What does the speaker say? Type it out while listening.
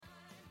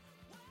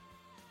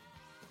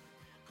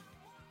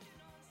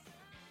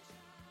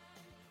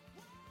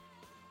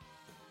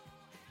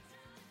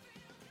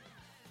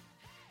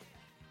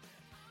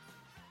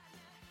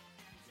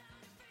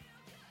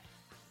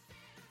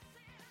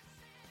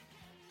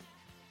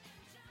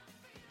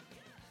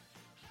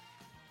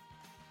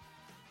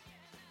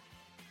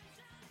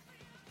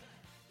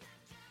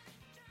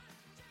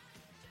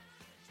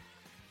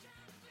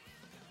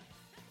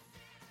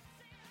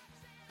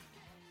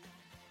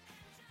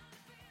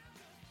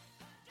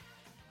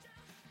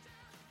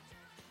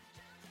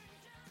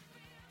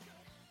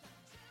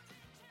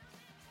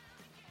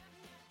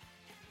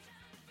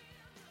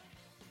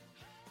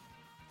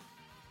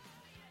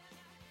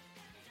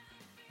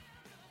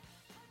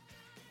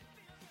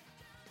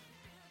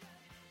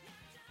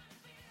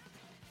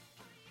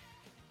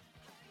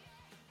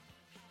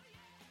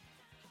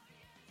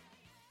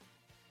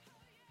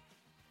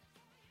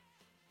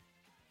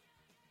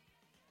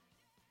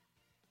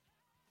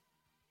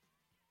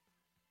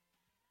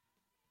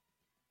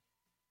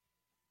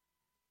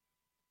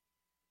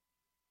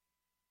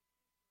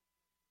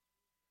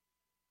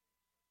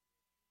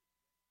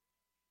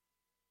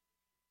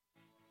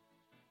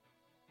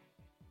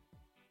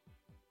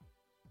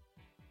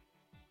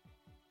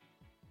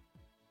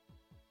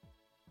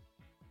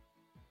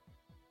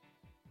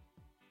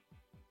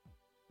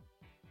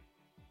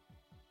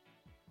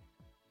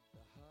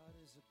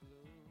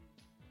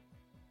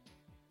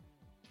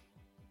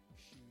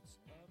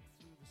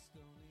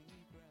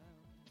stony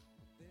ground.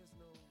 There's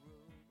no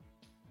room,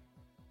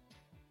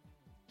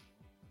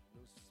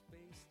 no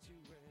space to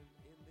rent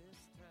in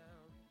this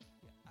town.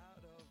 You're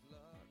out of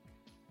luck,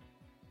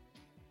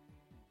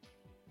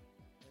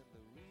 and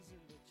the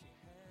reason that you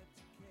had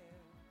to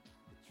care,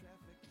 the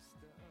traffic is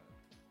stuck,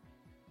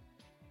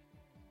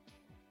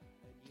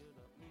 and you're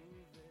not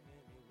moving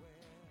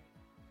anywhere.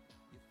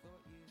 You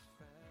thought you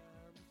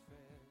found a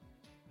friend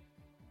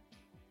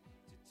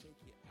to take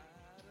you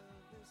out of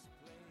this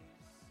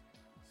place,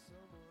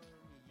 someone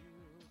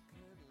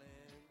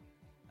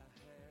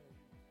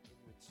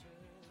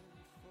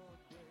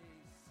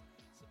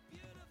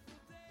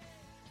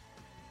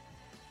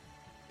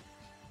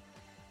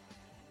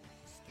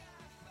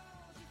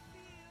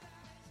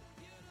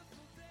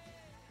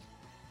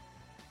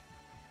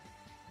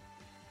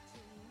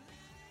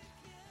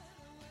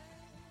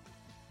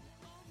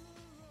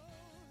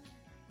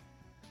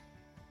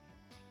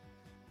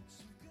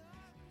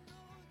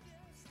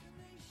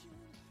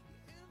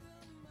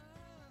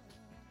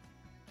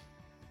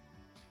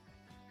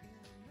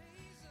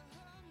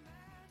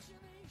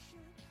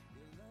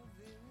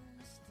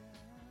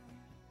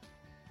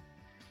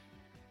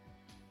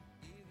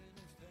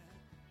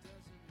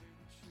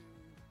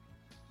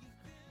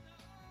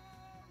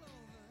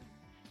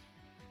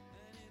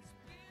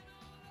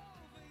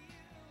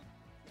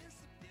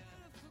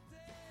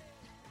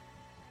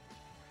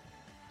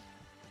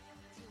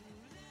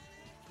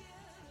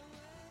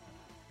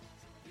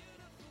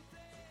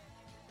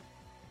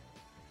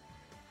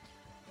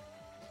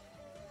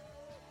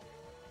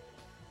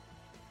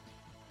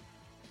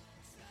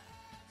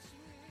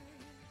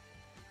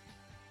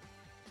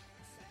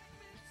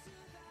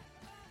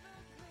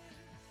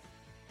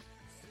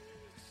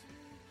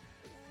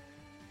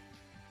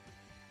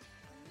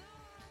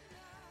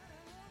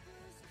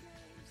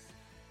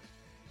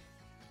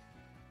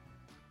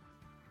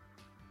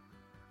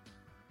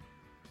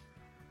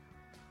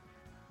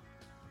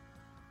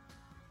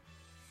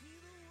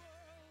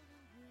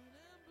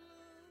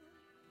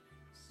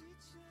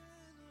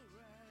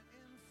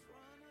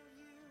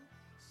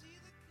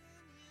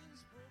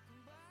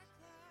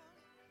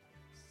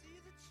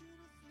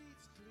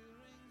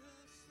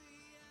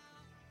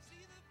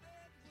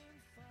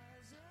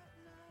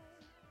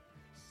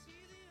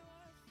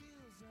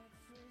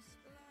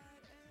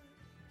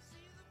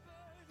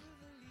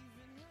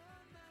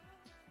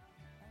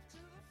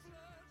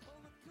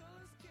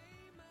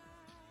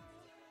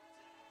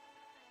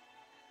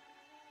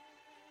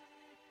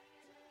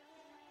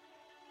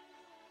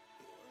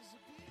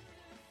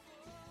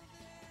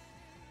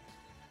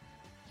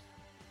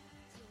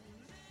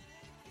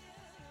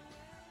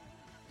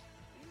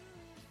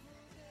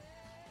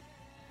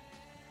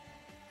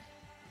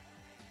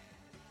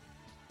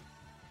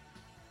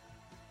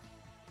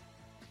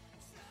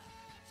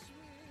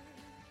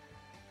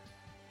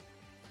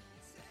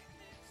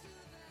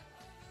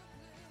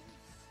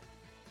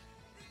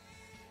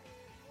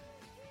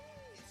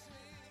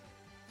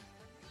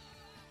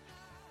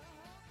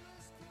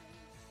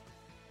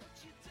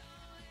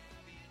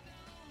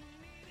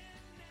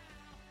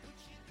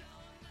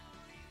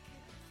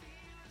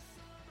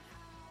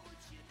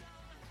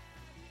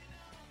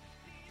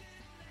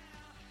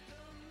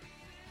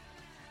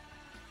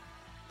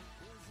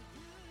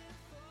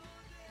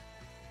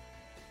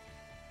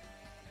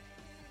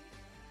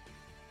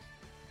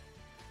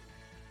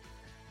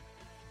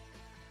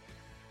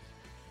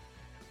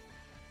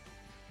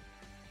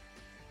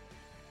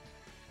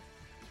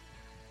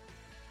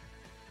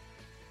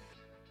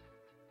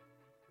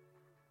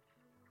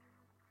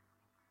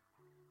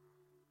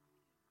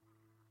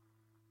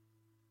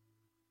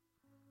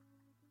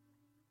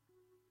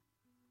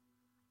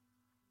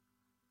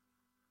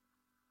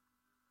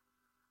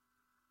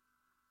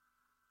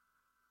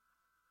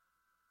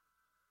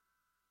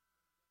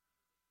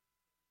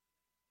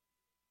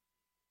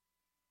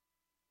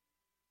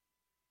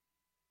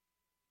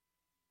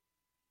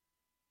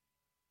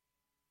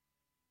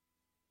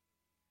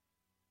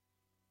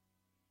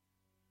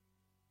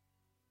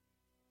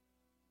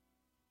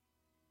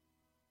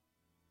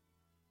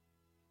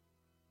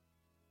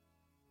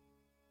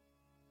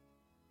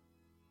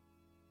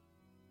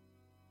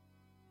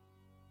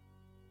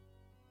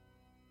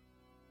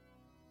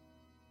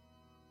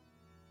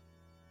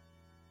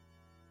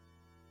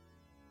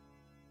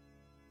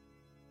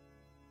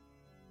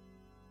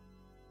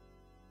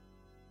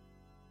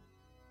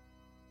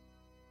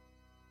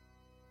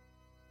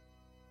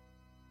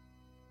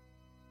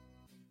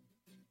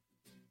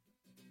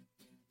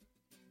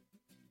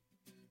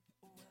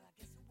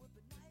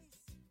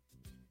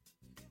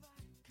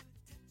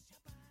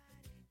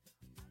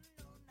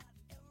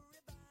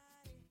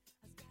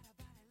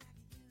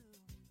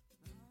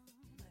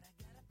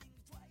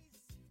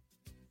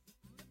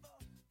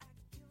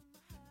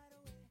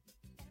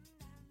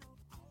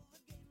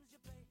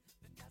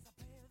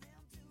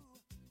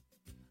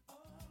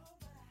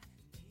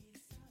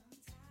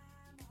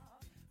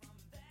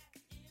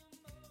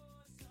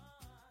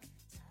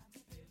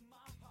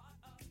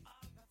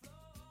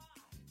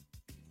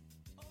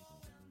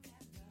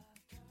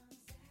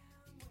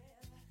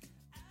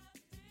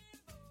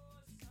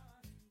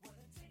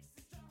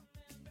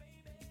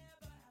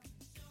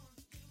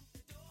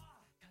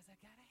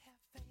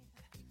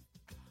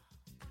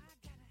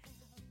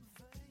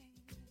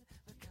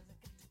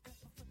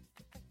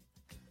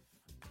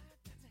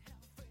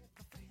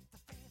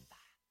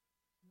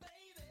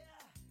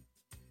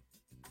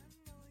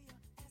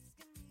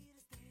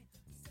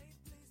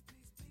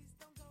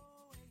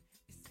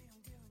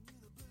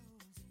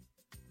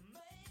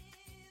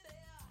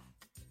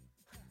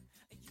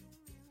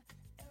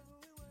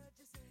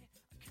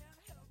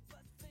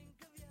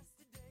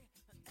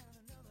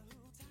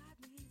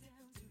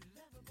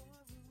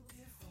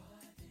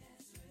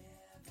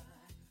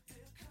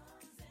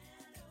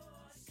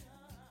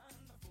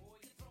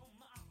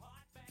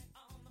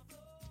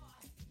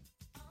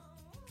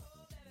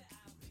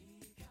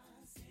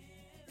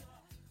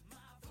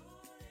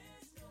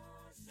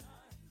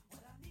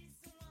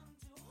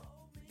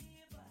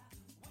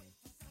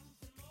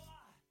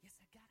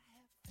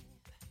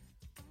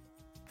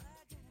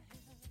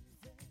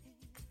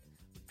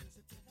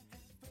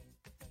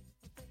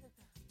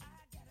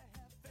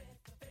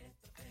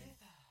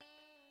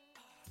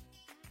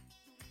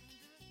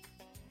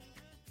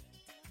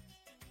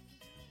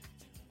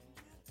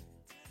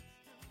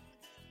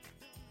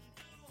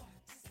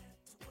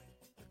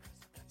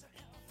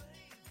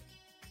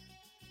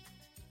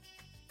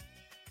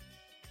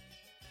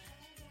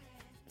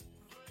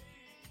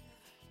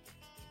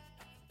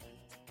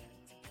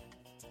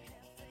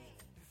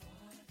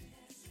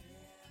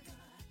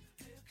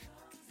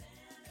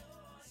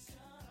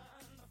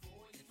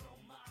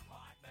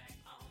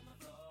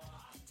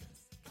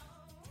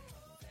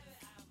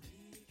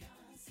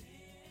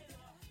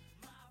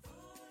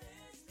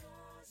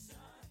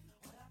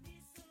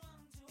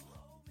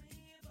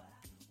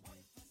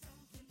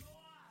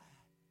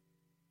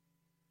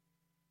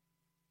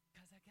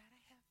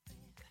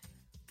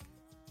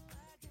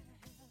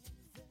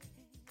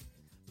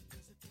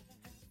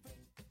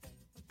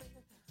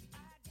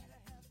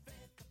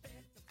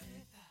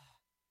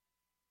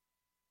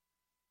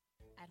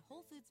At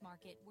Whole Foods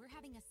Market, we're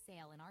having a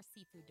sale in our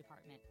seafood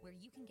department where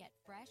you can get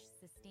fresh,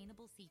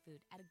 sustainable seafood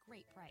at a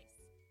great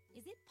price.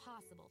 Is it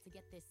possible to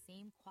get this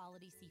same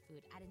quality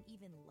seafood at an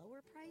even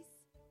lower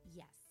price?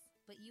 Yes,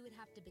 but you would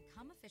have to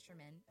become a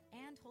fisherman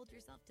and hold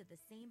yourself to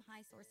the same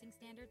high sourcing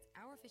standards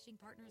our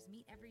fishing partners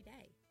meet every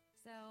day.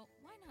 So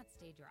why not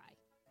stay dry?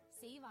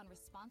 Save on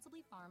responsibly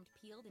farmed,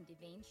 peeled, and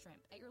deveined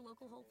shrimp at your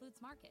local Whole Foods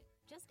Market.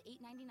 Just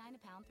 $8.99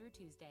 a pound through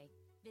Tuesday.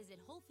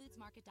 Visit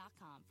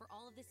WholeFoodsMarket.com for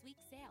all of this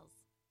week's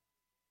sales.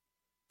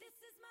 This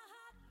is my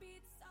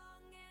heartbeat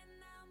song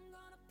and I'm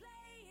gonna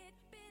play it.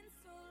 Been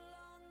so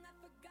long I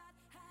forgot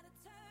how to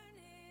turn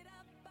it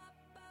up, up,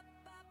 up,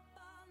 up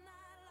all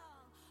night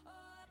long.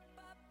 Oh, up,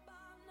 up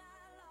all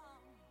night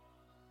long.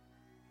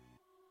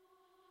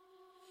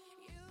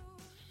 You,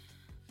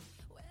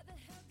 where the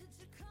hell did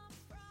you come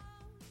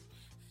from?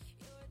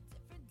 You're a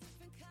different,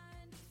 different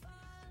kind of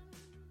fun.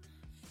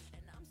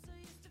 And I'm so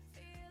used to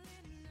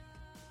feeling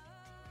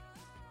numb.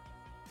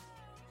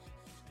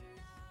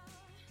 Now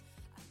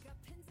I got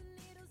pins and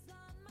needles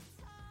on my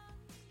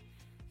tongue,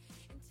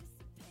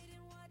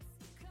 anticipating what's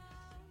to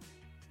come,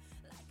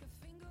 like a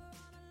finger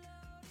on a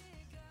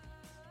loaded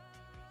gun.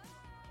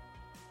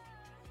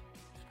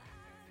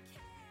 I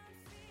can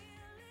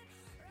feel it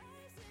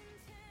rising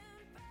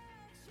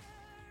temperature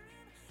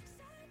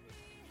inside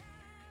me,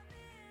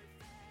 haven't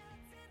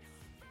felt it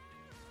for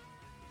a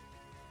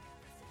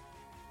long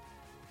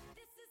time.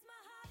 This is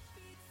my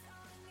heartbeat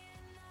song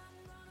and I'm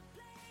gonna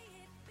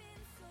play it.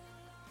 Been so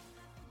long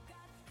I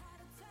forgot how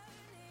to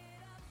turn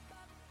it up,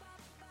 up,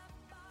 up, up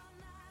all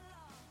night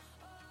long.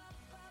 Oh, up,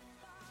 up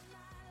all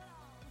night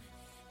long.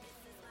 This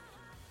is my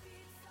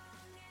heartbeat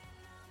song and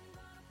I'm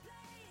gonna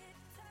play it.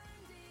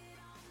 Turned it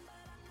on,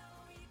 but I know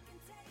you can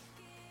take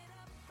it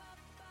up,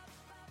 up, up,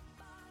 up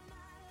all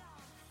night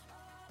long.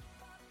 Oh, up,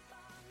 up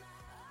all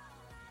night long.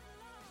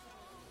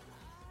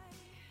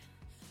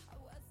 I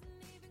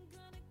wasn't even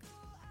gonna go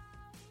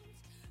out,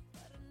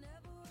 but I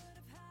never would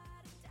have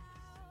had a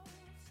doubt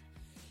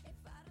if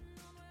I'd have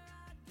known where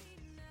I'd be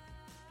now.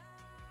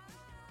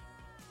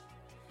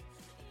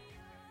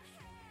 Your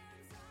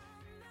hands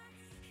on my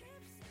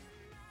hips and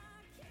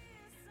my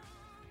kiss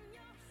on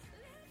your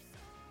lips,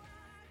 so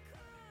I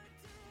could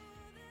do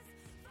this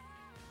for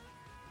a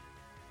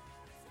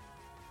long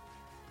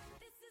time.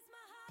 This is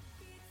my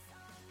heartbeat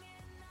song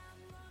and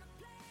I'm gonna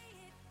play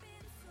it.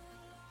 Been so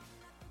long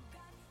I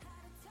forgot how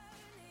to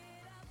turn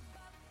it up,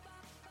 up,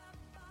 up, up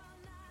all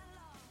night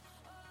long.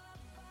 Oh,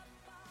 up, up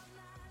all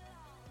night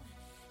long.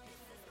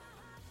 This is my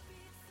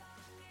heartbeat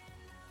song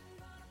and I'm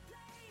gonna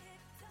play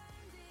it.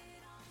 Turned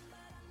it on,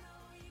 but I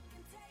know you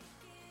can take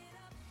it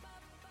up,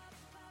 up, up,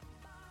 up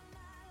all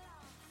night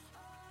long.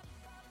 Oh,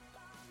 up, up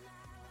all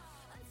night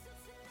long. Until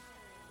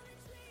tonight I only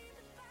dreamed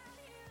about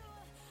you.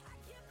 I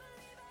can't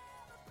believe I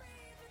ever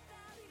breathe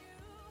without you.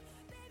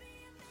 Baby,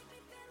 you make me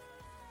feel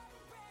alive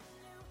and brand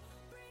new.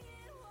 Bring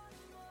it one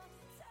more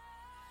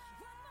time.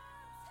 One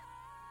more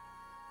time.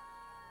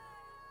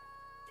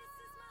 This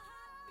is my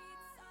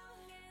heartbeat song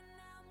and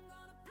I'm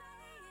gonna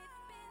play it.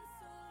 Been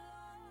so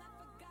long I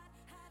forgot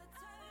how to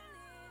turn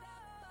it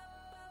up, up,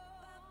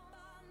 up, up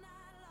all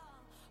night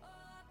long.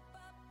 Oh, up,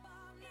 up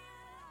all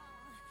night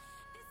long.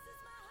 This is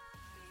my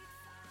heartbeat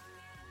song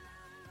and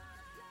I'm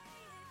gonna play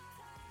it.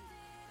 Turned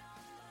it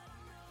on, but I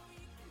know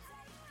you can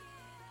take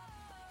it up,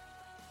 up,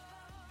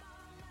 up, up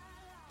all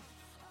night long.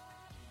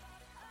 Oh, up,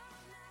 up all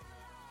night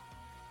long.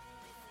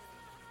 This is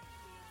my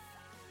heartbeat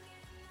song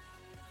and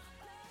I'm gonna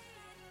play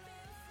it.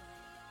 Been so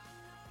long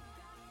I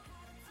forgot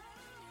how to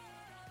turn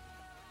it up,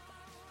 up,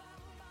 up,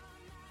 up all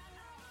night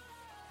long.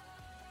 Up,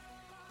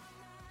 up all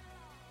night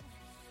long.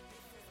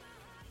 This is my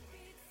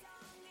heartbeat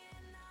song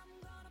and I'm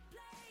gonna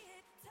play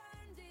it.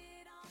 Turned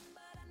it on,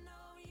 but I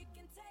know you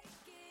can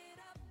take it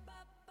up,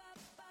 up,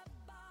 up,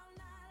 up all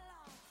night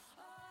long.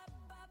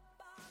 Up, up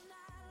all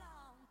night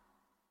long.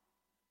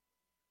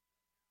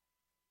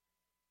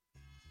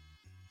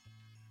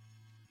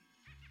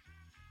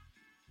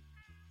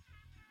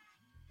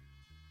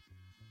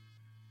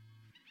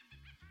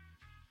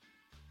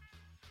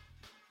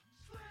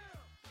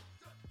 Slam!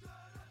 Da da da,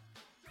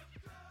 da da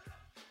da.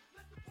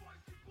 Let the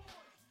boys be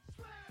boys.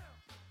 Slam!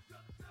 Da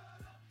da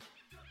da,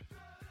 da da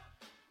da.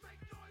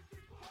 Make noise, be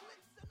boys. Well,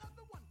 it's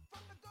another one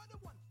from the gutter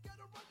one. Get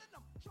a running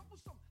them,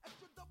 troublesome,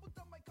 extra double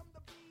dumb. I come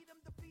to beat 'em,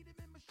 defeat 'em,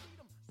 and mistreat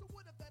 'em. So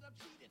what if that I'm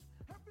cheating?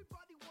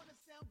 Everybody wanna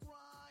sound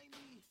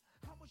grimy.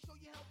 I'ma show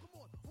you how. Come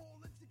on,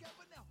 hold it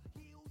together now.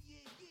 Hell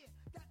yeah, yeah.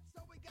 That's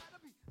how we gotta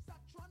be.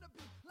 Stop trying to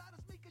be loud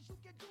as me, 'cause you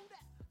can do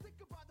that. Think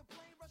about the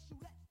plane rush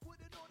roulette with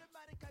an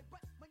automatic. I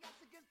butt my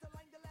ass against the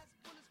line. The last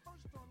bullet's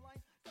first on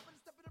line.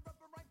 Step in the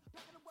rubber rhyme.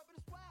 Packing a weapon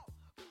as wow.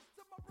 Peace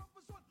to my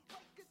brothers on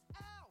Rikers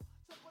ow.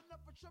 Toughen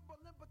up for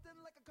trembling, but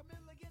then like a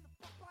chameleon.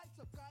 Pop heights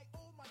up, guy.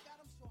 Oh my god,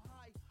 I'm so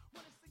high.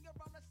 When I sing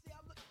around, I say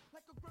I look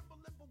like a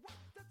gremlin. But what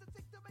does it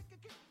take to make a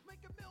kid?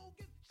 Make a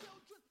million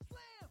children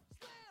slam,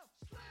 slam,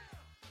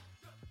 slam.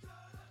 Da da da,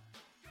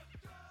 da da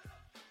da.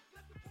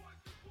 Let the boys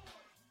be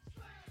boys.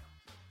 Slam.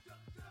 Da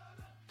da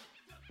da,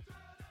 da da da.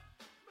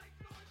 Make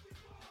noise, be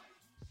boys.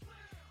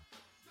 Slam.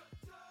 Da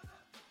da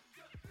da,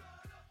 da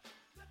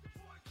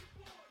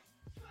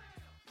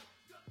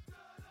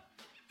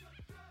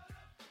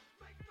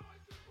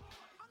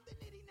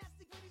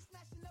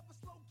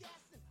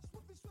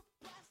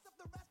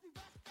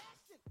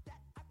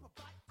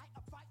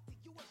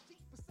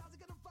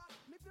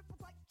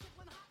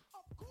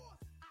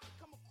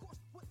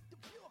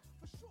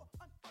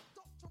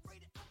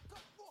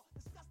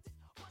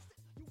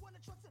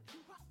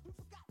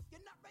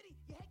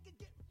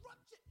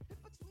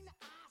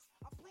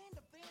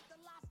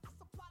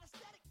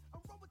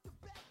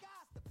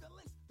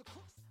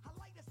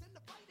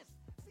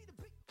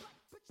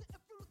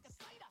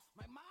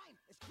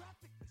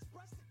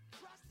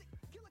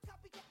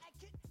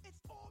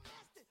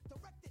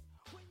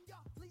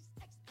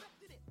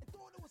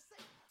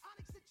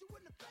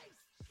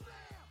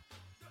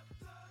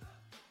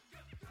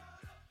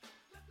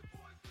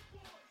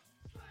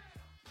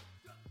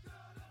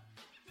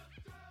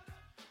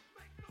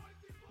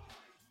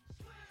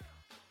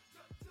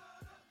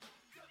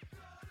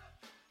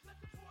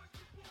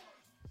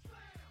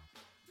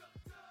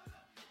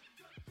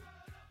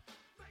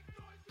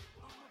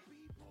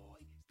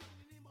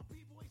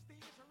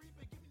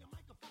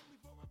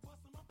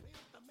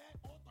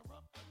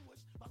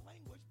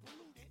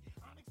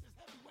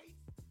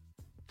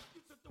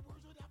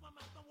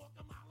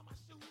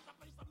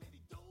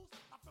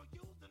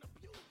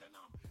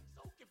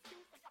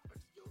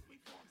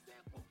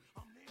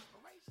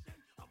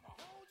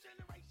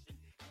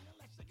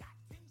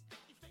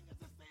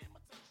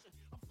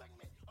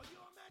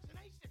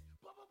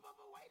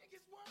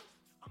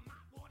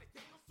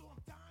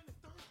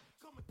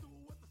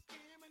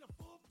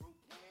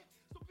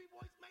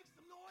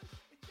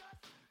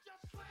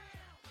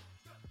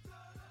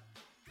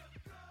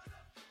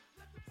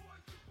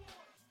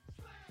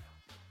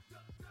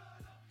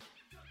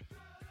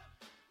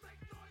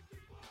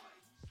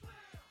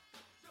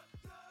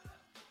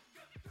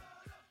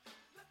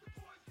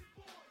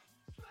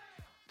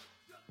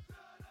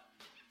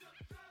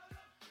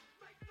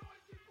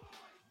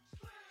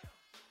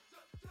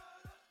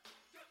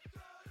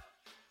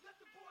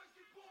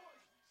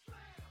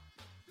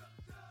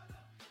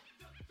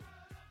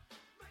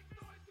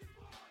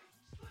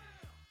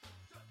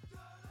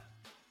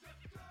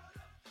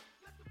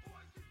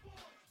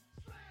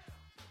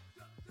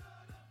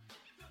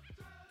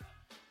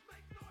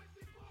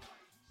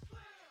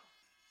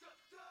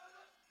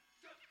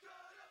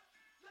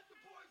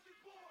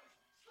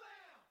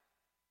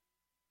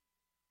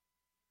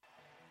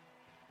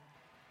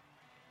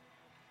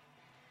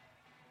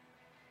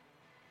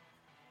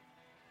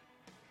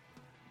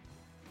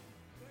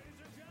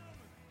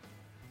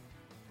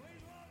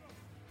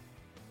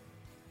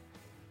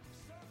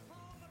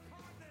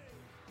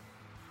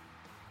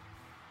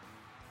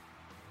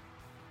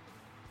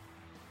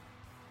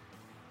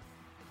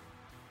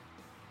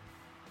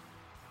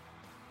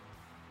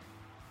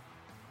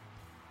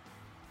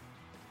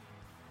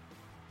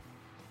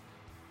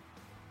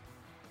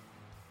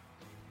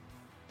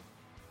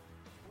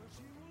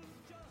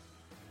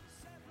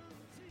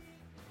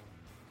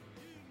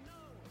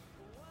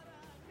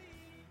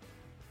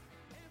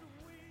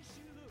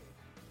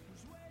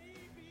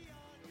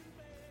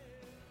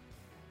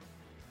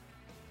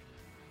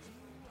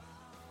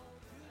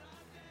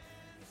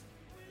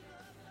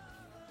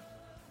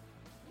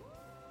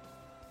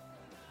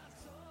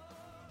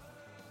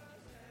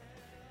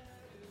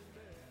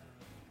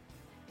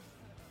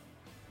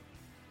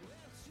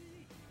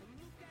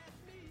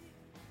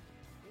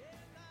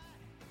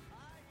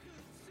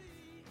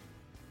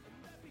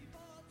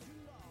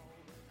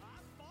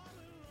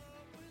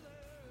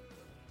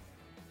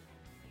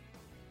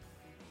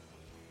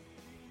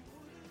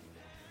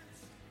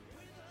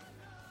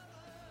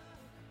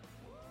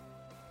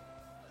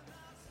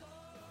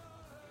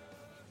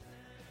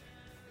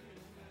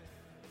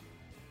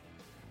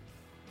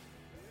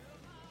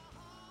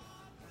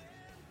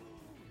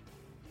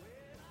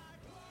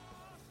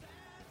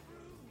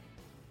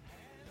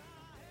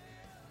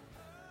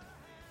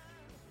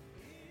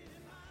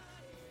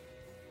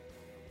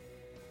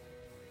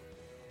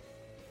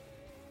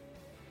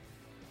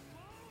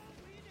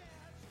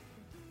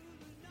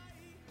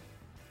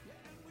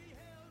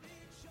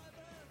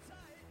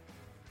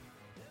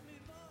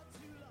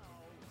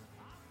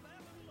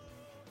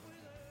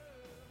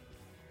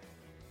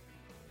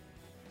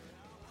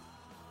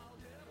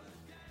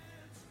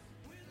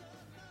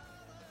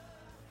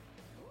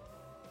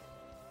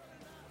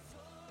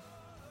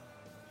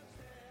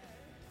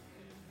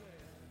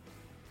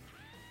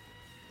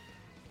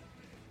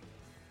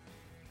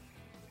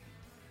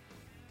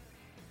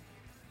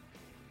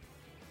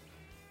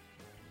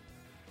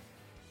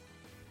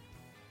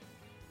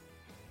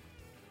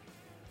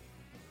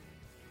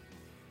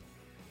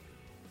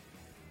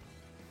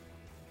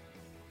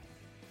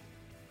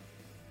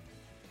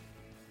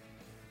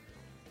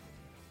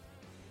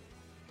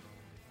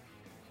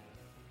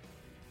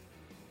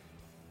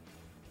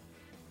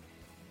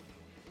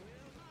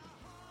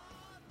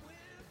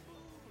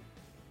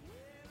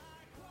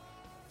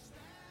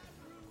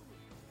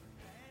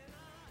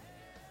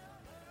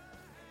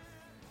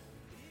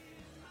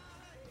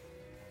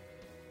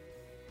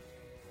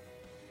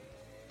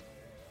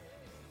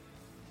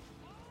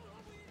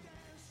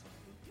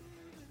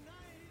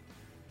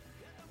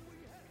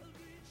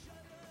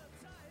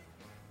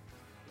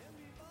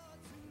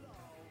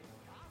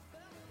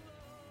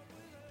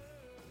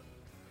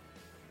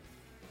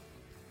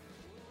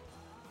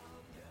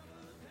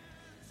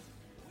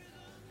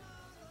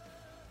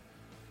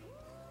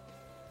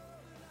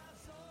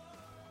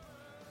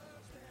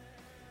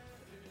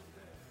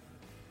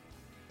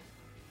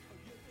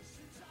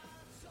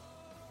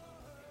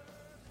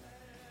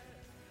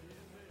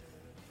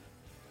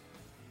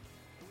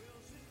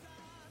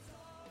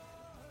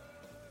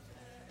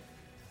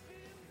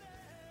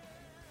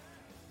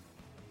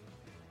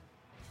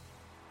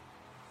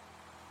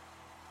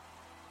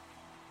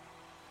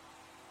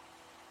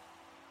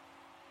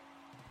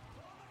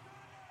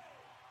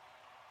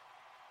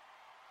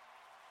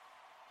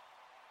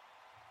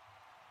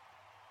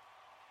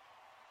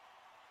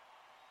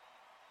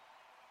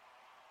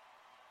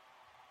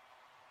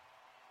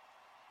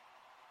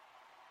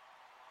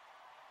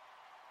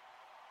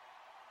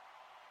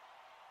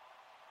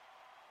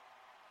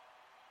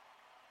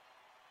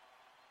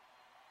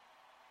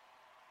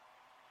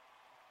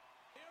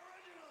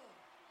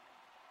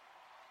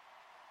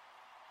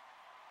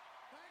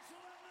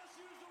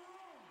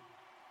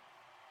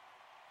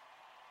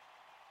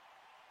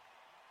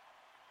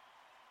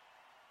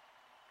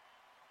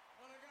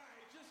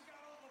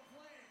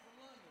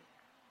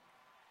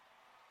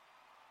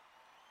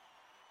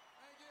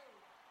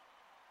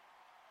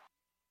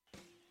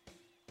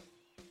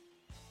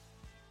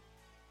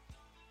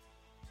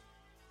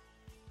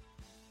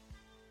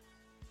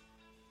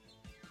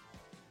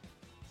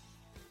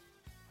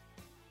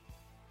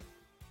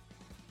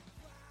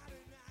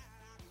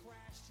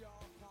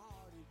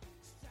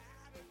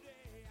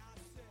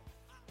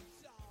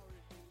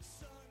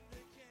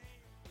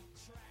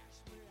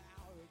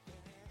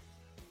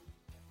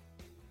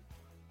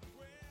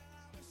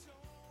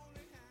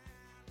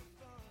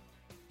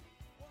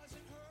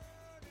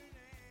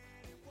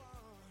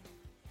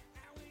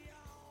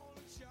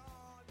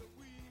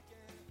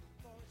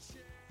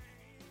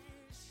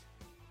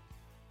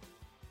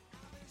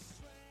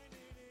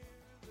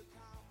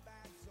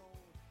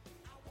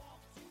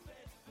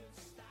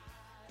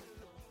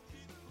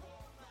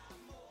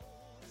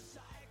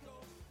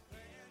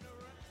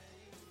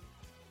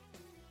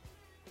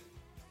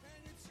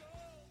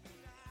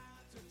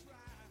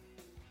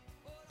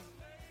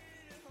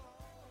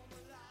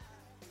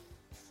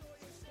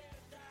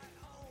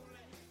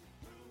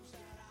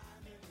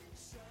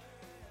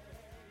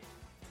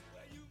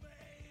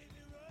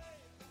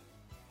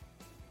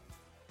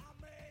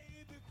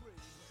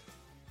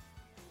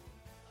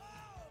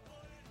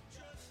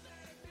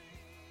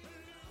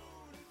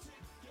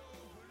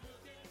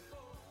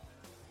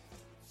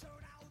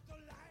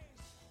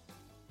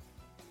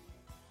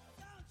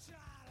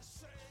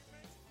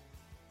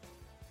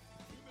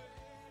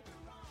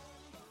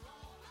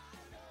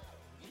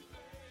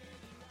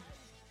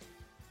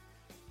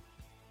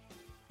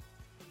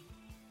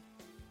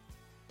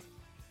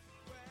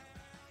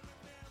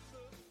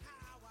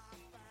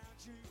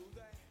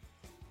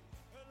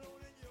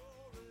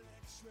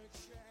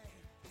tricky.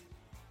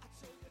 I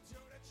told you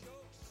dirty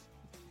jokes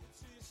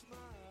until you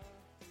smile.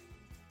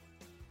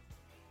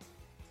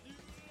 You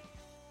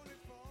lonely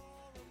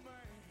for a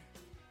man.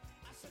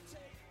 I said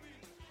take me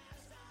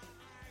as I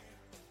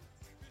am.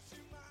 'Cause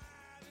you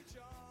might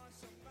enjoy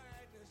some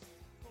madness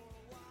for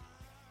a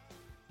while.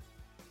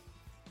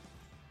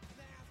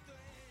 Now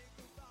think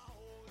of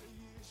all the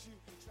years you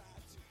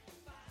tried to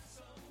find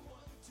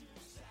someone to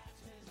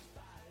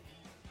satisfy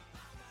you.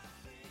 I'm not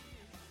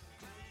being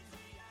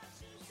crazy as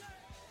you say.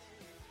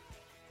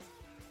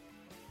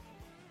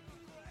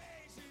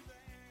 Crazy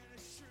than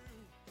it's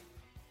true.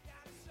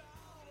 Got it's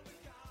all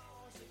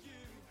because of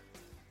you.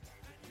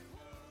 And you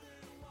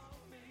wouldn't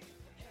want me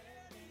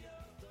any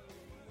other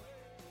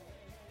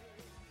way.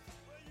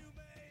 Well, you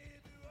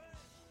made me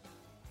wait.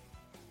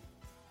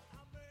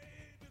 I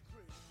made me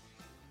crazy.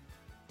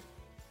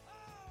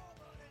 Oh,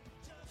 but it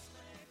just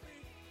made me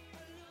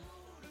a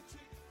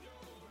lunatic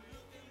you're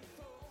looking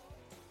for.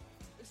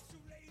 It's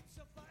too late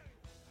to fight.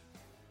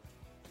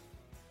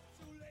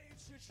 Too late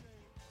to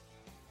change.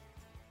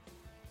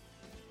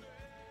 You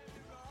made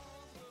me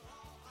wrong, but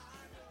all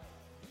I know,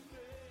 you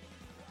made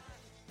me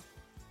right.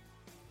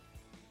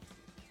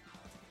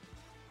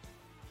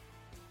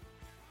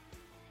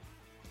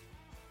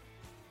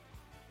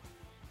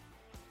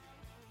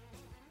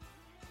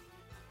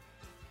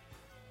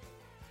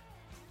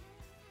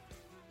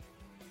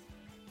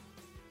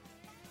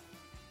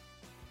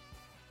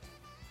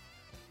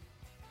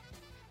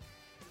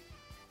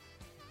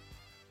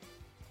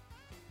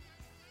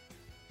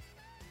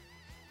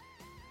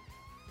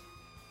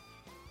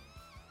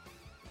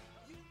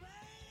 You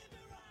made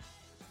me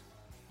right.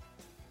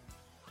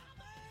 I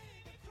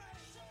made me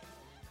crazy.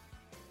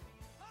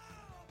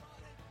 Oh,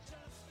 but it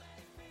just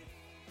made me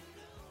a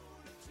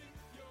lunatic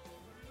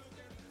you're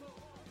looking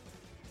for.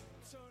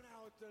 Turn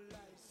out the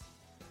lights.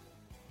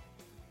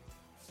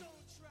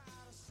 Don't try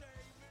to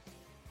save me.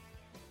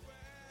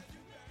 Well,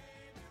 you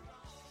made me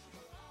wrong,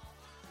 but all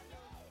I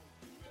know,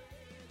 you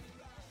made me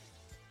right.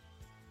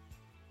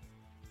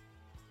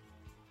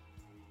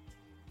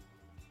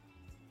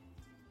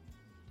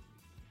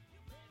 You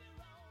made me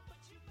wrong,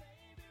 but you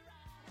made me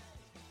right.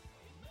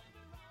 You made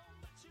me wrong,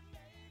 but you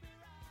made me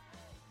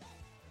right.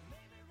 You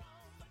made me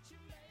wrong, but you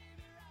made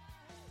me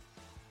right.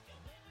 You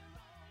made me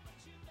wrong, but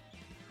you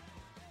made me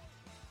right.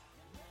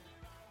 You made me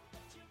wrong,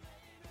 but you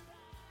made me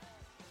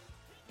right.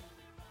 You made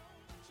me wrong,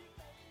 but you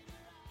made me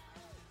right.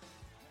 You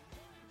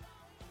made me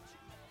wrong, but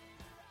you made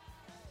me right.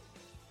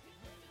 You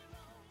made me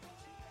wrong, but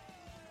you made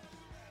me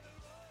right.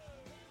 You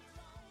made me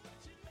wrong, but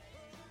you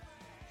made me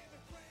right.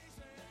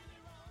 Crazy. You made me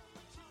wrong,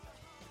 but you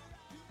made me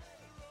right. You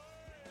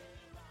made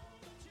me wrong,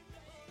 but you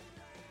made me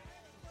right.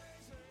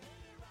 Crazy.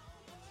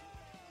 You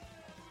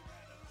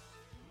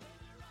made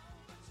me wrong,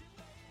 but you made me right. You made me wrong, but you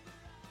made me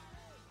right.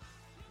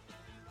 You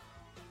made me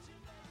wrong, but you made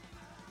me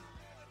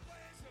right.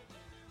 Crazy. You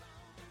made me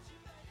wrong, but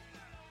you made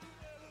me right.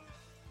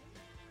 You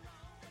made me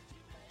wrong, but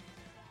you made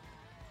me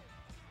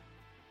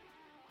right.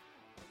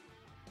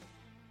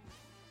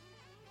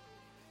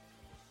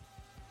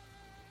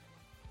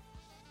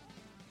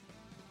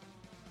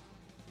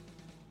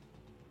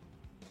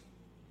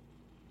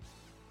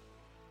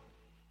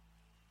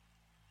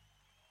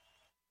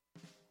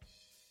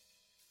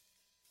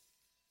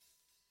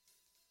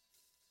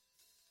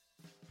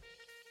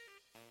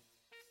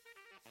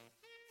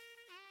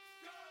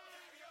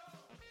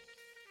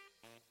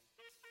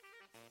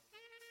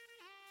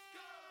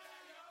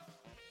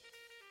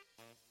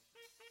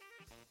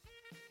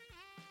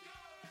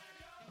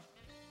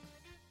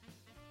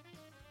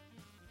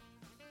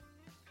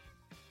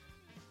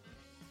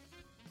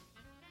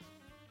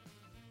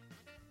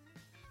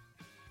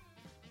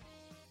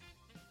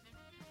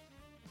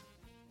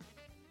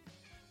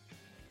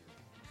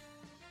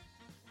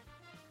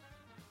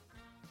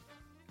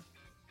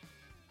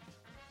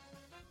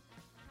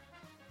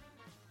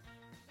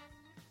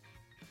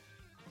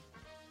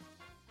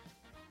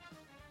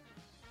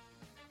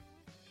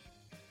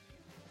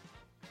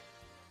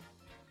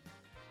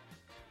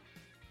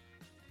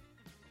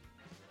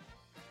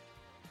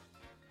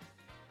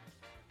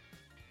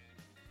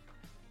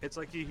 It's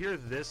like you hear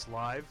this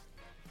live,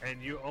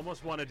 and you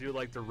almost want to do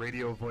like the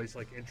radio voice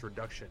like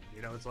introduction.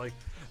 You know, it's like,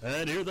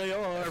 and here they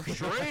are,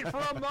 straight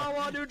from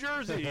Mahwah, New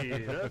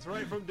Jersey. That's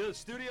right, from the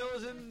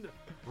studios in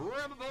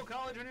Ramapo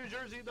College of New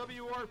Jersey,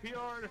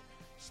 WRPR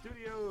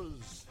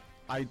Studios.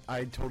 I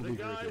totally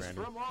The agree with you, guys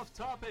Randy. from Off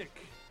Topic,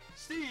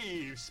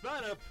 Steve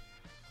Spanop,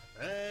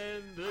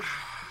 and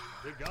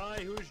the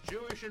guy who's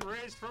Jewish and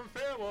raised from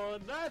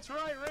Fairlawn. That's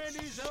right, Randy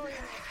Zellea.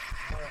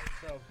 All right,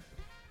 so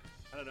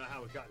I don't know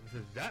how it got to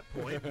that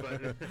point,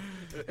 but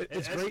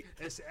It's great.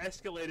 It's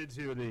escalated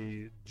to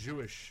the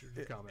Jewish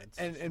comments.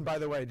 And by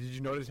the way, did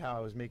you notice how I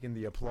was making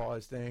the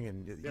applause thing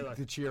and Yeah, like-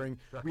 the cheering?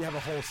 We have a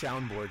whole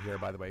soundboard here,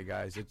 by the way,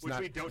 guys. It's Which not.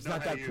 we don't It's know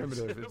not how that to use.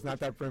 primitive. It's not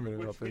that primitive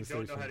Which up in we the don't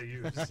know station. how to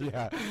use.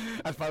 Yeah,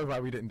 that's probably why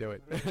we didn't do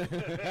it.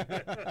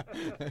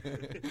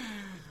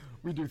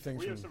 We do things.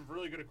 We have from- some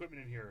really good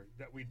equipment in here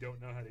that we don't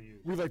know how to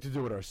use. We like to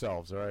do it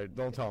ourselves. All right,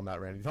 don't tell them that,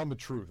 Randy. Tell them the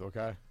truth,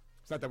 okay?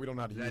 It's not that we don't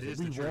know how to That use is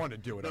it. the We truth. want to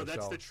do it No,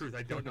 ourselves. that's the truth.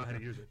 I don't know how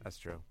to use it. That's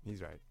true.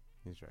 He's right.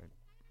 He's right.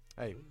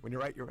 Hey, when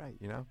you're right, you're right,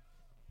 you know?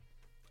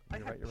 I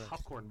You're had right, you're right.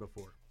 popcorn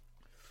before.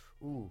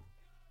 Ooh.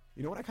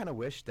 You know what? I kind of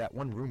wish that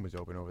one room was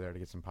open over there to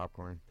get some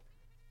popcorn.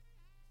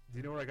 Do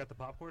you know where I got the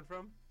popcorn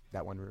from?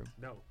 That one room.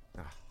 No.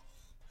 Ah.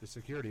 The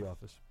security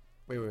office.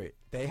 Wait.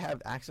 They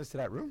have access to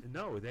that room?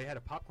 No, they had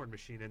a popcorn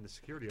machine in the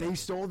security They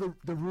office. stole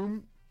the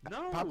room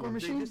No, popcorn they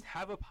machine? just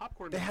have a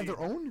popcorn They machine. have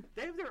their own?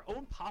 They have their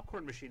own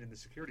popcorn machine in the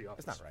security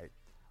office. That's not right.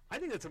 I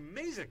think that's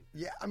amazing.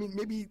 Yeah, I mean,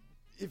 maybe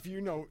if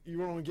you know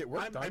you only get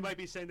work done. I might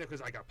be saying that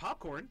because I got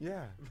popcorn.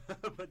 Yeah.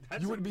 But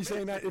that's You wouldn't be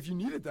saying amazing. that if you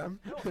needed them.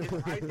 No,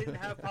 if I didn't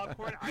have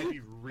popcorn, I'd be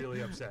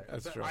really upset.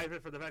 That's but true.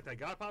 For the fact I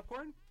got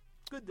popcorn,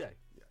 good day.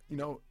 You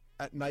know,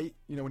 at night,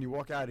 you know, when you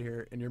walk out of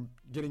here and you're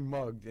getting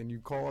mugged and you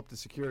call up to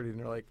security and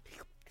they're like,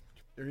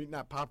 they're eating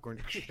that popcorn,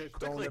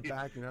 throwing it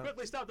back, you know.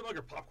 Quickly stop the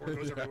mugger. Popcorn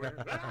goes everywhere.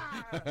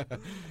 Ah!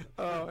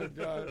 Oh, my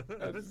God.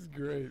 That's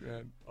great,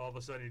 man. All of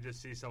a sudden, you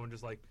just see someone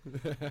just like,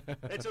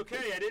 it's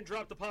okay, I didn't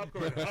drop the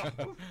popcorn.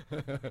 Oh,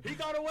 he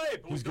got away.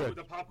 But He's good.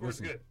 The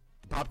popcorn's Listen, good.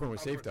 The popcorn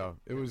was safe, though.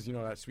 Popcorn's- It was, you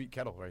know, that sweet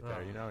kettle right there.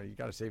 Oh. You know, you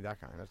got to save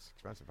that kind. That's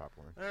expensive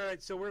popcorn. All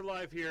right, so we're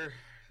live here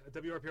at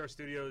WRPR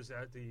Studios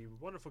at the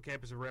wonderful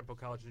campus of Ramapo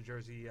College, New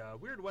Jersey.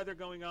 Weird weather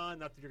going on.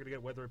 Not that you're going to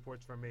get weather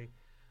reports from me.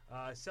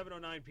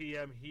 7:09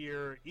 p.m.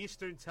 here,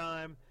 Eastern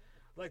Time.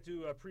 I'd like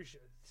to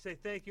say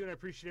thank you, and I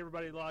appreciate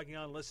everybody logging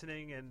on,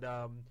 listening, and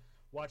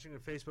watching the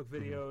Facebook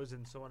videos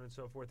and so on and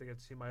so forth. They get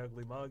to see my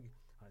ugly mug.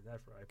 I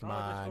Come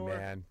apologize on, for.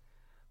 man.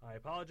 I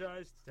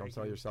apologize. Don't Thank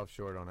sell you. yourself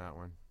short on that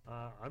one.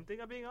 I'm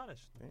being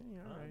honest. Yeah,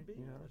 all I'm right, being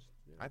you know. honest.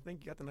 Yeah. I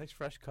think you got the nice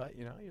fresh cut.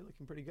 You know, you're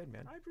looking pretty good,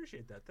 man. I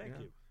appreciate that. Thank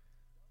Yeah. you.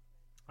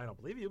 I don't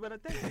believe you,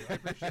 but thank you. I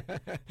appreciate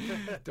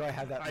it. Do I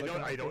have that? I look don't.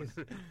 on my I don't.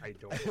 face? I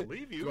don't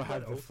believe you. Do I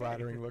have but the okay.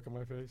 flattering look on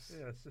my face?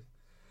 Yes.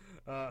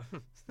 How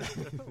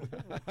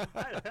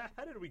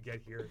did we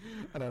get here?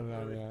 I don't know,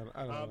 Really? man. I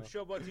don't know.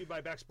 Show brought to you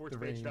by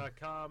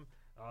backsportspage.com.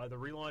 The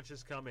relaunch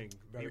is coming.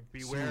 Very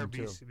Beware,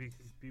 soon,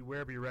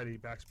 beware, be ready.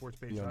 Be on the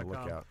Backsportspage.com.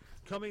 lookout.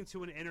 Coming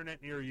to an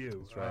internet near you.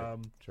 That's right.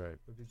 That's right.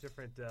 With the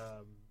different.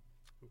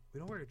 We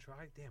know where to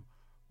try. Damn,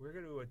 we're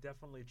going to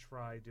definitely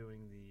try doing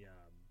the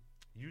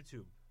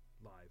YouTube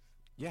live.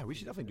 Yeah, we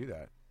should definitely do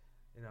that.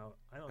 You know,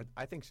 I don't.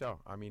 I think so.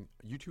 I mean,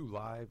 YouTube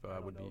Live I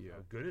don't would know be. how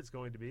good it's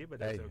going to be,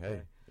 but Hey, that's okay.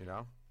 hey, you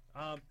know,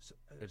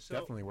 it's so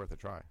definitely worth a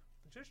try.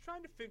 just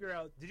trying to figure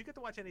out. Did you get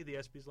to watch any of the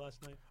ESPYs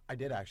last night? I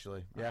did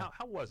actually. Yeah.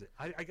 How was it?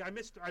 I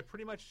missed. I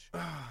pretty much.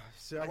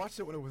 So I watched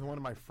it with one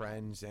of my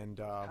friends, and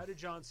How did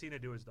John Cena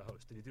do as the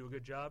host? Did he do a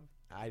good job?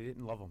 I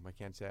didn't love him. I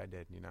can't say I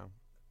did. You know,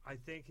 I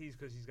think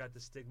because he's got the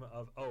stigma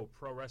of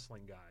pro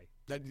wrestling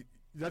guy.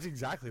 that's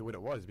exactly what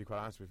it was. To be quite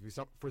honest with you,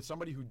 for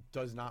somebody who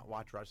does not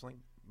watch wrestling,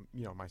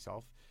 you know,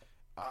 myself,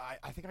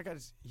 I think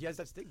he has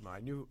that stigma. I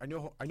know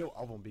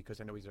of him because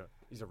I know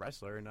he's a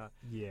wrestler, and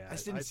Yeah, I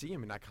just didn't see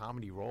him in that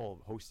comedy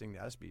role hosting the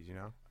ESPYS. You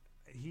know,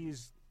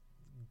 he's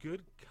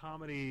good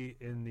comedy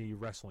in the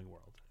wrestling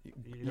world.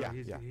 You know,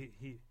 yeah.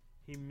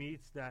 He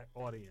meets that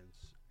audience,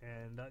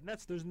 and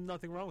there's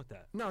nothing wrong with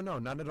that. No,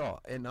 not at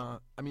all. And I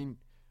mean,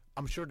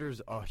 I'm sure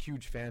there's a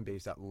huge fan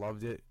base that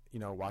loved it. You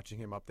know, watching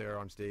him up there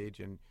on stage,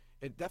 and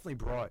it definitely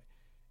brought,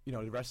 you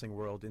know, the wrestling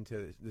world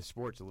into the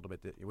sports a little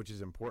bit, which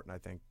is important, I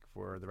think,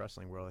 for the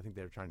wrestling world. I think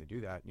they're trying to do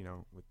that, you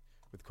know,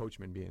 with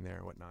Coachman being there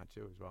and whatnot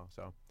too as well.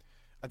 So,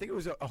 I think it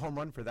was a home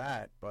run for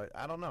that. But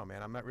I don't know,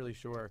 man. I'm not really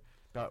sure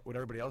about what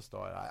everybody else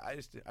thought. I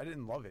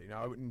didn't love it. You know,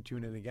 I wouldn't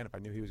tune in again if I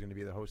knew he was going to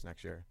be the host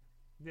next year.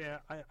 Yeah,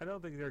 I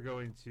don't think they're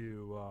going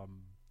to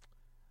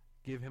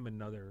give him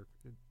another.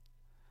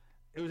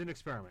 It was an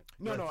experiment.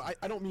 No,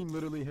 I don't mean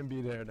literally him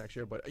being there next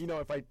year. But you know,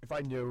 if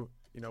I knew,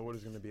 you know, what it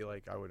was going to be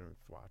like, I wouldn't have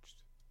watched.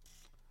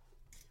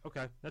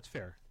 Okay, that's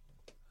fair.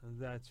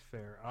 That's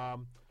fair.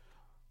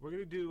 We're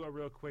gonna do a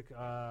real quick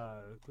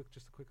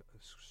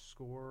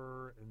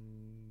score,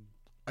 and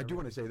I do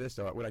want to say this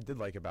though. What I did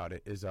like about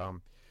it is,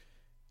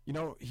 you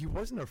know, he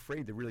wasn't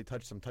afraid to really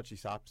touch some touchy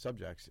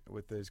subjects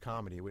with his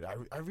comedy.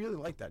 I really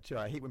like that too.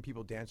 I hate when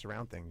people dance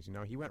around things. You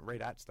know, he went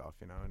right at stuff.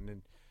 You know,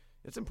 and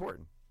it's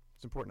important.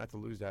 It's important not to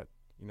lose that.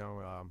 You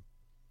know,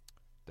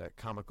 that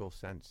comical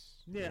sense.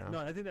 yeah, you know, no,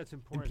 I think that's in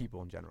important.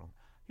 people in general.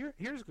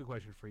 Here's a good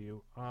question for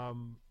you.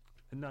 And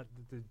not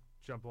to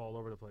jump all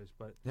over the place,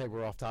 but Hey,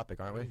 we're off topic,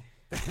 aren't we?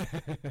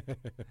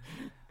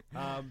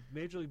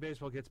 Major League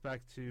Baseball gets back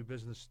to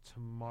business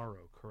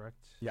tomorrow, correct?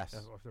 Yes.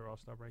 After their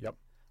All-Star break. Yep.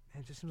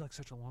 Man, it just seems like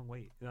such a long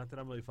wait. Not that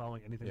I'm really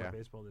following anything Yeah. about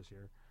baseball this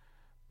year,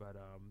 but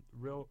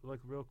real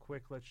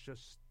quick, let's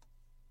just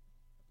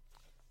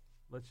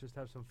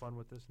have some fun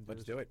with this. And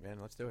Let's do it,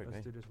 man. Let's do it.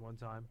 Let's Hey. do this one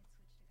time.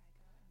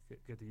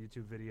 Get the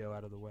YouTube video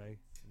out of the way.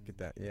 Get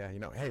that. Yeah, you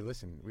know. Hey,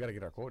 listen, we got to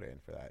get our quota in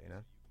for that. You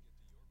know.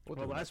 We'll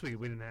Well, do last week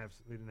we didn't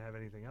have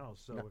anything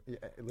else, so that. No, yeah,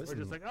 listen,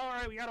 we're just like, all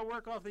right, we got to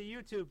work off the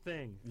YouTube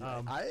thing.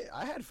 yeah,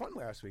 I had fun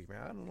last week,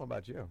 man. I don't know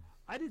about you.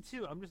 I did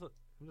too. I'm just a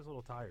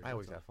little tired. I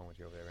always that's have fun with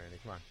you over there, Randy.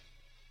 Come on.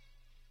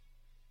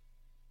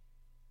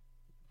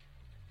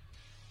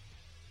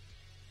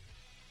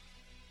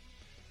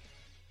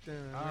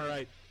 all. All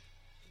right.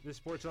 This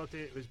sports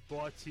update was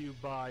brought to you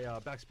by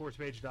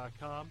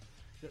backsportspage.com.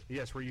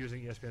 Yes, we're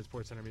using ESPN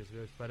Sports Center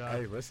music, but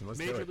Hey, listen, let's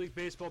do Major it. League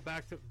Baseball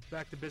back to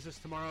business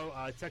tomorrow.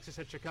 Texas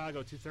at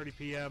Chicago, 2:30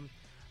 p.m.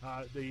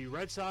 The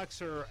Red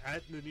Sox are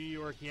at the New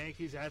York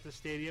Yankees at the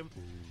stadium.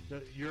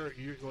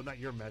 Well, not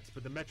your Mets,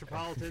 but the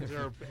Metropolitans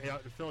are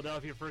out in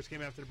Philadelphia. First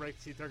game after the break.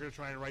 See, they're going to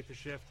try and right the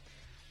ship,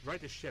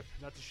 not the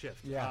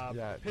shift. Yeah,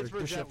 yeah.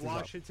 Pittsburgh's their at shift is up.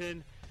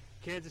 Washington.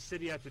 Kansas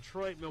City at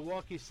Detroit.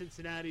 Milwaukee,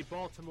 Cincinnati,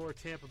 Baltimore,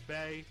 Tampa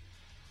Bay.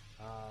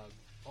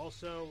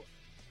 Also,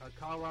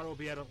 Colorado will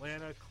be at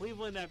Atlanta.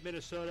 Cleveland at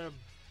Minnesota.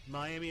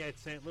 Miami at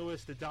St.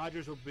 Louis. The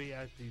Dodgers will be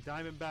at the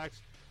Diamondbacks.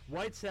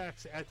 White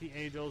Sox at the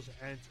Angels,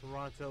 and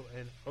Toronto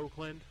and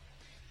Oakland.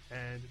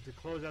 And to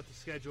close out the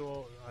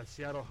schedule,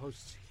 Seattle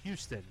hosts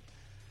Houston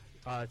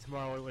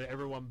tomorrow. With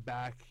everyone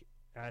back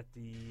at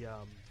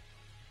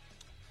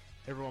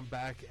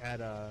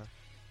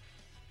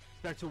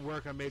back to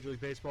work on Major League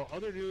Baseball.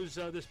 Other news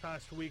this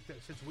past week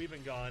since we've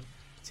been gone: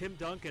 Tim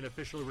Duncan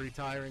officially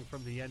retiring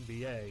from the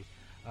NBA.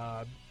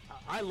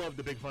 I love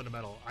the big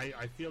fundamental.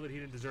 I feel that he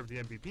didn't deserve the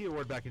MVP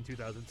award back in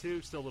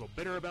 2002. Still a little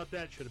bitter about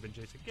that. Should have been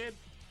Jason Kidd.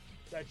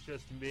 That's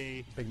just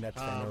me. Big Nets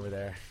fan over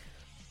there.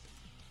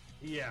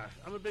 Yeah,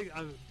 I'm a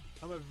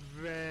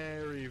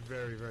very,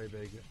 very, very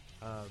big.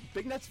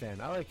 Big Nets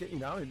fan. I like it,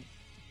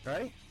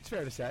 right? It's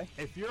fair to say.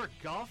 If you're a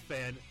golf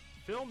fan,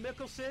 Phil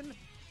Mickelson,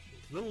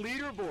 the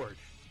leaderboard.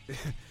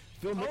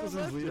 Phil Mickelson's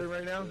listen. leader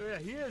right now. Yeah,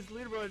 he is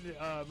leaderboard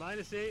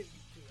 -8.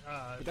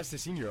 But that's the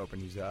Senior Open.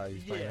 He's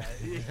playing. Yeah.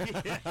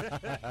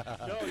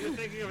 No, you're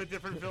thinking of a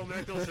different Phil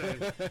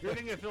Mickelson. You're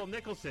thinking of Phil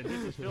Nicholson.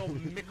 This is Phil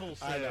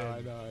Mickelson. I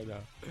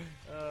know.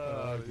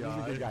 Oh, He's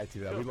a good guy too.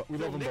 Though. We Phil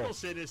love him both.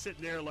 Nicholson is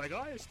sitting there like,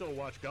 I still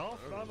watch golf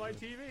on my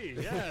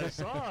TV. Yes,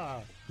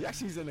 He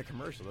actually is in a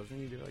commercial, doesn't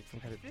he? Do like some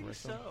kind of I think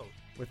commercial so.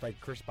 with like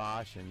Chris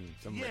Bosh and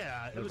some.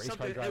 Yeah, like, it was race car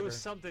something. It driver. was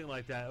something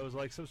like that. It was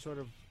like some sort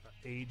of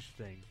age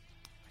thing.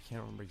 I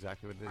can't remember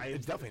exactly what it is.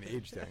 It's definitely an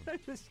age thing.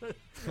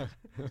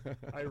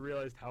 I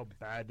realized how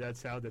bad that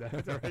sounded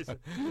after I said,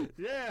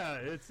 yeah,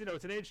 it's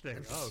an age thing.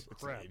 Oh, It's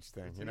crap. an age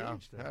thing, It's you an know?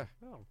 age thing.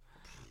 Yeah.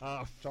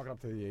 Oh. Chalk it up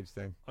to the age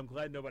thing. I'm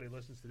glad nobody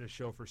listens to this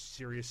show for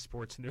serious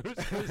sports news.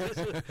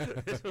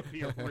 this would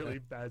be a really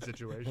bad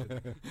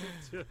situation.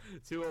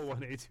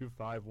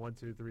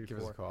 201-825-1234. Give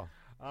us a call.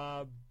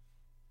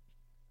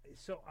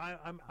 So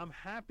I'm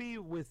happy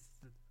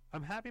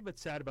but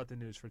sad about the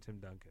news for Tim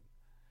Duncan.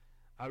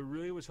 I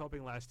really was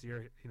hoping last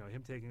year,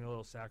 him taking a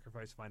little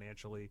sacrifice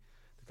financially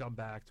to come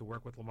back to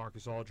work with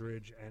LaMarcus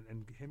Aldridge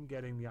and him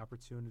getting the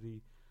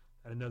opportunity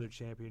at another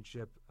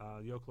championship.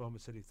 The Oklahoma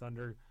City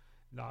Thunder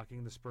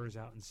knocking the Spurs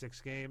out in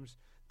 6 games.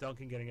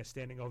 Duncan getting a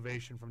standing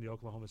ovation from the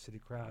Oklahoma City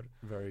crowd.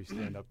 Very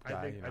stand-up guy.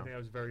 I think that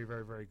was very,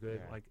 very, very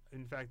good. Yeah. Like,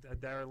 in fact,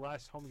 at their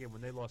last home game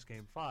when they lost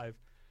Game 5,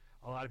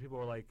 a lot of people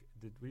were like,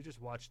 "Did we just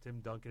watch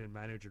Tim Duncan and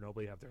Manu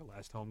Ginobili have their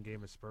last home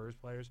game as Spurs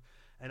players?"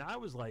 And I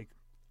was like,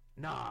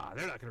 "Nah,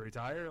 they're not going to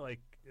retire."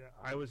 Like,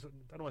 I don't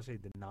want to say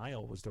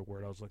denial was the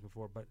word I was looking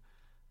for, but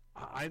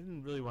I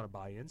didn't really want to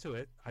buy into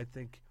it. I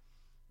think,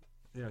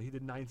 he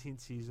did 19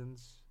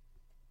 seasons,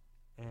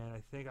 and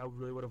I think I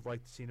really would have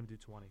liked to seen him do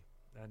 20.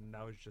 And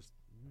that was just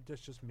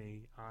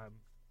me.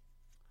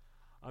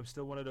 I'm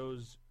still one of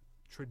those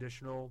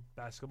traditional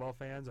basketball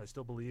fans. I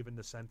still believe in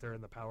the center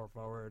and the power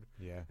forward,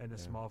 and the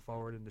small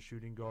forward and the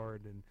shooting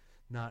guard, and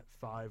not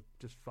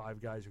just five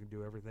guys who can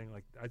do everything.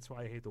 Like, that's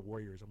why I hate the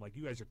Warriors. I'm like,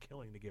 you guys are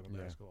killing the game of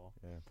basketball.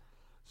 Yeah.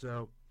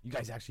 So you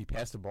guys actually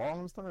pass the ball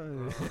and stuff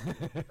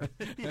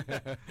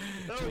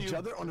No, to each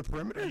other on the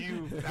perimeter.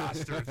 you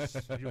bastards!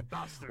 You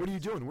bastards! What are you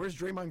doing? Where's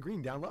Draymond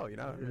Green down low?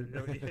 Yeah.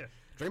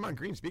 Draymond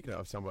Green. Speaking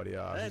of somebody, he's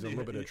in a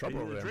little bit of trouble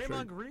over there. I'm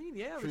Draymond sure, Green,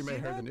 yeah. sure you may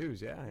have heard the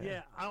news. Yeah.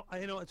 Yeah,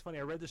 it's funny.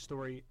 I read the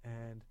story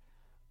and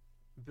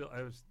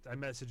I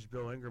messaged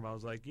Bill Ingram. I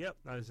was like, "Yep."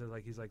 I said,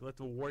 he's like, "Let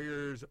the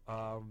Warriors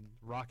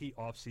rocky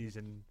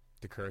offseason."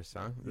 The curse,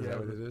 huh? Is Yeah, that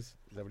what it is? Is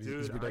that what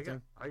he's Dude,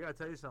 predicting? I got to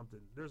tell you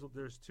something.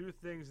 There's 2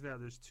 things now.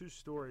 There's 2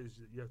 stories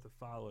that you have to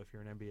follow if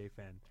you're an NBA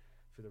fan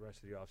for the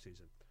rest of the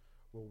offseason.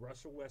 Will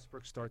Russell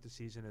Westbrook start the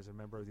season as a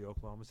member of the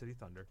Oklahoma City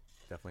Thunder?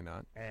 Definitely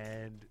not.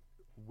 And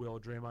will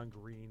Draymond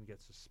Green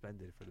get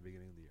suspended for the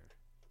beginning of the year?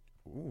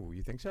 Ooh,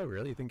 you think so?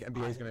 Really? You think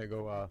NBA is going to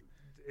go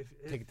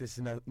take this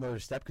another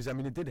step? Because,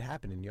 it did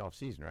happen in the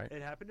offseason, right?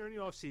 It happened during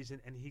the offseason,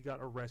 and he got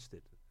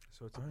arrested.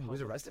 So it's He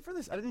was arrested for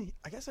this? I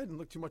guess I didn't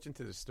look too much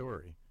into the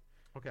story.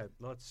 Okay,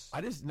 let's. I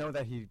just know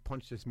that he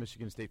punched this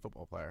Michigan State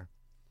football player.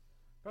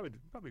 Probably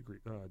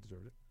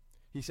deserved it.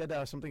 He said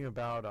something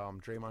about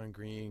Draymond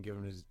Green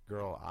giving his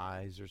girl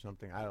eyes or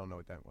something. I don't know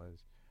what that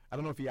was. I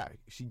don't know if he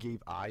actually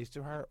gave eyes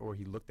to her or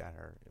he looked at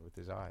her with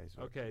his eyes.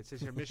 Okay, it says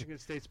here Michigan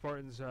State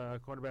Spartans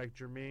cornerback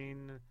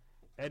Jermaine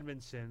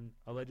Edmondson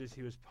alleges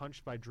he was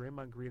punched by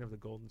Draymond Green of the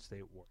Golden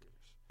State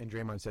Warriors. And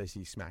Draymond says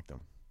he smacked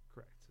him.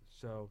 Correct.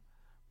 So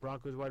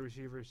Broncos wide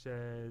receiver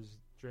says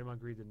Draymond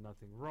Green did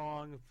nothing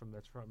wrong.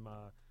 That's from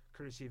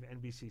courtesy of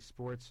NBC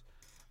Sports.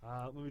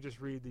 Let me just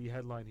read the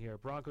headline here.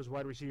 Broncos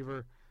wide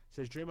receiver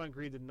says Draymond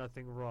Green did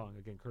nothing wrong.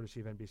 Again, courtesy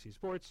of NBC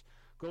Sports.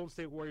 Golden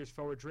State Warriors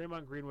forward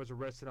Draymond Green was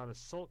arrested on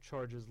assault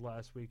charges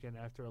last weekend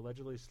after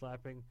allegedly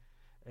slapping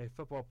a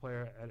football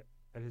player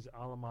at his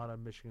alma mater,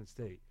 Michigan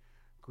State.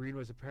 Green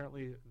was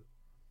apparently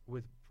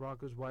with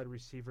Broncos wide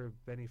receiver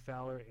Benny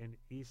Fowler in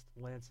East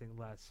Lansing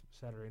last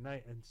Saturday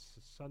night and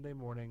Sunday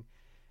morning,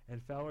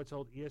 and Fowler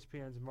told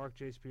ESPN's Mark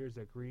J. Spears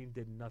that Green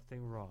did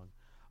nothing wrong.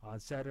 On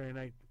Saturday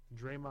night,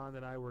 Draymond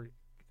and I were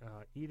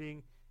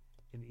eating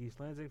in East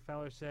Lansing,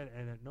 Fowler said,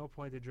 and at no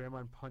point did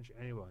Draymond punch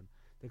anyone.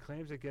 The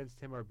claims against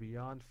him are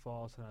beyond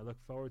false, and I look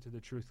forward to the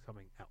truth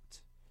coming out.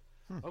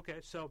 Okay,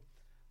 so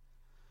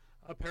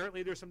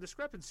apparently there's some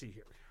discrepancy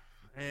here.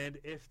 And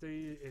if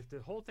the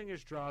whole thing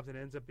is dropped and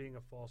ends up being a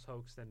false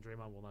hoax, then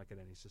Draymond will not get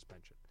any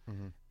suspension.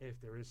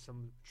 If there is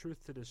some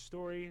truth to this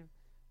story,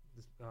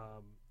 this,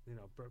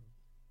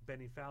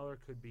 Benny Fowler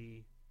could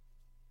be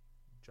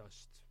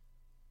just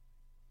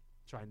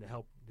trying to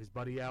help his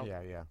buddy out.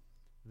 Yeah.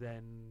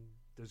 Then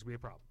there's going to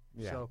be a problem.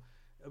 Yeah. So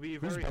it'll be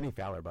Who's very. Benny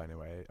Fowler, by the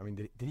way? I mean,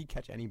 did he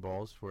catch any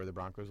balls for the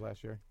Broncos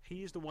last year?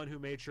 He's the one who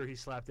made sure he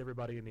slapped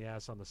everybody in the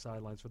ass on the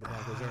sidelines for the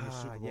Broncos during the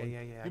Super Bowl.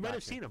 Yeah. You might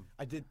have seen him.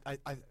 I did. I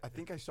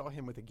think I saw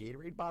him with a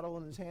Gatorade bottle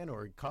in his hand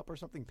or a cup or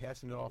something,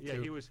 passing it off. Yeah,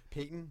 to he was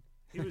Peyton.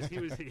 He was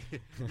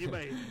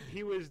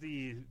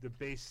the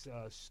base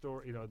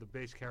story, the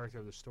base character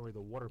of the story,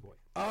 the Water Boy.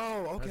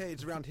 Oh, okay,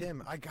 it's around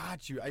him. I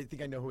got you. I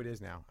think I know who it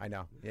is now. I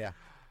know. Yeah.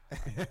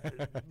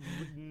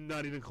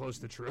 Not even close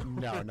to true.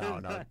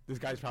 No. This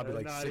guy's probably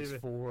like Not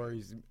 6'4".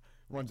 He's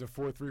runs a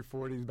 4.3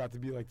 40. He's about to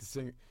be like the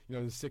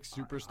sixth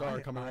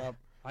superstar coming up.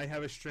 I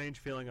have a strange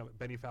feeling of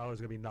Benny Fowler is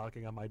going to be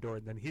knocking on my door,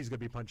 and then he's going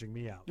to be punching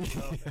me out.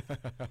 So,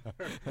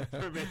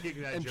 for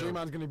making that and joke.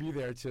 Draymond's going to be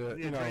there to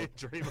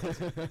Draymond's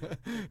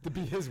to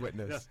be his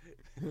witness.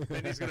 Yeah.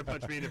 Benny's going to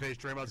punch me in the face.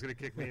 Draymond's going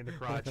to kick me in the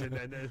crotch, and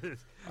I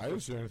didn't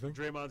say anything.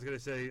 Draymond's going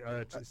to say,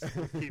 just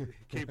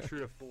keep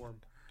true to form.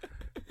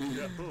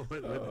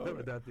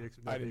 Without the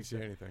I didn't see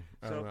anything.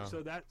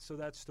 So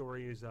that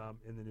story is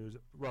in the news.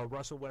 Well,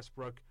 Russell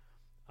Westbrook.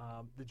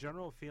 The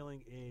general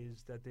feeling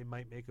is that they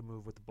might make a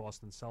move with the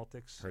Boston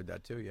Celtics. Heard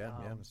that too. Yeah,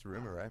 it's a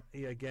rumor, right?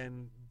 Yeah,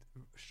 again,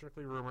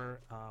 strictly rumor.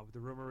 The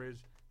rumor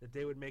is that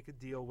they would make a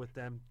deal with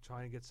them,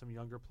 trying to get some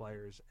younger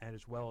players, and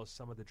as well as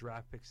some of the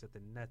draft picks that the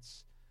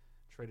Nets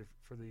traded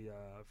for the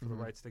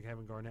rights to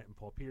Kevin Garnett and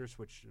Paul Pierce,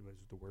 which was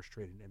the worst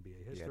trade in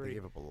NBA history. Yeah, they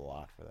gave up a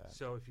lot for that.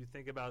 So if you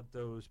think about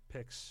those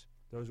picks,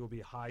 those will be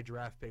high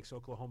draft picks.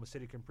 Oklahoma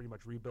City can pretty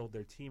much rebuild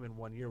their team in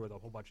 1 year with a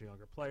whole bunch of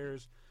younger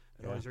players.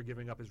 And all they're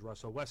giving up is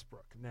Russell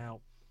Westbrook. Now,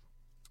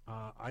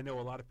 I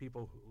know a lot of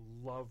people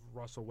who love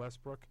Russell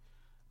Westbrook.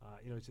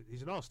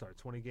 He's an all-star,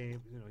 20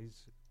 games.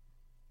 He's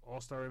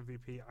all-star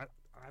MVP.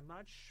 I'm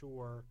not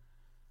sure.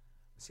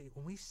 See,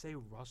 when we say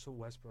Russell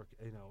Westbrook,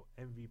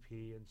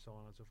 MVP and so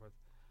on and so forth,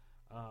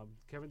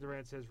 Kevin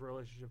Durant says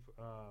relationship.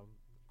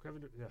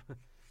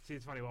 See,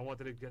 it's funny. I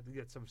wanted to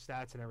get some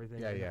stats and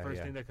everything. The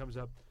first thing that comes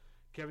up,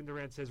 Kevin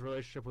Durant says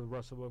relationship with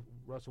Russell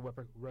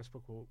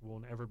Westbrook will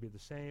never be the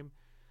same.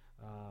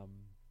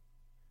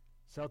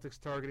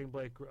 Celtics targeting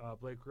Blake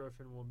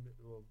Griffin will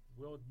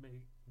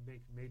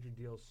make major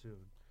deals soon.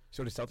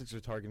 So the Celtics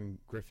are targeting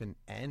Griffin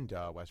and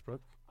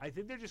Westbrook. I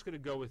think they're just going to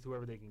go with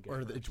whoever they can get.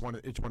 Or it's one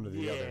or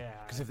the other. Yeah.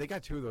 Because if they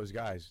got two of those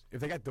guys, if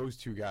they got those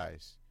two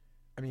guys,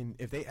 I mean,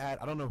 if they add,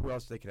 I don't know who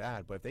else they could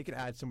add, but if they could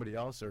add somebody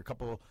else or a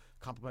couple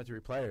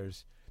complementary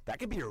players, that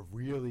could be a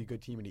really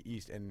good team in the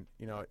East. And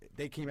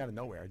they came out of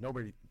nowhere.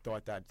 Nobody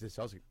thought that the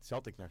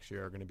Celtics next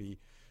year are going to be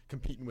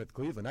competing with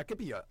Cleveland. That could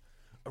be a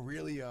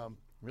really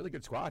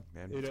good squad,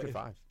 man. It's good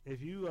five.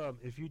 If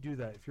you do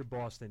that, if you're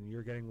Boston,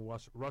 you're getting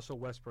Russell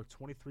Westbrook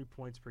 23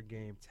 points per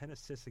game, 10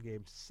 assists a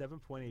game,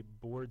 7.8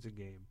 boards a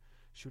game,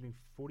 shooting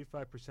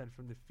 45%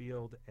 from the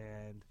field,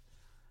 and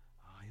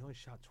he only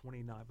shot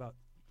 29, about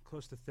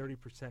close to 30%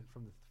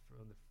 from the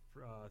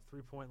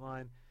 3-point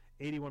line,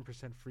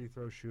 81% free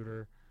throw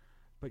shooter.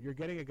 But you're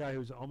getting a guy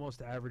who's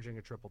almost averaging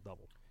a triple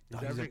double.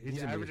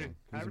 He's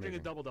averaging a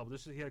double double.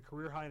 He had a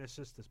career high in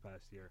assists this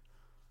past year.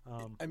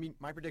 I mean,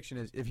 my prediction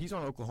is if he's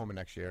on Oklahoma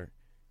next year,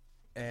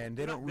 and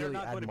they don't really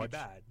add much,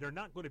 they're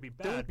not going to be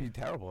bad. They won't be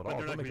terrible at all.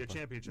 They're not going to be a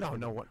championship.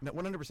 No,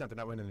 100% they're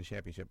not winning the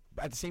championship.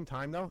 But at the same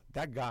time, though,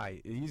 that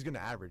guy, he's going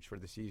to average for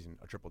the season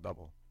a triple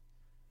double.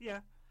 Yeah,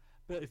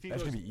 but if he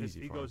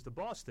goes to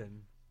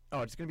Boston,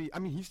 it's going to be. I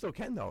mean, he still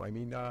can though. I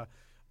mean,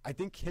 I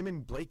think him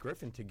and Blake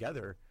Griffin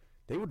together,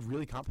 they would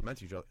really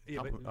complement each other.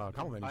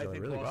 Complement each other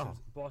really well.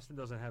 Boston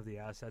doesn't have the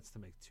assets to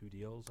make two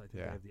deals. I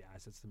think they have the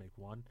assets to make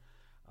one.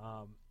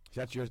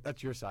 That's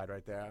your side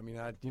right there. I mean,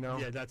 Yeah,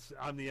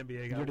 I'm the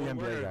NBA guy. You're the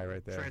NBA guy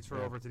right there.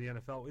 Transfer over to the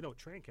NFL.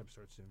 Training camp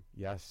starts soon.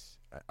 Yes.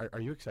 Are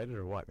you excited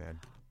or what, man?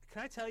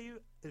 Can I tell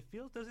you?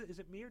 Is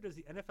it me or does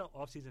the NFL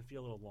offseason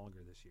feel a little longer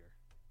this year?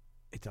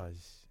 It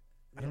does.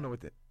 I don't know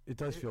what it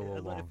does feel a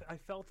little long. I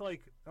felt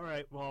like, all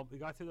right, well, we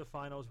got to the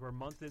finals. We're a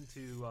month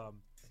into.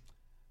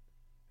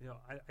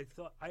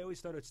 I always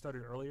thought it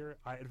started earlier.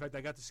 In fact,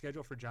 I got the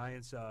schedule for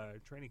Giants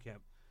training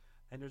camp,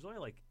 and there's only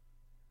like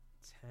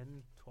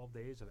 10, 12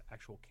 days of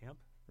actual camp.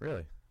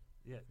 Really?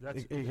 Yeah,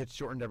 that's It gets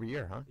shortened every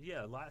year, huh?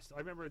 yeah. I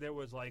remember there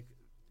was like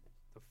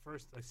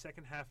the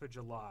second half of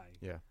July,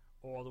 Yeah.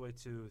 all the way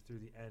through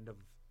the end of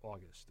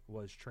August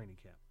was training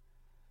camp,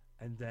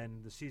 and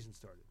then the season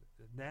started.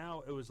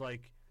 Now it was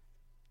like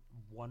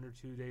 1 or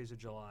 2 days of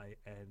July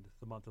and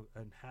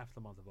half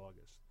the month of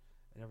August,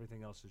 and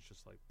everything else is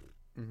just like.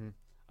 Mm-hmm.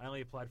 I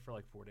only applied for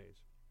like 4 days.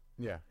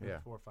 Yeah, yeah.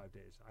 4 or 5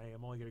 days. I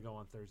am only going to go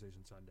on Thursdays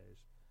and Sundays.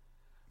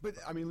 But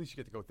I mean, at least you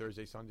get to go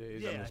Thursday,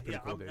 Sundays. I mean, Yeah, it's pretty yeah.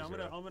 cool I'm days,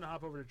 I'm gonna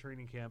hop over to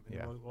training camp and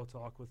Yeah. we'll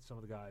talk with some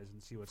of the guys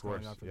and see what's Of course,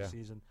 going on for yeah. the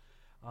season.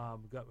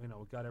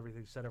 We got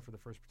everything set up for the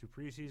first 2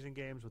 preseason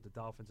games with the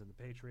Dolphins and the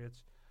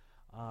Patriots.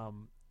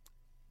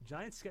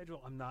 Giants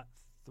schedule, I'm not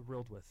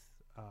thrilled with.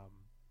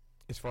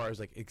 As far as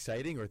like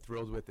exciting or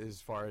thrilled with,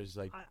 as far as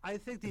like I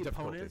think the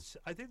difficulty. opponents.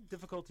 I think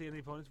difficulty in the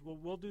opponents.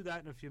 We'll do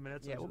that in a few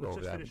minutes. yeah, Let's- we'll go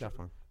let's over just that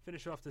definitely.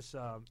 finish off this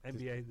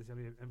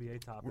NBA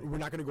topic. We're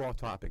not going to go off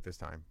topic this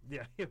time.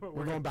 Yeah,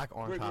 We're going back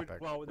on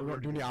topic. We're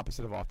doing the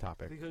opposite of off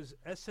topic. Because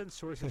SN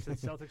sources said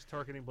Celtics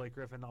targeting Blake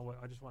Griffin.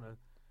 I just want to.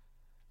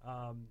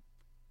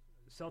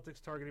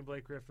 Celtics targeting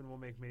Blake Griffin will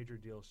make major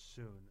deals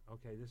soon.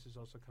 Okay, this is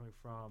also coming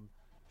from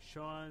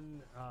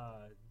Sean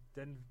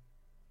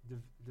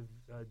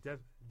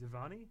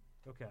Devani.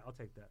 Okay, I'll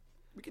take that.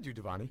 We could do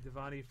Devani.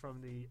 Devani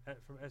from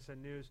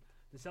SN News.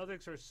 The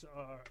Celtics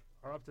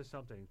are up to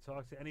something.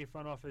 Talk to any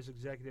front office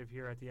executive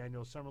here at the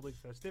annual Summer League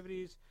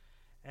festivities,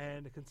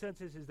 and the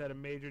consensus is that a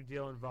major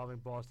deal involving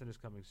Boston is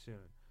coming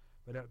soon.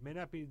 But it may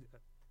not be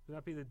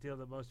the deal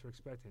that most are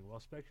expecting. While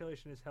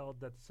speculation is held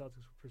that the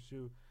Celtics will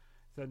pursue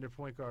Thunder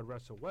point guard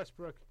Russell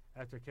Westbrook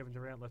after Kevin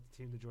Durant left the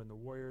team to join the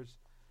Warriors,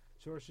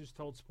 sources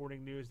told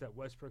Sporting News that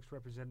Westbrook's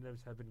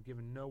representatives have been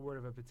given no word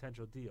of a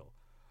potential deal.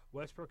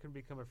 Westbrook can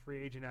become a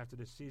free agent after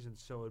the season,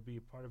 so it would be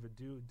part of a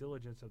due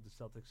diligence of the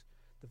Celtics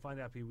to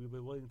find out if he would be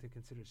willing to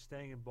consider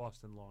staying in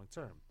Boston long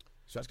term.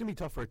 So that's going to be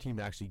tough for a team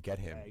to actually get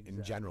him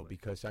in general, Exactly.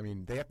 because I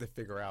mean they have to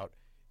figure out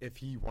if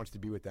he wants to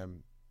be with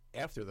them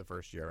after the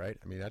first year, right?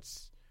 I mean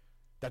that's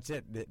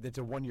it. That's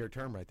a 1-year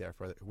term right there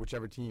for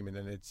whichever team, and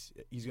then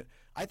he's gonna.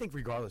 I think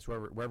regardless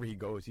wherever he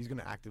goes, he's going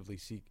to actively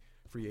seek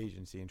free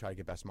agency and try to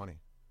get best money.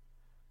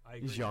 I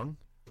agree. He's young.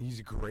 He's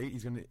great.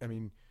 He's going to. I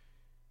mean,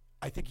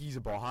 I think he's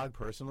a ball hog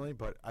personally,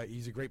 but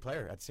he's a great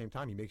player. At the same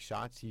time, he makes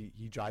shots. He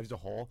drives the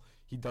hole.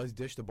 He does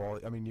dish the ball.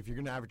 I mean, if you're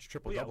going to average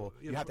triple double,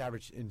 you have to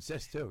average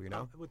assists too. You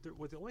know. With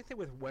the only thing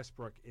with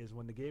Westbrook is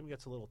when the game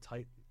gets a little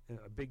tight,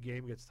 a big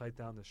game gets tight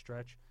down the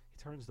stretch,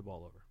 he turns the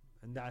ball over,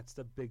 and that's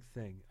the big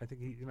thing. I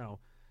think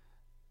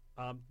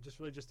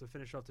just to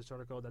finish off this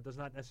article, that does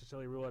not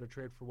necessarily rule out a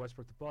trade for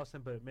Westbrook to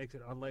Boston, but it makes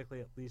it unlikely,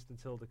 at least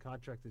until the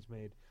contract is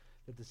made,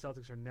 that the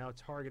Celtics are now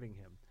targeting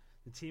him.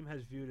 The team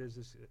has viewed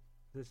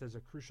this as a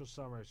crucial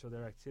summer, so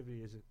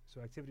activity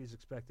is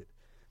expected.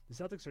 The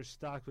Celtics are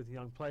stocked with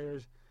young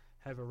players,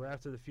 have a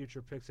raft of the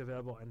future picks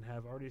available, and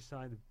have already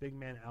signed big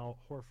man Al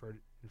Horford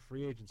in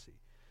free agency,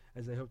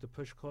 as they hope to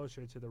push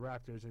closer to the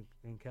Raptors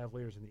and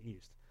Cavaliers in the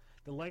East.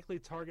 The likely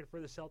target for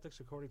the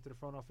Celtics, according to the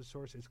front office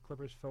source, is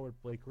Clippers forward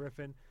Blake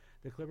Griffin.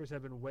 The Clippers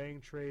have been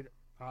weighing trade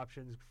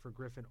options for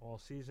Griffin all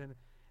season,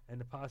 and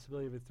the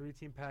possibility of a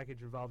 3-team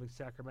package involving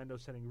Sacramento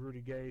sending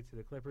Rudy Gay to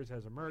the Clippers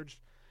has emerged.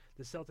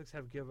 The Celtics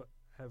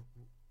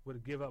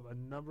would give up a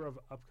number of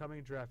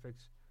upcoming draft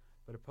picks,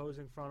 but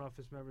opposing front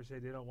office members say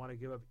they don't want to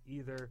give up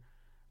either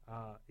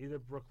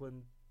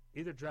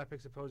draft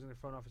picks. Opposing the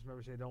front office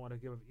members say they don't want to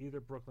give up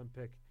either Brooklyn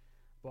pick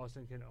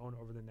Boston can own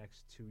over the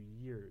next 2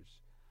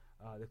 years.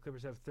 The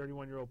Clippers have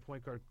 31-year-old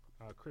point guard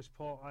Chris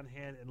Paul on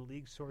hand, and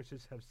league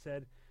sources have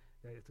said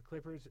that if the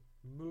Clippers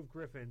move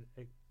Griffin,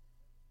 a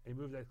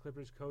move that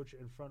Clippers coach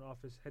and front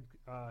office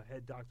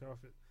head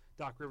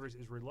Doc Rivers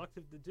is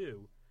reluctant to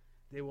do,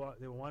 they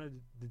wanted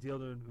the deal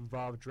to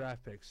involve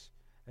draft picks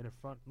and a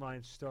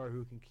frontline star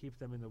who can keep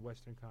them in the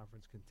Western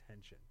Conference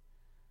contention.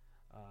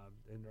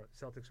 And the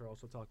Celtics are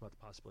also talking about the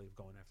possibility of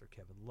going after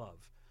Kevin Love.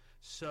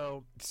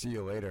 So See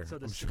you later. So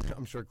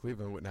I'm sure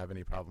Cleveland wouldn't have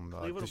any problem.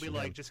 Cleveland will be dishing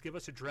like, him. just give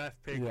us a draft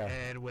pick Yeah.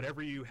 and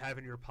whatever you have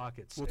in your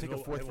pockets. We'll and take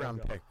a fourth round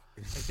go. pick.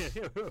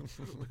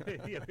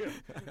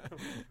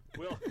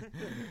 we'll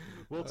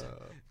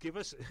give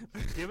us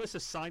a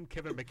signed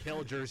Kevin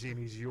McHale jersey and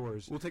he's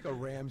yours. We'll take a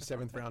Rams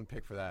 7th round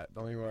pick for that.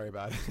 Don't even worry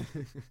about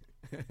it.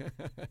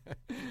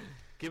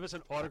 Give us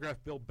an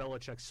autographed Bill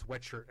Belichick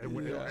sweatshirt and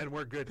Yeah.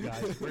 we're good,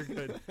 guys. We're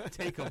good.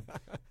 Take them.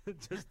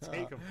 Just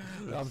take them.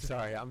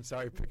 I'm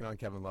sorry picking on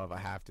Kevin Love. I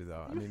have to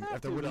though. I mean, have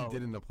after to, what he though.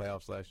 did in the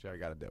playoffs last year, I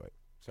got to do it.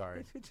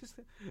 Sorry.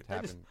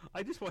 happened.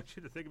 I just want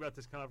you to think about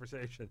this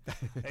conversation.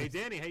 Hey,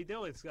 Danny, how you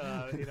doing? It's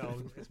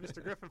it's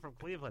Mr. Griffin from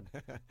Cleveland.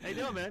 How you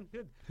doing, man?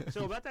 Good.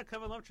 So about that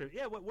Kevin Love trade,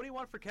 yeah. What do you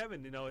want for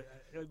Kevin?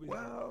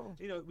 Well,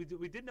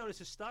 we did notice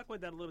his stock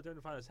went down a little bit during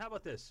the finals. How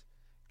about this?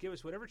 Give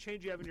us whatever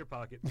change you have in your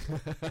pocket.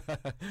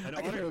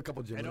 I can hear a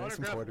couple An Jimmy some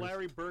autographed quarters.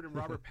 Larry Bird and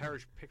Robert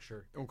Parrish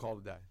picture. Don't call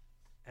it a day.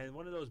 and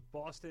one of those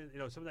Boston,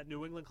 some of that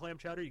New England clam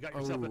chowder. You got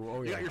yourself,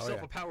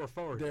 yeah. a power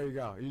forward. There you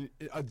go.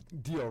 A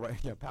deal, right?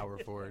 Yeah, power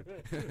forward.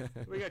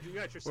 You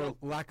got yourself.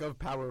 Or lack of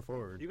power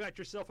forward. You got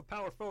yourself a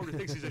power forward who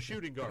thinks he's a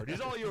shooting guard.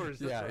 He's all yours.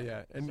 That's Yeah, right.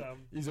 yeah, and So,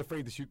 he's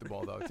afraid to shoot the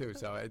ball though too.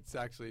 So it's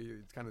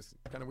kind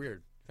of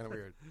weird. Kind of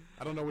weird.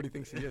 I don't know what he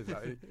thinks he is.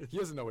 He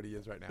doesn't know what he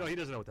is right now. no, he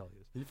doesn't know what the hell he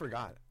is. He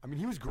forgot. I mean,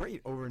 he was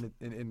great over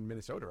in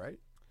Minnesota, right?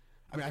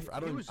 I mean, I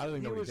don't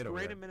even know what he did over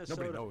great there. in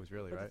Minnesota. Nobody knows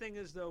really, But right? the thing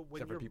is, though, when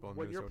Except for people in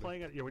you're Minnesota.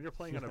 when you're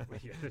playing on a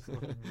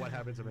what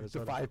happens in The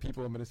Minnesota? 5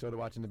 people in Minnesota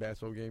watching the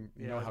basketball game,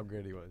 you know Yeah. how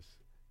great he was.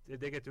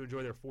 They get to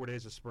enjoy their 4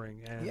 days of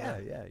spring. And, Yeah,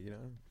 you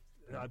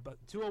know.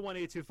 But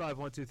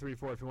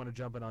 201-825-1234 if you want to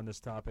jump in on this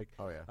topic.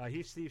 Oh, yeah.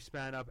 He's Steve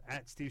Spanop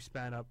at Steve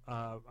Spanop.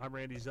 I'm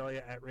Randy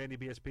Zellea at Randy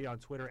BSP on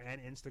Twitter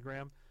and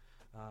Instagram.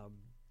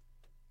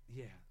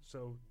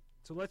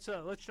 So let's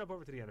jump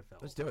over to the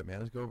NFL. Let's do it, man.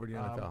 Let's go over to the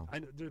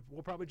NFL.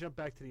 We'll probably jump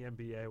back to the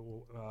NBA.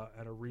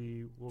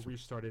 We'll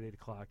restart at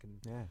 8:00 and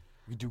Yeah.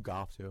 We do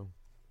golf, too.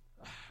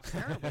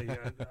 apparently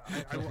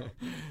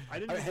I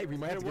didn't. Hey, we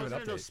might have to give an There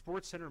wasn't enough update.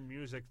 Sports Center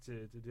music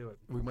to do it.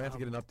 We might have to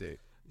get an update.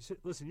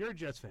 Listen, you're a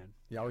Jets fan.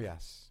 Yeah, oh,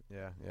 yes.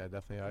 Yeah,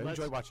 definitely. I Let's-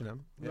 enjoy watching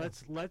them. Yeah.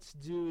 Let's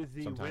do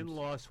the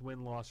Sometimes.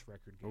 win-loss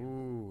record game.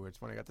 Ooh, it's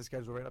funny. I got the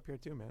schedule right up here,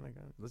 too, man.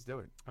 Let's do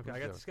it. Okay, Let's I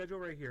got do the it. schedule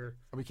right here.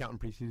 Are we counting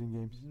preseason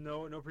games?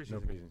 No preseason No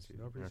games. preseason.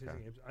 No preseason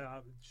Okay. games.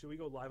 Should we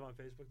go live on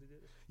Facebook to do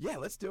this? Yeah,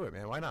 let's do it,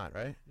 man. Why not,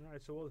 right? All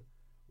right, so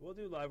we'll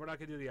do live. We're not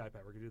gonna do the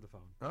iPad. We're gonna do the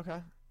phone.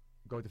 Okay.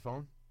 Go with the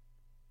phone?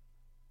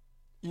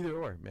 Either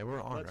or, man.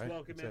 We're on, Let's right?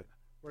 welcome That's in.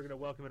 We're gonna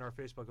welcome in our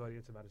Facebook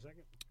audience in about a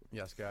second.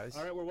 Yes, guys.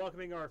 All right, we're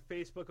welcoming our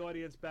Facebook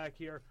audience back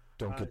here.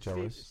 Don't get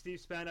jealous. Steve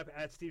Spanop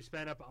at Steve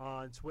Spanop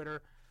on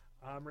Twitter.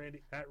 I'm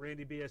Randy at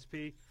Randy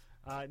BSP.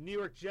 New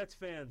York Jets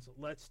fans,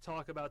 let's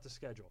talk about the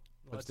schedule.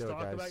 Let's do it,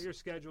 talk guys. about your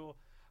schedule.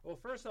 Well,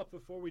 first off,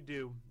 before we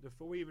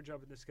even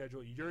jump into the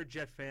schedule, you're a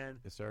Jet fan.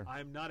 Yes, sir.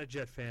 I'm not a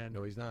Jet fan.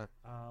 No, he's not.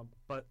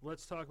 But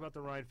let's talk about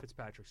the Ryan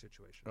Fitzpatrick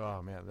situation.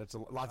 Oh, man. That's a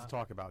lot to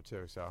talk about,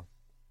 too, so.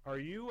 Are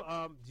you?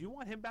 Do you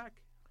want him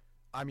back?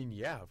 I mean,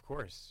 yeah, of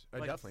course. I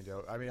Like- definitely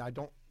do. I mean, I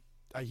don't.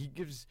 He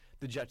gives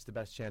the Jets the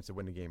best chance to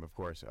win the game, of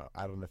course,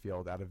 out on the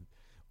field. Out of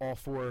all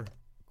 4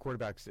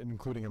 quarterbacks,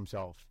 including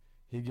himself,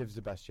 he gives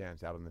the best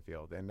chance out on the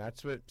field. And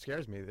that's what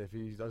scares me, if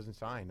he doesn't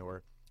sign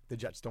or the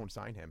Jets don't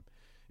sign him.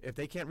 If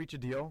they can't reach a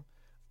deal,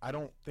 I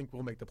don't think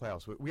we'll make the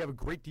playoffs. We have a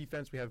great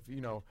defense. We have,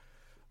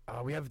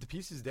 we have the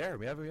pieces there.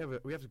 We have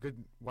a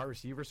good wide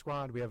receiver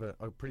squad. We have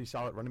a pretty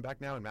solid running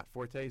back now, and Matt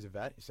Forte is a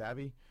vet,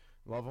 savvy.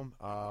 Love him.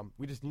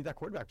 We just need that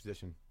quarterback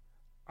position.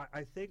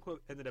 I think what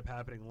ended up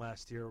happening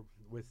last year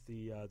with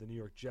the New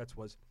York Jets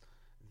was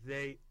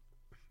they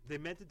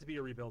meant it to be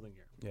a rebuilding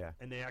year. Yeah.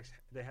 And they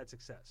had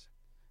success,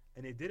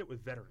 and they did it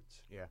with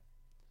veterans. Yeah.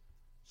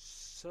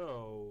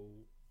 So,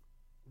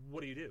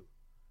 what do you do?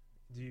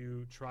 Do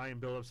you try and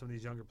build up some of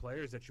these younger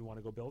players that you want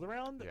to go build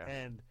around, Yeah.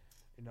 and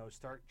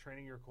start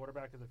training your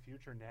quarterback of the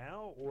future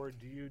now, or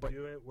do you But-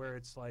 do it where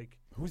it's like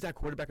Who's that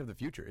quarterback of the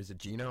future? Is it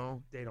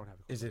Geno? they don't have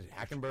a Is it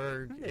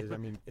Hackenberg? They Is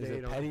they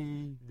it don't-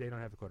 Petty? they don't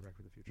have a quarterback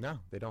for the future? No,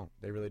 they don't.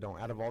 They really don't.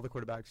 Out of all the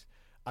quarterbacks,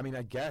 I mean,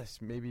 I guess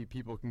maybe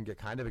people can get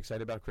kind of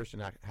excited about Christian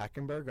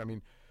Hackenberg. I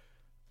mean,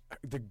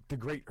 the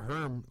great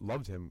Herm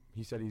loved him.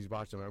 He said he's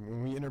watched him. I mean,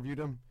 when we interviewed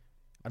him,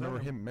 I remember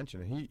him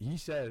mentioning it. He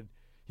said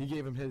he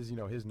gave him his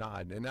his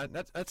nod, and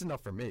that's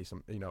enough for me.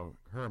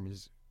 Herm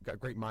has got a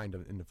great mind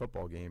in the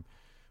football game,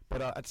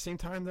 but at the same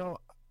time though,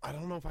 I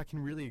don't know if I can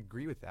really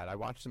agree with that. I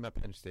watched him at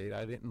Penn State.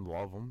 I didn't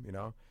love him,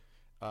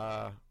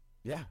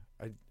 Yeah,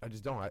 I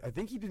just don't. I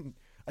think he didn't.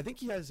 I think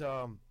he has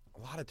a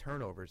lot of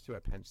turnovers too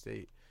at Penn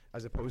State,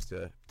 as opposed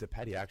to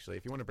Petty. Actually,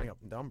 if you want to bring up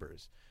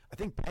numbers, I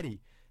think Petty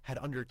had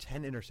under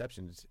 10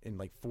 interceptions in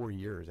like 4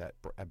 years at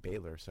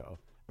Baylor. So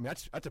I mean,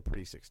 that's a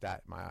pretty sick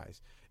stat in my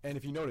eyes. And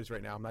if you notice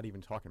right now, I'm not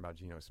even talking about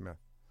Geno Smith.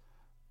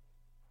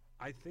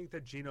 I think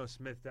that Geno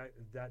Smith that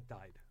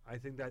died. I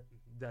think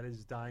that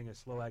is dying a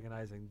slow,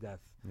 agonizing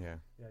death. Yeah.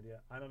 Yeah.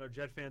 I don't know,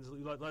 Jet fans.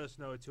 Let us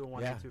know at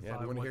 201 Yeah,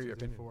 we wanna hear your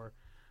opinion.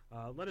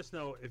 Let us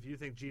know if you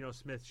think Geno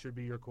Smith should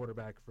be your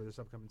quarterback for this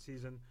upcoming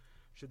season.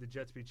 Should the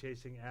Jets be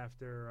chasing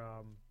after,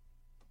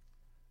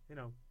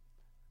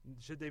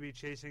 should they be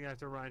chasing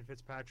after Ryan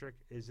Fitzpatrick?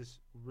 Is this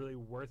really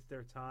worth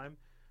their time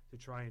to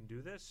try and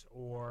do this,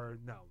 or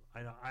no?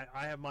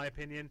 I have my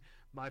opinion.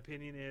 My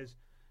opinion is,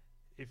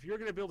 if you're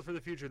going to build for the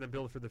future, then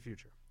build for the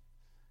future.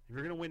 If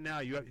you're going to win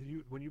now,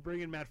 when you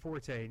bring in Matt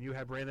Forte and you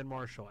have Brandon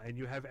Marshall and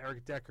you have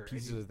Eric Decker,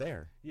 Pieces are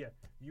there. Yeah,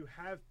 you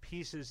have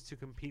pieces to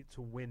compete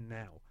to win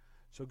now.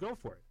 So go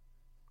for it.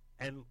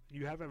 And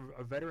you have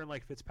a veteran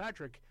like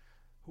Fitzpatrick.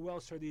 Who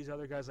else are these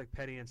other guys like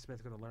Petty and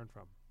Smith going to learn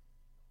from?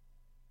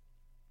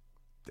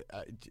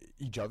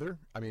 Each other.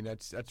 I mean,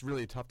 that's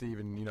really tough to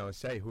even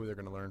say who they're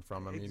going to learn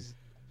from. I mean,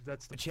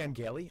 that's the Chan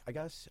Gailey, I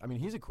guess. I mean,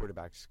 he's a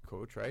quarterback's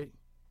coach, right?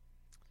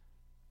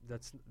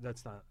 that's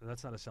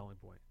not a selling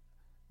point,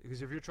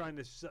 because if you're trying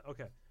to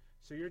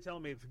so you're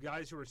telling me if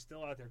guys who are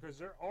still out there, because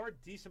there are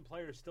decent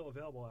players still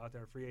available out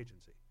there in free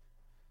agency,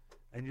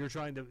 and you're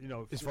trying to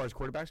as far as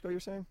quarterbacks go, you're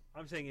saying?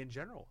 I'm saying in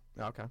general.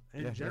 Okay.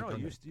 In general,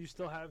 you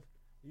still have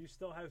you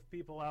still have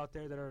people out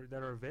there that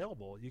are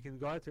available. You can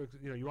go out there.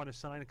 You want to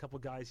sign a couple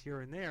guys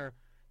here and there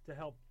to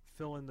help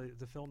fill in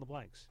the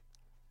blanks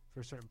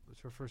for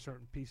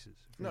certain pieces.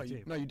 For No, your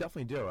team. you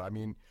definitely do. I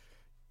mean,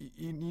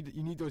 you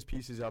need those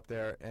pieces up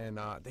there, and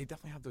they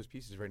definitely have those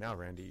pieces right now,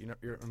 Randy.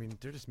 I mean,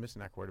 they're just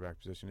missing that quarterback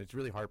position. It's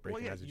really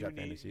heartbreaking as a Jet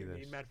fan to see this.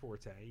 You need Matt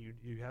Forte.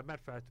 You have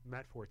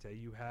Matt Forte.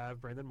 You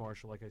have Brandon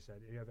Marshall, like I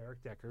said. You have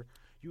Eric Decker.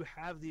 You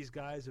have these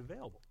guys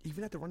available.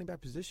 Even at the running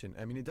back position,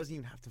 I mean, it doesn't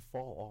even have to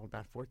fall all on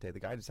Matt Forte. The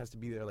guy just has to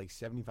be there like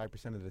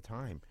 75% of the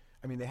time.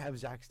 I mean, they have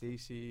Zach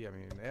Stacy. I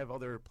mean, they have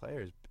other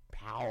players.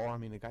 Powell. I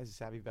mean, the guy's a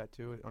savvy vet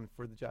too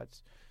for the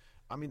Jets.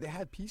 I mean, they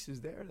have pieces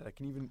there that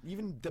can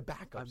even the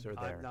backups are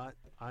there.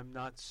 I'm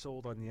not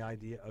sold on the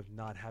idea of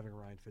not having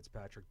Ryan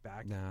Fitzpatrick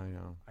back. No, I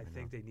know. I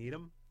think they need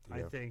him.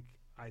 Yeah.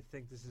 I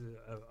think this is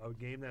a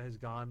game that has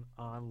gone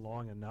on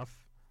long enough.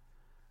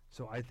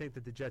 So I think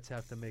that the Jets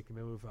have to make a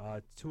move.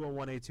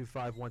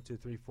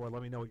 201-825-1234.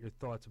 Let me know what your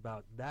thoughts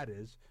about that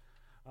is.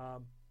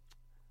 What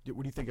do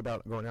you think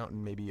about going out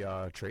and maybe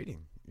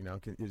trading?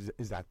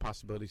 Is that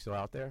possibility still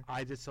out there?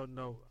 I just don't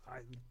know.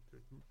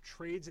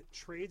 Trades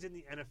in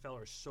the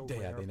NFL are so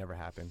rare. Yeah, they never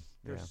happen.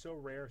 They're so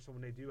rare. So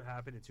when they do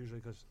happen, it's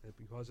usually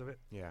because of it.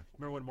 Yeah.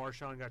 Remember when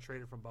Marshawn got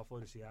traded from Buffalo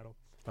to Seattle?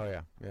 Oh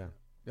yeah.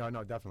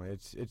 No, definitely.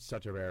 It's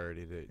such a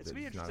rarity. It's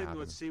be interesting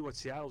to see what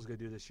Seattle's going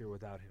to do this year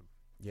without him.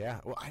 Yeah.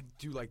 Well, I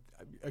do like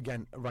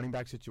again a running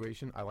back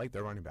situation. I like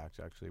their running backs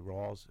actually.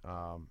 Rawls.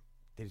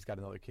 They just got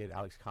another kid,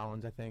 Alex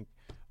Collins, I think.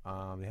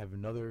 They have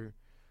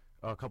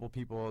a couple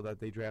people that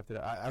they drafted.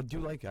 I do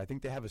like it. I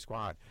think they have a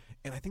squad.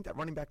 And I think that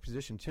running back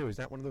position, too, is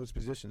not one of those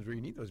positions where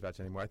you need those vets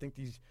anymore. I think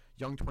these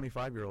young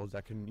 25-year-olds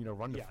that can,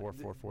 run the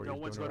 4.44. No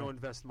one's going to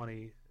invest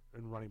money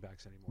in running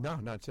backs anymore. No,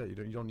 that's it.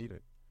 You don't need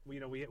it.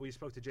 We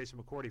spoke to Jason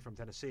McCourty from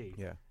Tennessee.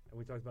 Yeah. And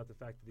we talked about the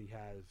fact that he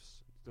has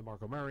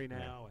DeMarco Murray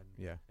now.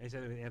 Yeah. And he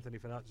said Anthony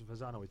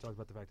Fasano. We talked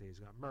about the fact that he's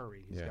got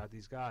Murray. He's got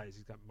these guys.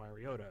 He's got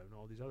Mariota and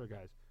all these other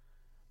guys.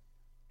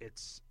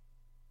 It's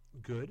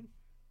good,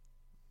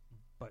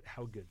 but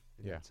how good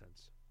in that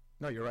sense?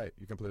 No, you're right.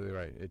 You're completely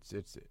right.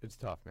 It's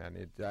tough,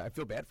 man. I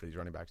feel bad for these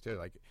running backs too.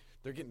 Like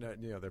they're getting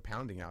they're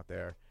pounding out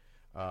there,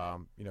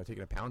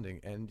 taking a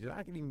pounding, and they're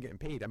not even getting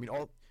paid. I mean,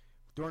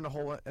 during the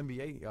whole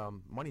NBA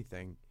money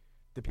thing,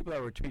 the people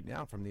that were tweeting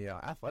out from the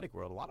athletic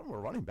world, a lot of them were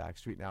running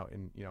backs tweeting out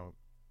and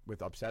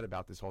with upset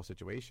about this whole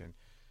situation,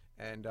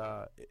 and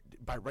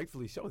by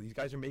rightfully so. These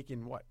guys are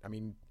making what? I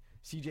mean,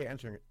 C.J.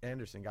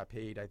 Anderson got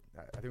paid. I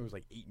think it was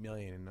like $8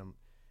 million,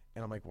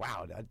 and I'm like,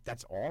 wow,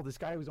 that's all. This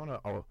guy was on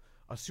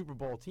a Super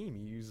Bowl team.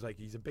 He's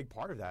a big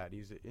part of that.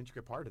 He's an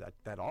intricate part of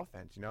that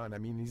offense, And I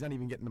mean, he's not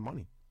even getting the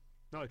money.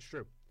 No, it's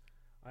true.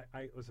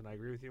 I listen. I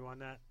agree with you on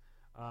that.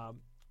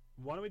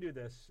 Why don't we do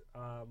this?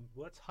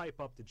 Let's hype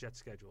up the Jet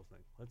schedule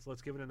thing.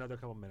 Let's give it another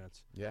couple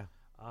minutes. Yeah.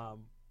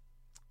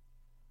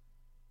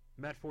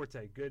 Matt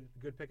Forte, good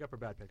pickup or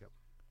bad pickup?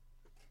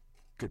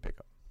 Good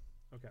pickup.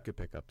 Okay. Good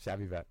pickup.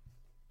 Savvy vet.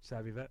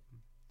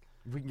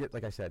 If we can get,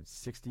 like I said,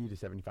 60 to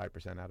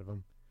 75% out of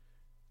him,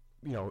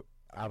 out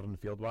on the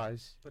field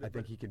wise, I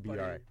think he could be all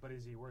right. But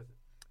is he worth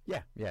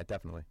it? Yeah,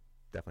 definitely.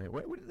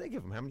 What did they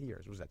give him? How many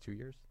years? Was that 2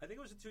 years? I think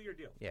it was a 2-year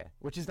deal. Yeah,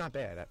 which is not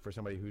bad for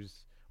somebody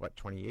who's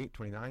 28,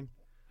 29.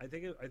 I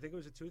think it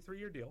was a 2 or 3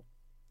 year deal,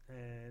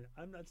 and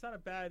it's not a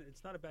bad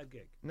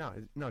gig. No,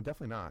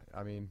 definitely not.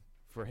 I mean,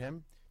 for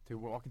him to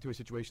walk into a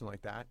situation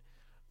like that.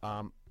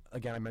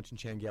 Again, I mentioned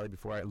Chan Gailey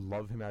before. I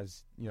love him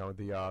as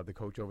the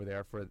coach over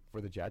there for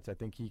the Jets. I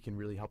think he can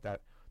really help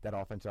that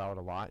offense out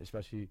a lot,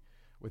 especially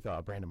with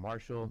Brandon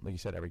Marshall, like you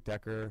said, Eric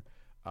Decker,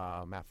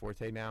 Matt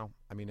Forte. Now,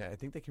 I mean, I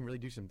think they can really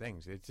do some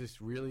things. It's just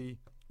really,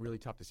 really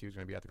tough to see who's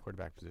going to be at the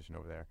quarterback position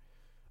over there.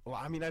 Well,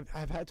 I mean, I've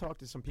had talked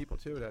to some people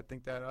too that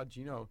think that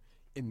Gino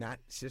in that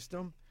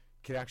system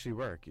could actually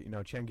work.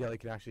 Chan Gailey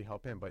could actually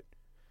help him, but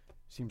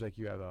seems like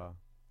you have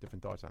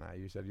different thoughts on that.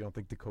 You said you don't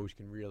think the coach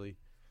can really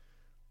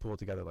pull it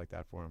together like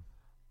that for him.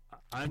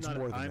 I'm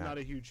not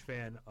a huge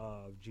fan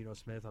of Geno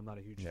Smith. I'm not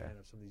a huge fan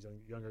of some of these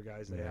younger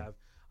guys they have.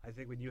 I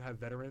think when you have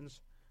veterans,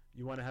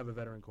 you want to have a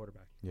veteran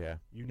quarterback. Yeah.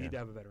 You need to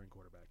have a veteran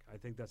quarterback. I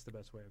think that's the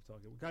best way of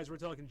talking. Guys, we're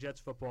talking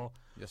Jets football.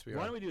 Yes, we are.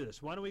 Why don't we do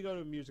this? Why don't we go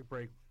to a music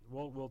break?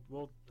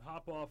 We'll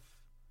hop off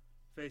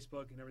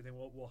Facebook and everything.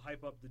 We'll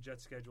hype up the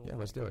Jets schedule. Yeah,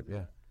 let's do it.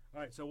 Yeah.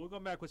 All right, so we'll go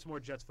back with some more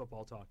Jets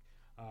football talk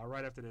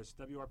right after this.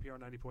 WRPR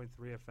 90.3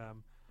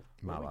 FM.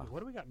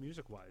 What do we got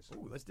music-wise?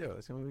 Ooh, let's do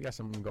it. We got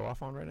something to go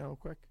off on right now real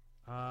quick.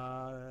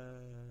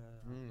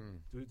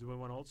 Do we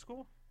want old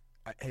school?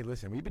 Hey,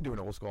 listen, we've been doing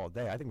old school all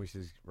day. I think we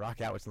should rock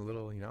out with some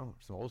little,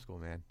 some old school,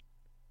 man.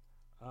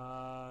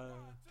 Oh,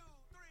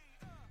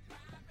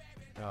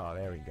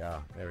 there we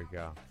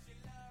go.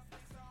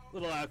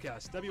 Little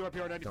Outcast.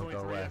 WRPR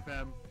 90.3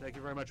 FM. Thank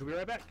you very much. We'll be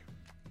right back.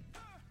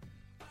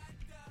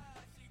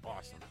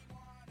 Awesome.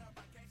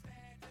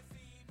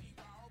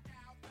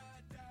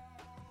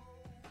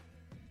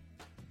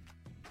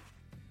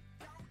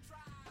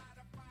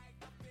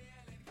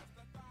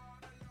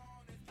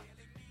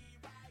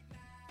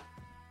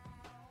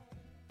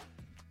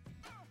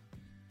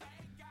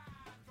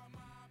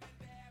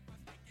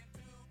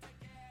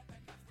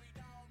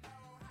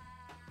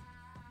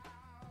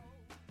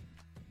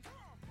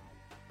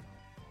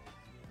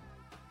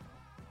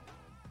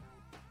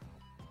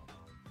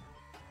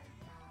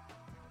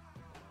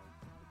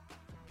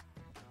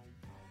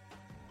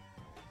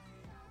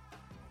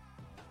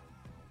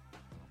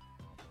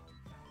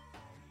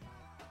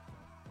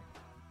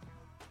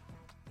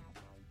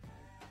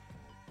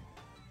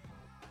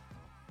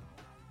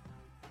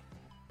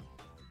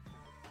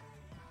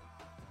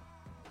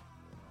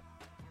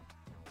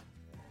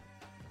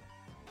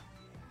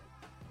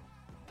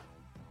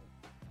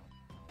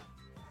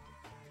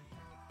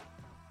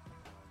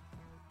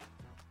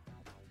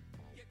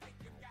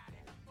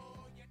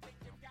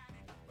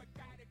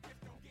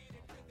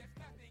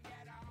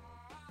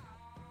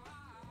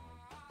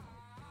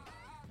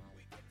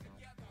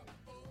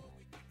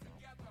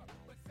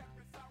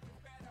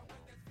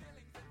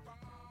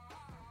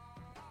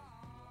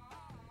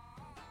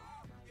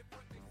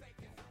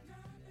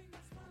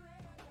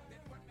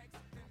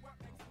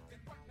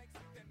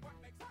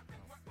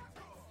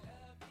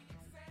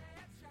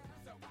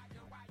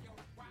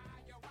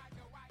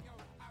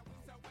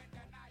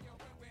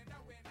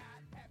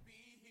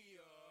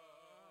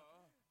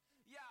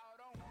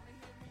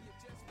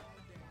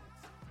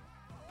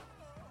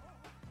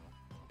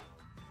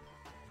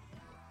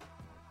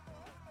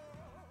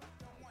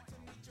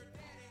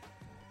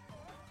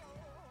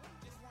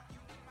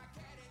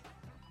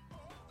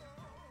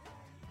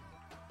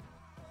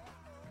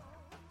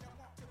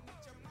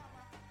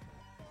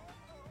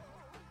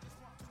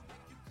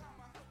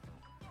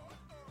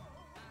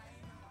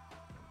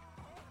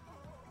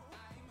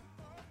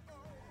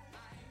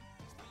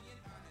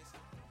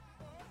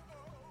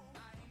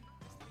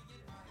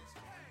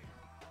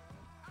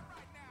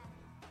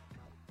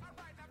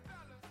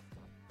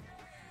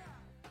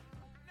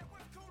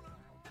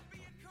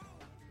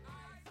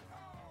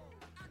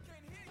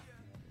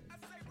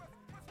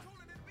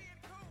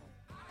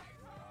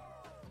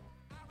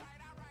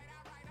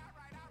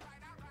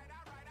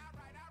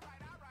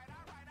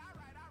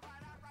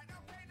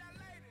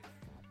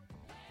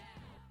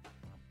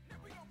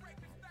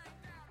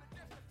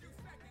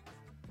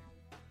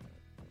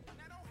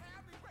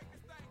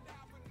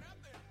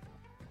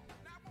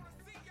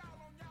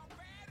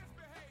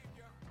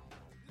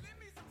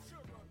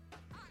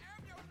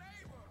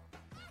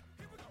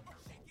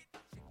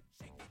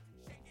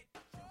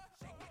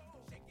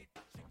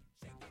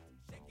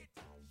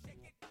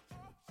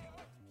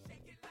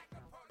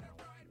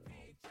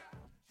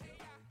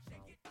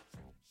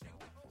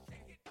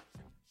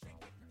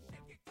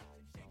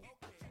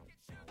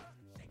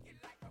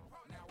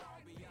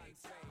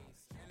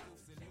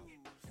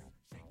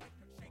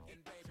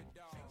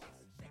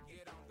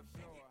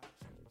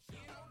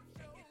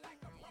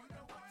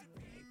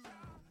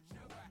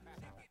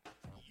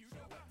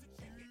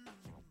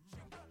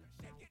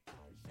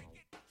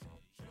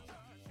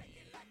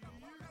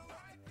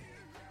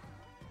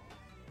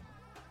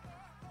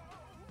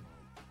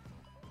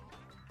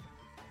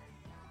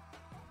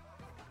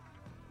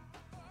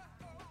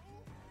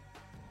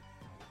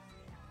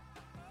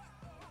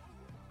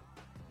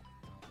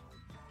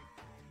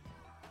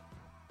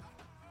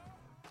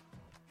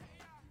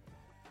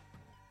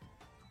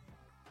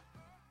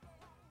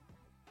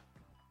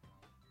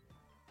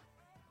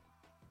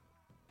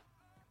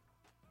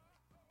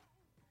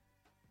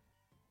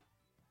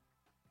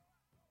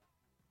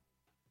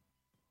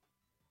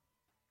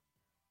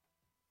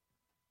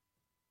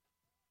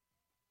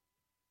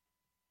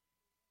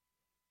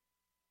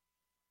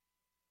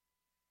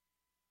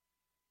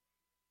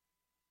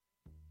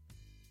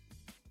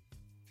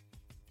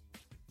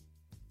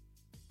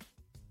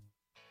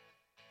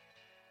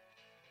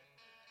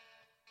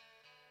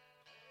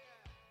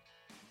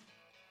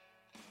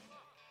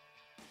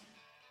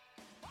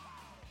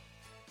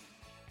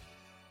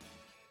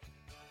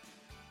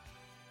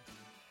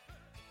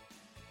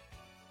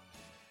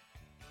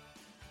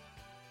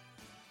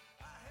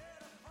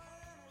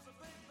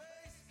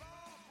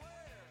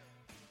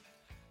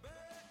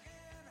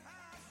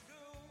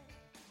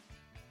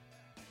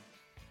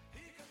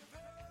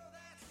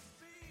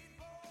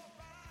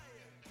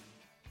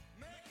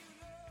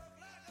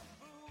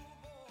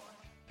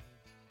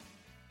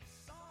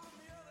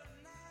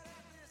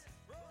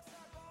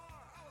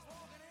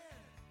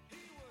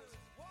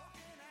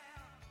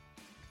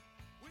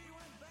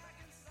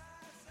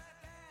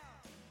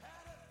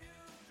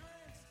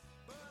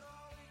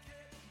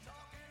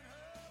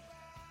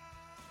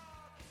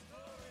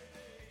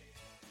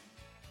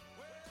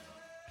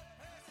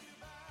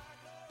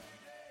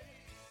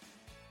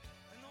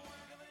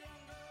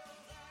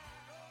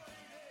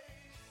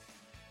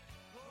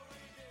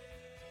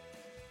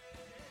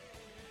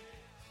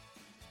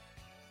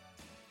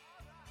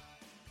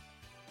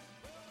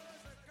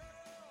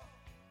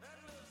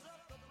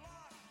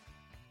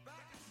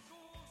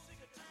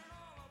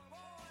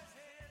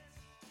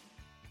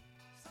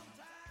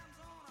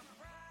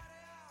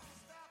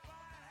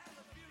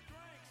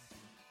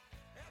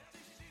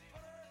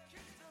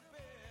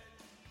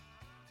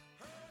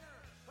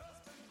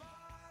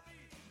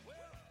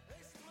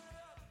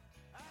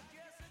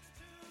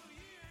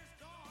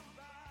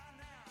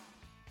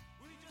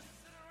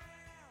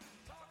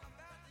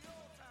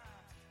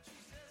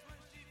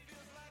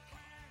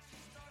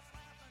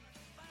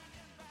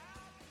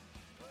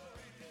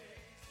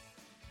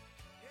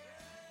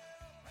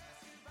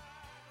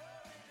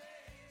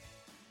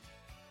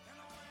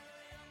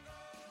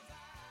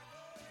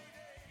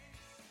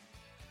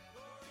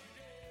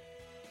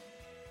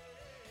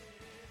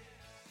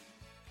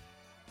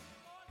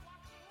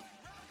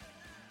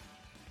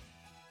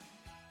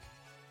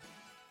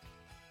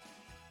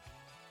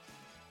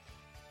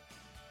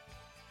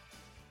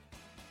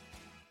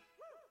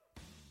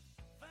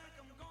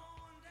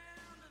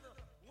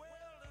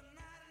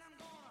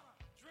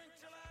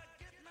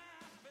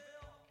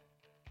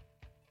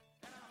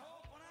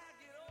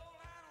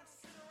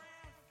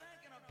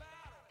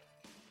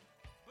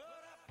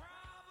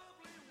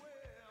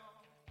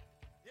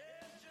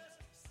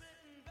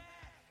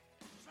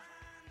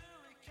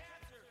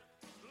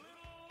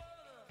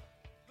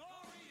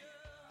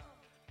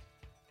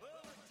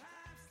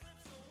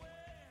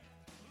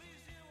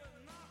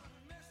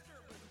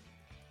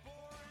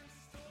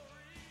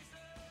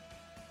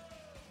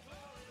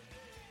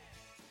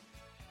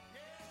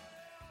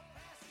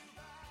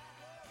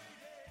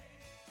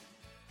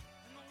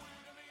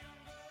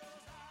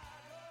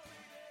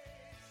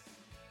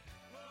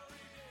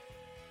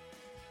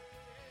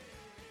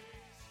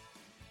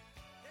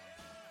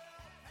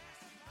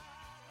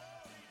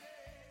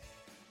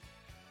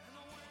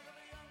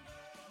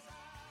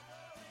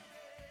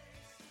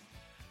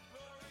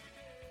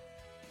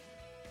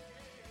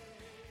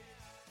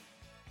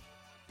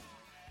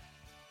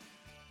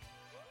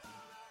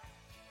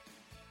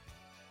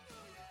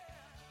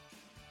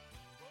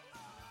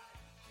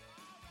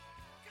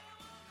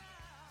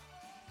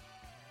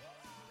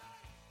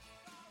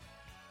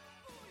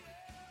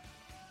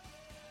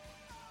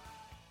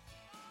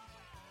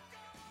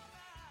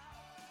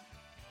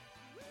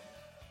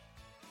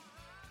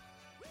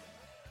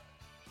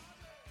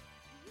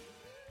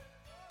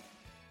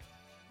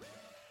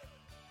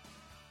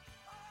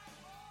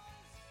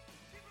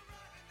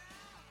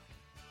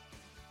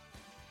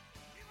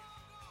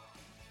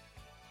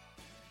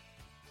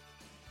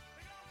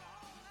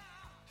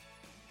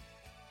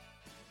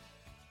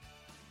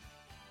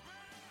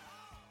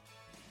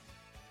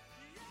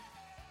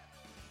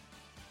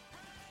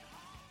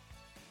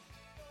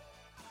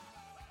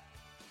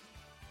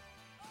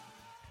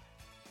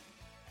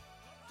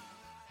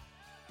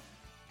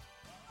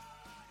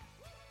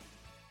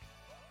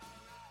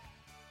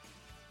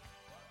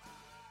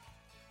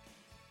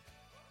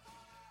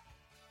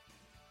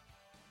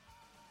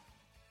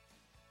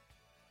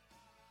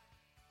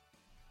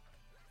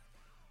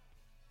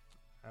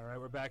 All right,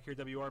 we're back here,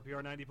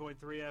 WRPR 90.3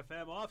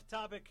 FM, off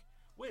topic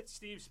with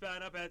Steve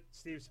Spanop at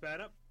Steve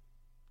Spanop.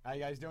 How you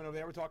guys doing over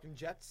there? We're talking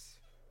Jets.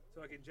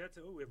 Talking Jets.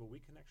 Oh, we have a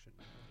weak connection.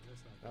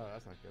 That's not good. Oh,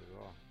 that's not good at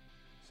all.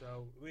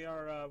 So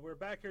we're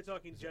back here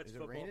talking Jets Is it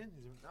football. raining?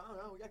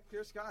 No, we got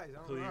clear skies. I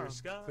don't Clear know.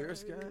 skies. Clear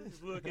skies.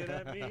 Looking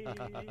at me.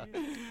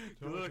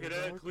 Looking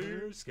at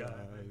clear skies.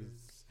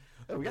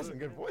 Oh, we got some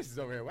good voices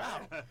over here.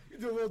 Wow. You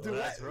do a little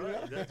duet. That's right. you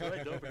know? That's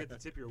right. Don't forget to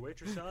tip your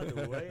waitress on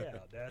the way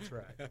out. That's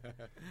right.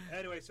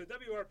 Anyway, so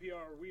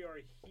WRPR, we are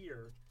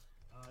here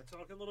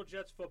talking a little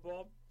Jets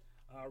football.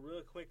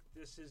 Really quick,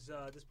 this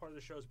part of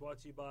the show is brought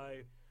to you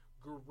by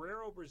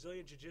Guerrero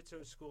Brazilian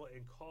Jiu-Jitsu School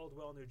in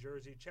Caldwell, New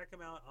Jersey. Check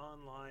them out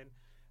online.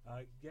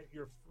 Get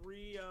your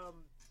free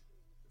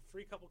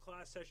couple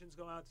class sessions.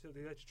 Go out to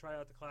they let you try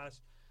out the class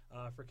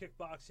for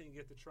kickboxing. You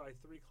get to try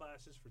 3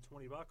 classes for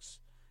 $20.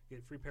 Get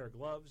a free pair of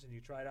gloves, and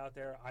you try it out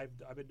there.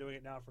 I've been doing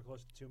it now for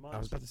close to 2 months. I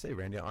was about to say,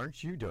 Randy,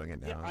 aren't you doing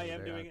it now? Yeah, I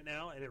am doing it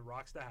now, and it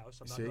rocks the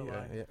house. I'm not See, gonna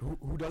lie.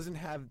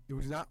 yeah.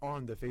 Who's not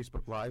on the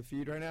Facebook Live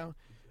feed right now?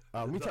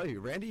 Let me tell you,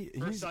 Randy.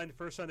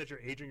 First sign that you're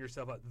aging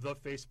yourself out. The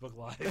Facebook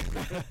Live.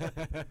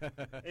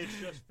 It's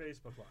just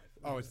Facebook Live.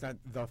 Oh, it's not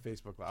the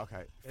Facebook Live.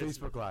 Okay,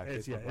 Facebook Live.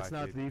 It's Facebook Live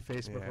not feed. the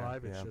Facebook Yeah,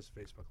 Live. It's yeah. just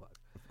Facebook Live.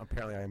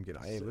 Apparently, I am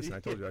getting. Hey, listen, I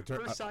told you.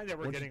 First sign that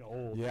we're getting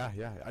old. Yeah,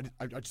 yeah.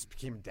 I just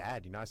became a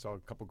dad. You know, I saw a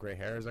couple gray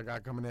hairs I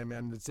got coming in,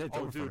 man. That's it. It's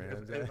Oh, over for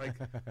dude! me. Like,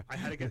 I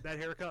had to get that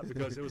haircut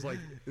because it was like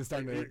It's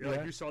starting to- like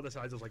yeah. you saw the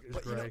sides. I was like, it's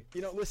But gray.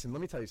 listen.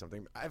 Let me tell you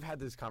something. I've had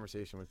this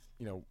conversation with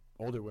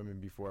older women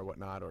before,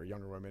 whatnot, or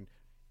younger women.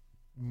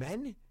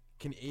 Men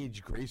can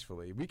age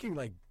gracefully. We can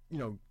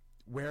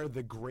wear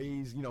the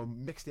grays,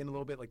 mixed in a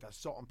little bit, like the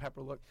salt and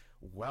pepper look.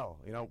 Well,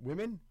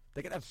 women,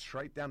 they can have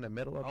stripe down the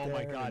middle up Oh there.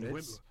 my God!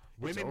 and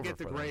Women over get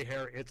the for gray them.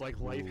 hair. It's like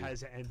life Ooh.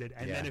 has ended.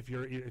 And Yeah. then if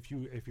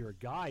you're a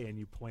guy and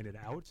you point it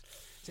out,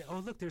 say, "Oh,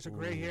 look, there's a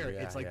gray Ooh, hair."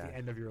 yeah, it's like yeah. the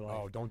end of your life.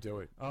 Oh, don't do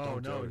it. Oh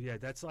Don't no! do it. Yeah,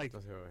 that's like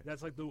Don't do it.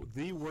 that's like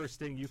the worst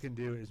thing you can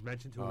do is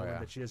mention to a Oh, woman yeah.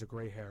 that she has a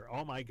gray hair.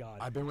 Oh my God!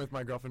 I've been with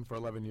my girlfriend for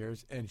 11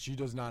 years, and she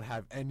does not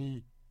have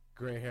any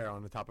gray hair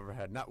on the top of her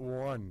head. Not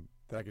one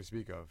that I can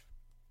speak of.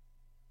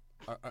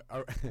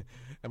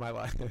 Am I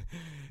lying?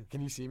 Can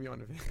you see me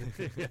on the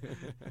video?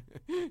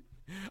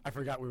 I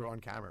forgot we were on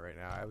camera right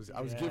now. I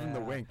was giving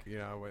the Yeah. wink,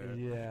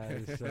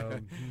 Yeah. So,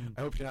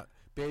 I hope you're not,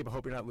 babe. I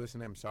hope you're not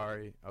listening. I'm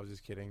sorry. I was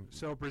just kidding.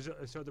 so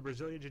the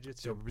Brazilian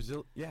Jiu-Jitsu. So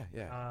Brazil, yeah.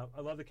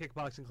 I love the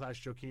kickboxing class.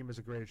 Joaquim is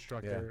a great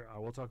instructor.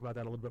 We'll talk about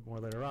that a little bit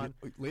more later on.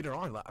 Later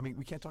on, I mean,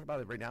 we can't talk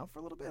about it right now for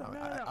a little bit.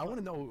 I want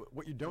to know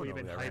what you're doing We've over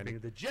been there, hyping Randy.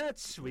 the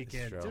Jets. We It's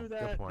can't true. do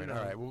that. Good point. you know.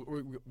 All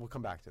right, we'll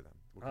come back to them.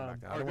 We'll come back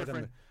to them. I Our don't want good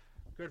them friend,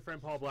 good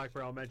friend Paul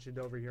Blackbarrel mentioned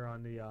over here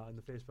on the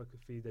Facebook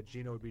feed that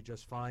Geno would be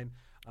just fine.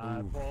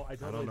 Ooh, Paul, I I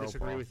totally don't know,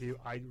 disagree Paul. with you.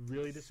 I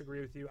really disagree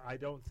with you. I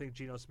don't think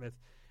Geno Smith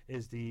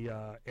is the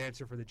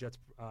answer for the Jets'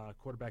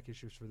 quarterback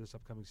issues for this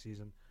upcoming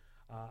season.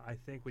 I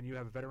think when you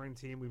have a veteran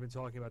team, we've been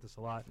talking about this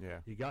a lot. Yeah.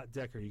 You got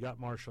Decker, you got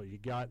Marshall, you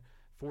got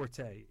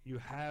Forte. You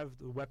have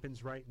the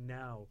weapons right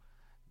now.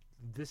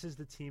 This is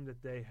the team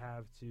that they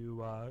have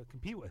to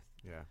compete with.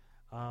 Yeah.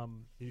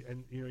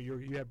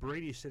 You have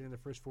Brady sitting in the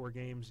first 4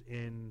 games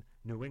in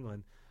New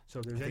England. So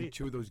I there's think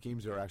 2 of those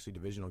games are actually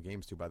divisional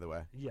games too. By the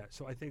way,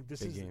 so I think this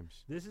Big is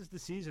games. this is the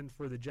season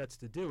for the Jets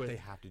to do it. they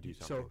have to do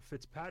So something.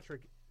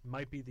 Fitzpatrick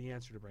might be the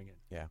answer to bring in.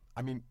 Yeah,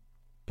 I mean,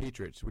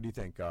 Patriots. What do you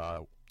think?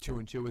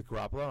 2-2 with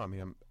Garoppolo. I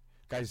mean,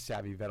 guy's a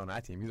savvy vet on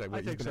that team. He's like, I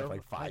he's think been there so. for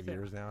like I 5 think-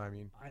 years now. I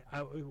mean,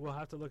 I we'll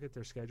have to look at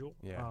their schedule.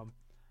 Yeah.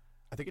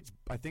 I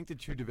think the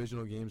 2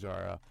 divisional games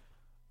are.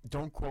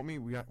 Don't quote me.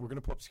 We're going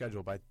to pull up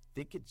schedule, but I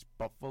think it's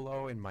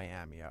Buffalo and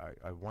Miami.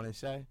 I want to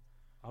say.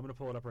 I'm going to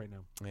pull it up right now.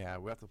 Yeah,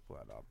 we have to pull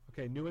that up.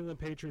 Okay, New England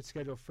Patriots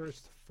schedule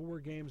first 4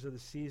 games of the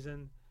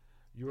season.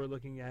 You are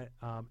looking at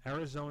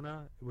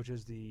Arizona, which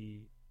is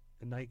the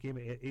night game,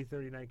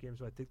 8:30 night game.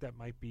 So I think that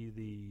might be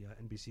the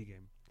NBC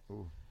game.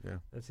 Ooh, yeah.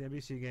 That's the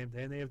NBC game.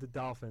 Then they have the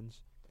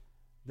Dolphins.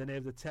 Then they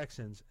have the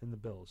Texans and the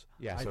Bills.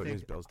 Yeah, I so it think,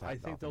 is Bills. I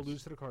think they'll Dolphins.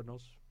 lose to the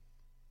Cardinals.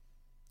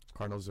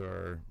 Cardinals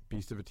are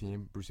beast of a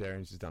team. Bruce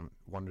Arians has done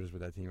wonders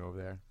with that team over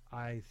there.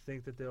 I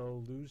think that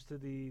they'll lose to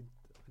the.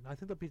 I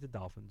think they'll beat the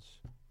Dolphins.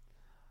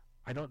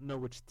 I don't know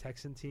which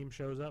Texan team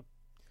shows up.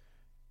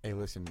 Hey,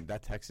 listen,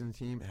 that Texans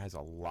team has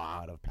a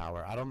lot of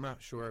power. I'm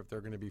not sure if they're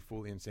going to be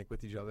fully in sync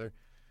with each other,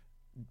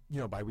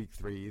 by week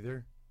 3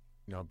 either.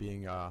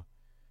 Being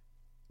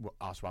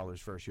Osweiler's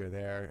first year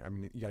there. I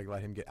mean, you got to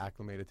let him get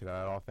acclimated to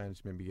that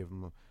offense. Maybe give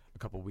him a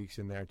couple weeks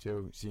in there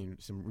too, seeing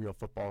some real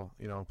football,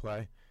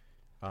 play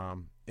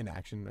in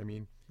action. I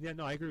mean, Yeah,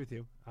 no, I agree with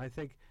you. I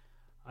think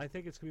it's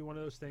going to be one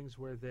of those things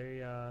where they.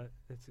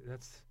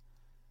 That's.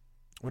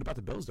 what about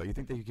the Bills though? You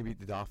think they can beat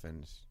the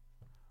Dolphins?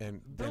 And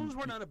Bills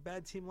were not a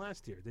bad team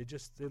last year.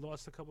 They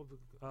lost a couple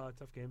of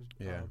tough games.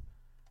 Yeah.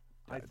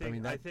 I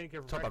mean, think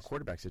if talk about Rex,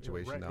 quarterback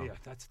situation though. Yeah,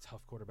 that's a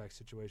tough quarterback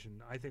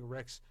situation. I think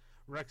Rex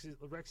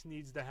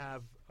needs to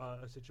have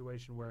a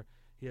situation where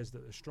he has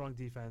a strong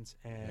defense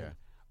and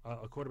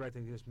a quarterback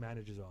that just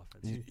manages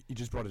offense, He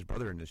just brought his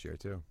brother in this year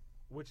too.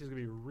 which is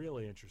going to be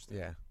really interesting.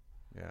 Yeah,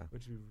 yeah.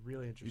 Which would be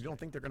really interesting. You don't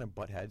think they're going to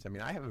butt heads? I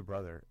mean, I have a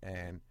brother,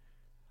 and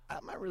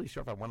I'm not really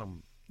sure if I want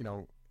him. You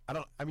know, I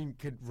don't. I mean,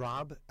 could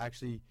Rob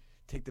actually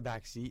take the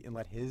back seat and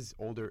let his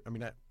older? I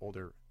mean, not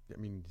older. I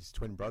mean, his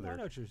twin brother. I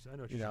know what you're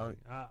You know, saying.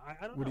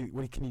 I don't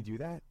know. Can he do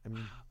that? I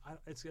mean,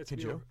 It's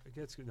could you?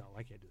 No,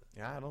 I can't do that.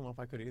 yeah, I don't know if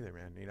I could either,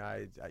 man. You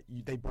know,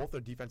 they both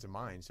are defensive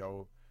minds.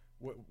 So,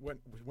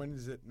 when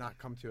does it not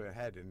come to a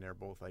head and they're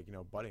both like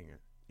butting it?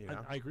 You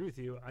know? I agree with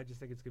you. I just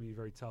think it's going to be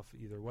very tough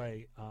either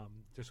way,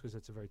 just because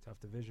it's a very tough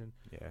division.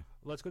 Yeah.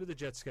 Let's go to the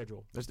Jets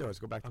schedule. Let's do it. Let's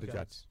go back to the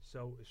Jets.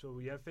 So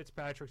we have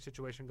Fitzpatrick's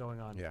situation going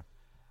on. Yeah.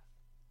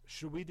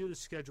 Should we do the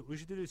schedule? We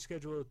should do the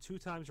schedule 2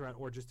 times around,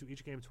 or just do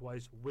each game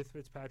twice with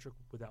Fitzpatrick,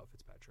 without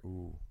Fitzpatrick.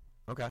 Ooh.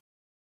 Okay.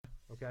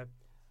 Okay.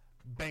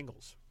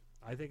 Bengals.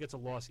 I think it's a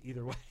loss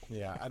either way.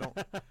 Yeah, I don't.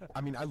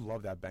 I mean, I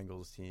love that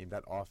Bengals team.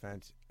 That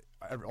offense,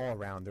 all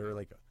around, they're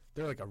like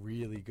a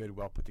really good,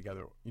 well put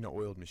together,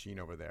 oiled machine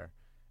over there.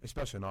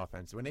 Especially in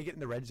offense. When they get in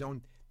the red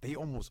zone, they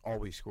almost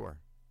always score.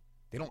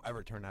 They don't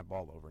ever turn that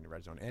ball over in the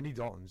red zone. Andy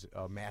Dalton's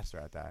a master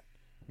at that.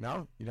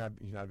 No, you're not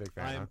a big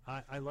fan.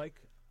 Huh? I like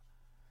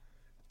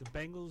the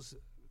Bengals.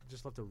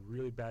 Just left a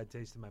really bad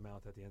taste in my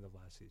mouth at the end of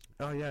last season.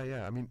 Oh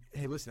yeah. I mean,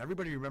 hey, listen.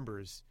 Everybody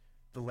remembers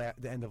the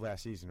end of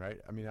last season, right?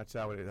 I mean, that's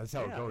how it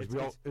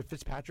goes. If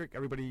Fitzpatrick,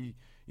 everybody,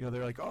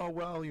 they're like, oh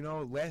well,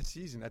 last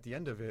season at the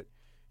end of it,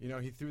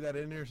 he threw that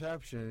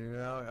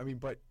interception. I mean,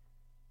 but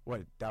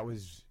what? That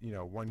was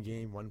one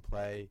game, one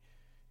play,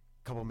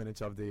 couple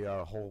minutes of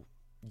the whole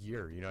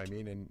year. You know what I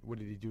mean? And what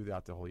did he do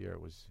throughout the whole year?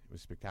 It was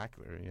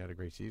spectacular. He had a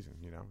great season.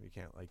 You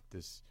can't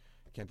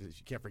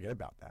you can't forget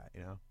about that.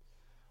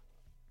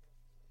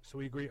 So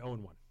we agree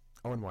 0-1.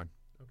 0-1.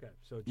 Okay.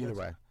 So Either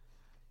way.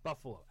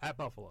 Buffalo at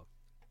Buffalo.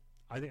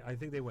 I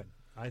think they win.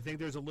 I think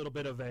there's a little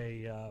bit of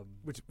a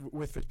which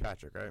with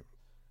Fitzpatrick, right?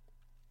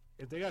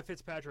 If they got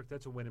Fitzpatrick,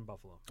 that's a win in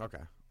Buffalo.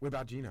 Okay. What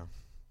about Geno?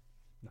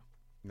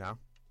 No.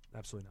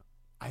 Absolutely not.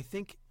 I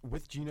think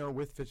with Geno,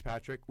 with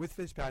Fitzpatrick,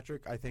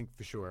 I think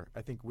for sure.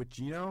 I think with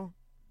Geno,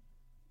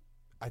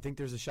 I think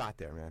there's a shot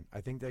there, man. I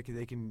think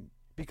they can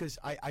because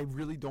I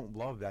really don't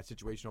love that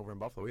situation over in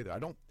Buffalo either. I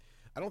don't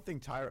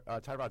think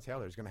Tyrod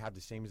Taylor is going to have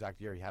the same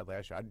exact year he had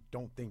last year. I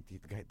don't think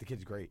the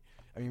kid's great.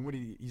 I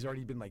mean, he's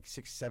already been like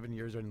 6-7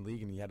 years in the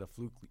league, and he had a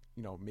fluke,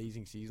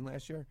 amazing season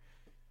last year.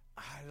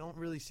 I don't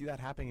really see that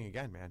happening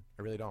again, man.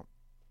 I really don't.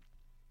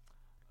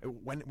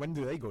 When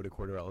do they go to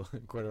Cordell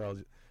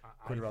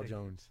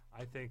Jones?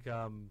 I think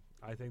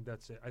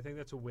that's it. I think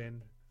that's a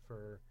win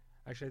for.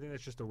 Actually, I think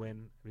that's just a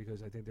win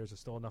because I think there's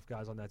still enough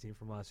guys on that team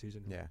from last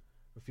season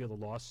who feel the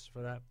loss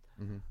for that.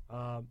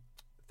 Mm-hmm.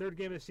 Third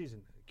game of the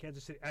season,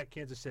 Kansas City at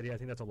Kansas City. I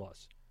think that's a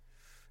loss.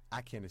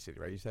 At Kansas City,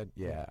 right? You said,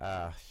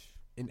 yeah.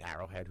 In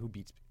Arrowhead, who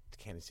beats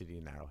Kansas City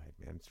in Arrowhead?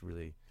 Man, it's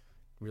really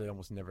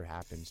almost never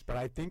happens. But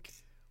I think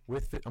I'm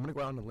going to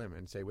go out on a limb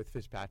and say with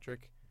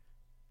Fitzpatrick,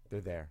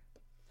 they're there.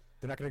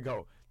 They're not going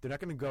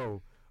to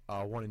go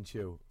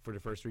 1-2 for the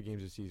first 3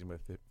 games of the season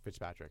with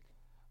Fitzpatrick.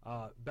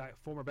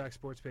 Former Back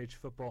Sports Page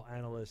football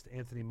analyst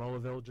Anthony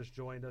Mullaville just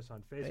joined us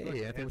on Facebook.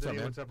 Hey, Anthony, what's up,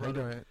 man? What's up, How you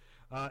brother?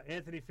 doing?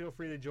 Anthony, feel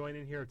free to join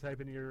in here.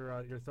 Type in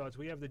your thoughts.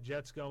 We have the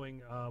Jets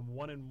going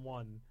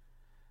 1-1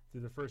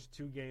 through the first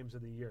 2 games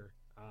of the year.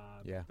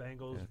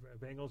 Bengals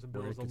and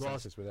Bills.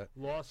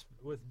 Loss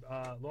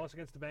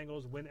against the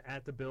Bengals, win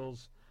at the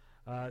Bills,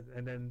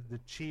 and then the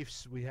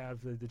Chiefs. We have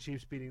the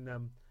Chiefs beating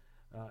them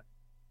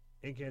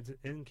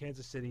in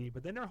Kansas City,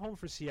 but then they're home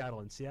for Seattle,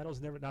 and Seattle's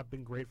never not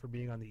been great for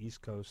being on the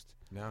East Coast.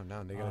 No,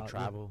 they got to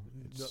travel.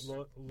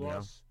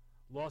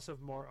 Loss of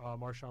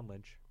Marshawn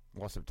Lynch.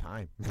 Loss of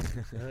time.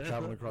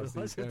 Traveling across the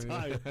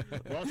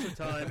Loss of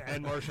time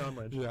and Marshawn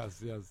Lynch.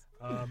 Yes.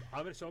 I'm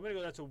going to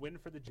go. That's a win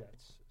for the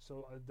Jets.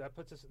 So that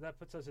puts us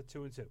at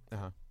 2-2.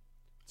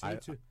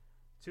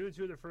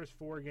 2-2 the first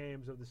 4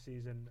 games of the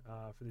season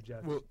for the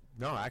Jets. Well,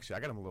 no, actually, I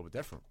got them a little bit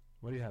different.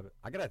 What do you have it?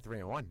 I got it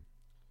 3-1.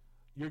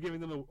 You're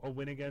giving them a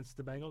win against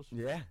the Bengals?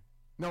 Yeah.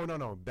 No.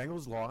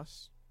 Bengals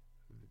loss.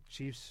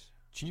 Chiefs,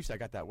 I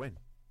got that win.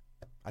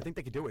 I think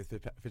they could do it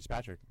with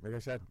Fitzpatrick. Like I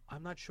said,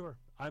 I'm not sure.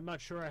 I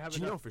have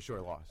Geno enough. for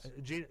sure lost.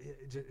 Again,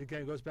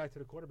 it goes back to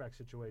the quarterback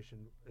situation.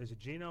 Is it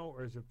Geno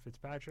or is it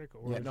Fitzpatrick?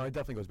 Or it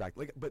definitely goes back.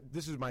 But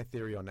this is my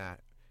theory on that.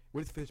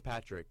 With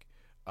Fitzpatrick,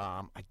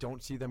 I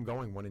don't see them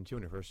going 1-2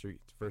 in the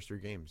first three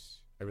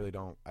games. I really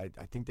don't. I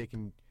think they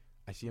can.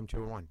 I see them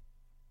 2-1.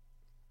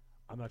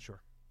 I'm not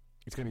sure.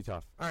 It's going to be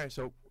tough. All right,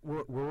 so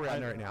where we're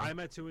at right now. I'm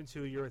at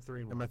 2-2. You're at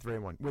 3-1. I'm at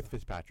 3-1 with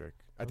Fitzpatrick.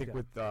 I think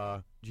with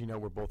Geno,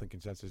 we're both in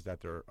consensus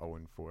that they're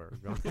 0-4.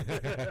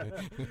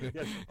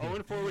 Yes,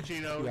 0-4 with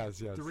Geno.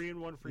 Yes.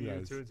 3-1 for you.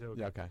 2-2.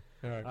 Yeah, okay.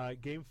 All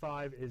right. Game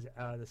 5 is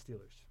the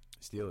Steelers.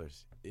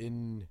 Steelers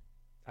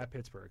at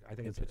Pittsburgh. I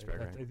think it's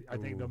Pittsburgh. Right? I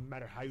think no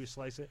matter how you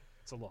slice it,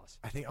 it's a loss.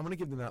 I think I'm going to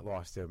give them that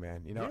loss too,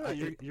 man. You're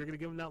going to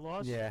give them that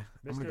loss? Yeah,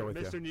 I'm going to go with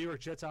Mr. New York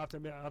Jets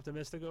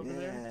optimistic over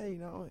there.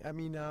 Yeah, I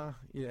mean, I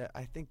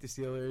think the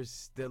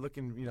Steelers. They're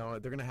looking. They're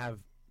going to have,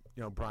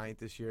 Bryant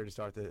this year to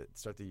start the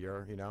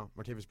year.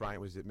 Martavis Bryant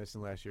was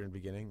missing last year in the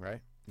beginning, right?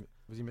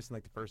 Was he missing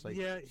like the first 10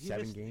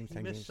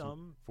 games,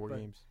 4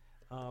 games?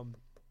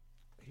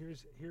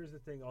 Here's the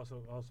thing.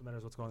 Also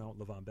matters what's going on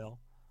with Le'Veon Bell.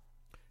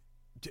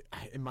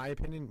 In my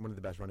opinion, one of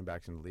the best running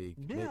backs in the league.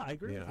 Yeah, I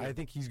agree with you. I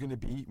think he's going to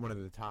be one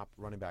of the top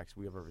running backs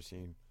we have ever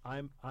seen.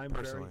 I'm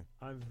Personally.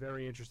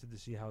 very interested to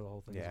see how the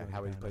whole thing. is going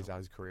how to he pan plays out. out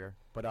his career.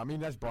 But I mean,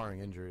 that's barring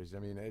injuries. I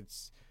mean,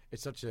 it's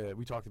such a.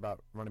 We talked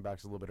about running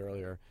backs a little bit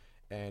earlier,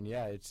 and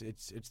yeah, it's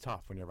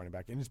tough when you're running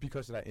back, and it's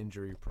because of that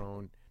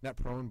not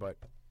prone, but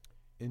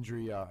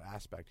injury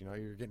aspect. You know,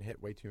 you're getting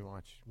hit way too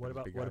much. What with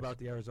about big what guys. about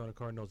the Arizona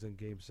Cardinals in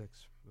Game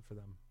 6 for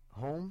them?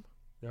 home?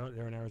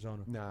 They're in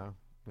Arizona. No,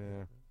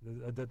 yeah.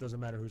 That doesn't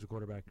matter who's the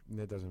quarterback.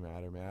 That doesn't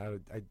matter,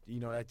 man.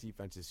 That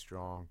defense is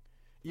strong.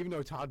 Even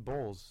though Todd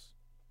Bowles,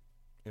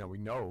 he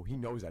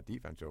knows that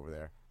defense over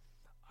there.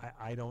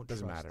 I don't.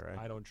 Doesn't trust, matter,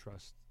 right? I don't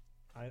trust.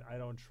 I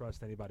don't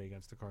trust anybody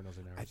against the Cardinals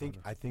in Arizona.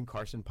 I think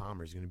Carson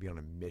Palmer is going to be on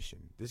a mission.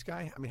 This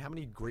guy, I mean, how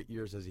many great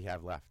years does he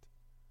have left?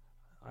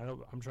 I'm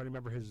trying to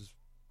remember his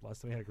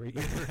last time he had a great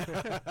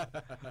year.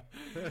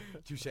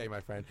 Touche,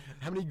 my friend.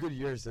 How many good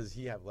years does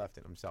he have left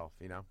in himself?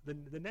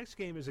 The next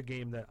game is a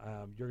game that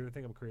you're going to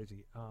think I'm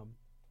crazy.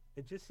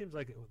 It just seems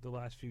like the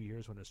last few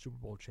years when a Super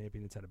Bowl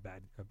champion has had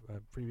a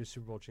previous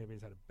Super Bowl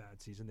champions had a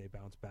bad season, they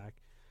bounce back.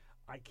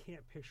 I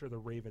can't picture the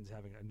Ravens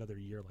having another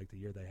year like the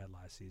year they had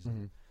last season.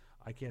 Mm-hmm.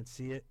 I can't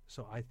see it.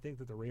 So I think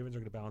that the Ravens are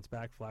going to bounce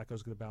back.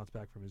 Flacco's going to bounce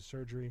back from his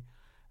surgery.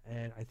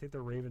 And I think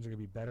the Ravens are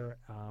going to be better.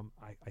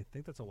 I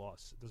think that's a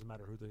loss. It doesn't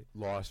matter who the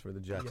Loss for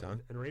the Jets, huh?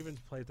 And Ravens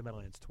play at the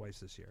Meadowlands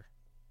twice this year.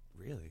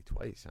 Really?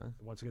 Twice, huh?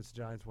 Once against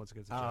the Giants, once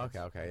against the Oh, Giants.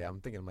 okay. Yeah,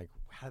 I'm thinking,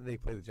 how did they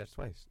play the Jets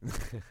twice?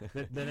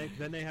 Then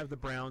they have the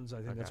Browns.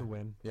 I think that's a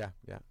win. Yeah.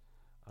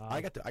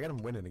 I got them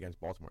winning against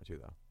Baltimore too,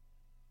 though.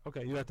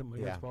 Okay, you got them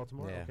against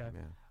Baltimore. Yeah, okay,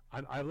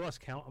 yeah. I lost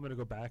count. I'm going to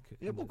go back.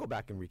 Yeah, we'll go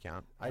back and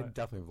recount. I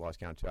definitely have lost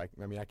count too. I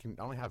can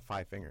only have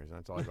 5 fingers, and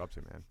that's all I go up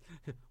to, man.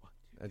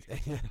 2,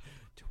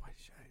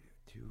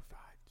 5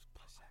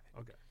 plus 7.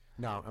 Okay.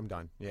 No, I'm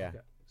done. Yeah. Okay.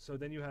 So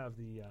then you have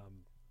the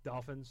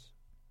Dolphins.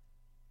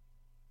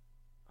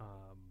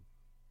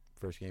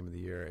 First game of the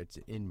year. It's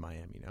in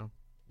Miami, no?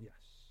 Yes.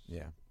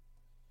 Yeah.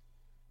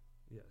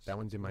 Yes. That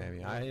one's in Miami.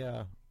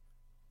 Yeah.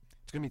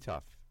 It's gonna be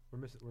tough. We're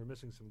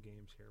missing some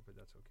games here, but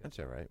that's okay. That's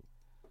all right.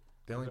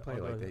 They only I'll play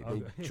go-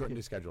 they shortened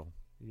the schedule.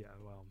 Yeah.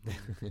 Well.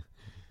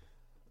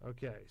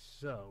 Okay.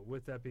 So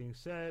with that being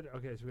said, so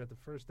we got the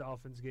first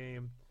Dolphins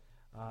game.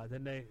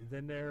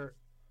 Then they're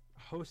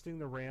hosting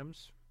the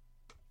Rams,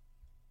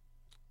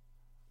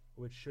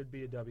 which should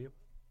be a W.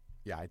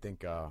 Yeah, I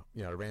think the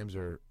Rams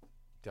are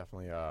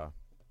definitely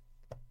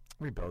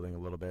rebuilding a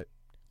little bit,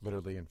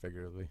 literally and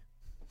figuratively.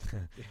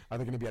 Are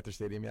they going to be at their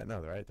stadium yet? No,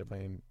 right? They're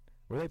playing.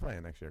 Where are they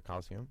playing next year?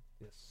 Coliseum.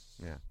 Yes.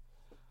 Yeah.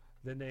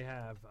 Then they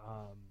have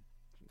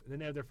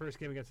their first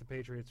game against the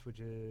Patriots, which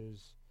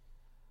is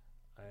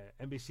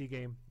NBC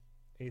game,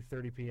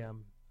 8:30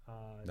 p.m.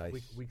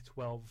 Nice. Week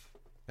 12.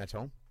 That's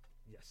home.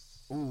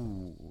 Yes.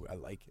 Ooh, I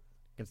like it.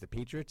 Against the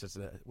Patriots.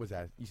 Was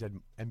that you said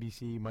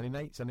NBC Monday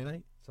night, Sunday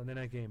night? Sunday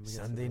night game. against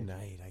the Sunday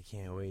Patriots. night. I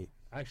can't wait.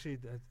 Actually,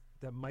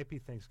 that might be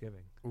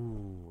Thanksgiving.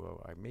 Ooh,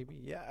 maybe.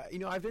 Yeah.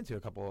 I've been to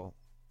a couple.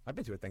 I've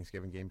been to a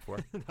Thanksgiving game before.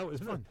 That was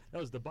fun. That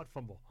was the butt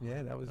fumble.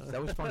 Yeah, that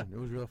was fun. It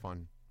was real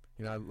fun.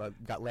 I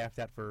got laughed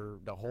at for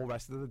the whole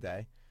rest of the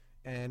day,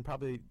 and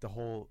probably the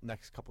whole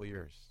next couple of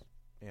years.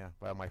 Yeah,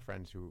 by all my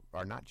friends who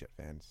are not Jet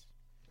fans.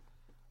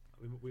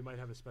 We might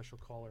have a special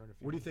caller in a few.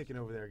 What are you minutes. thinking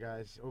over there,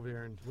 guys? Over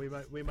there in We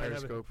might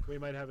Periscope.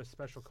 have a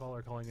special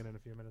caller calling in a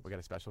few minutes. We got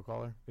a special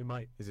caller. We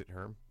might. Is it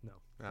Herm? No.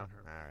 No. not All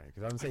Herm. right.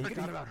 Because I'm saying I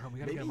forgot about Herm. We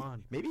gotta get him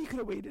on. Maybe he could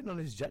have weighed in on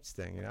his Jets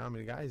thing. I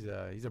mean, the guy's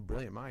he's a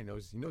brilliant mind.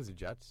 He knows the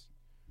Jets.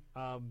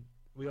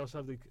 We also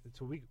have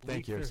week.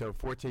 Thank you. So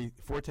Forte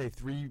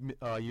 3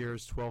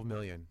 years, 12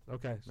 million.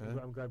 Okay, so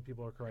Yeah. I'm glad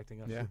people are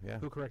correcting us. Yeah.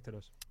 Who corrected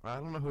us? I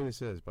don't know who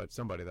this is, but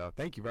somebody though.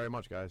 Thank you very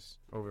much, guys,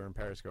 over in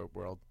Periscope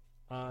world.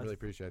 Really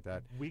appreciate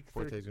that. Week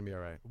Forte's gonna be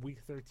all right. Week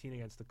 13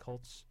 against the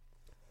Colts,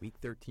 Week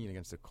 13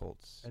 against the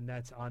Colts. and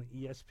that's on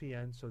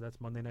ESPN. So that's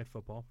Monday Night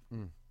Football,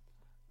 Mm.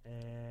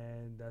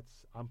 and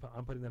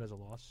I'm putting that as a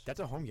loss. That's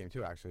a home game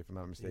too, actually, if I'm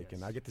not mistaken.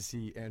 Yes. I get to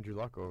see Andrew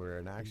Luck over there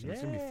in action.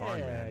 It's gonna be fun,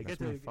 man. Get That's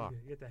gonna be fun.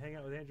 to hang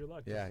out with Andrew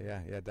Luck. Yeah,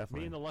 definitely.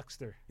 Me and the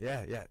Luckster.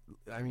 Yeah.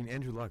 I mean,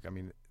 Andrew Luck. I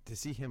mean, to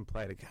see him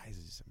play, the guy is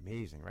just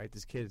amazing, right?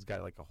 This kid's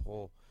got like a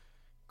whole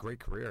great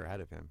career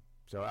ahead of him.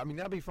 So I mean,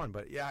 that'll be fun.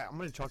 But yeah, I'm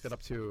gonna chalk that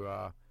up to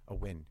a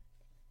win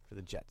for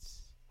the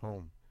Jets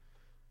home.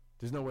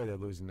 There's no way they're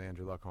losing to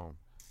Andrew Luck home.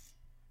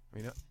 I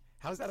mean,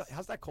 how's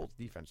that Colts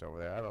defense over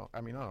there? I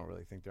don't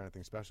really think they're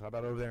anything special. How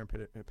about over there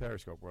in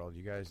Periscope world?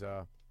 You guys,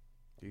 do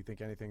you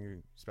think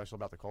anything special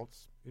about the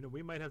Colts?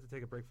 We might have to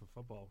take a break from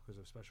football because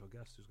of a special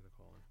guest who's going to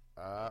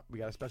call in. We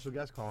got a special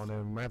guest calling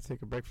in. We might have to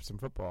take a break for some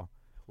football.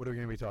 What are we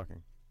going to be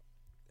talking?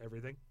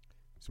 Everything.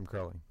 Some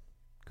curling.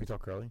 Can we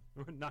talk curling?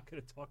 We're not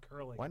going to talk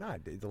curling. Why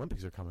not? The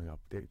Olympics are coming up.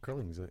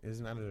 Curling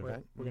isn't that an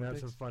event? We're going to have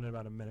some Olympics? fun in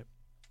about a minute.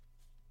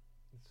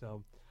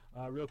 So,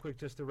 real quick,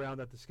 just to round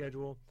out the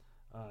schedule,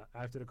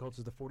 after the Colts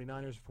is the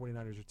 49ers. The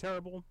 49ers are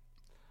terrible.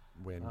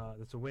 Win.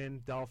 That's a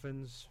win.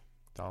 Dolphins,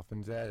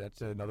 Dolphins.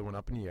 That's another one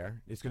up in the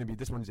air. It's going to be.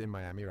 This one's in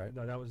Miami, right?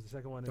 No, that was the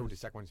second one. Oh, the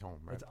second one's home,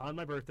 right? It's on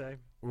my birthday.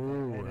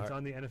 Ooh, and it's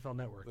on the NFL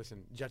Network.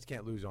 Listen, Jets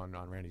can't lose on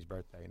Randy's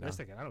birthday. No? Yes,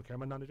 they can. I don't care.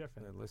 I'm not a Jet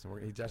fan. Listen,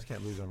 Jets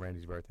can't lose on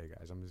Randy's birthday,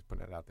 guys. I'm just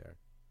putting it out there.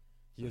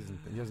 He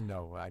doesn't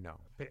know. I know.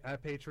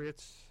 At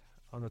Patriots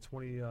on the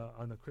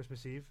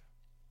Christmas Eve.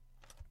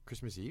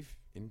 Christmas Eve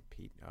in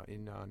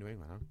New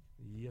England, huh?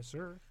 Yes,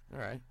 sir. All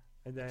right.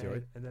 And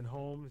then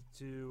home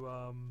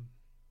to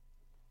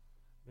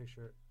make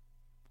sure.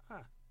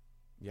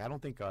 Yeah, I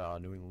don't think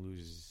New England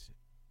loses.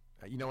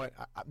 You know what?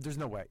 There's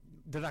no way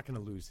they're not going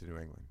to lose to New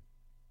England.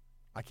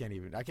 I can't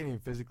even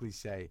physically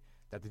say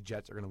that the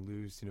Jets are going to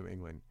lose to New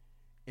England.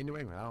 In New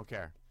England, I don't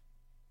care.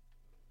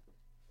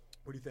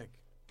 What do you think?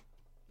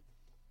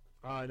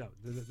 No,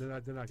 they're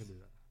not going to do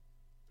that.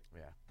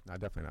 Yeah, no,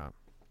 definitely not.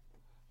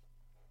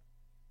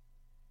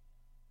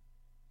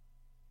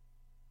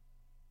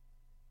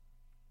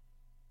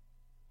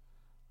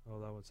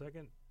 Hold on one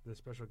second. The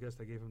special guest,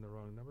 I gave him the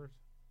wrong numbers.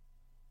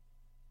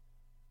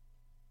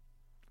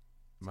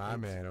 My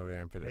man over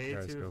there in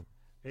Periscope.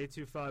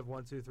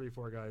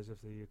 825-1234, guys, if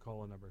the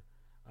call-in number.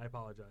 I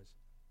apologize.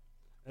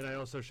 And I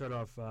also shut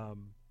off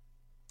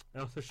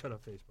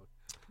Facebook.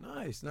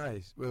 Nice.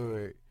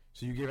 Wait.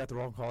 So you gave out the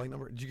wrong calling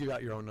number? Did you give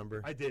out your own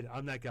number? I did.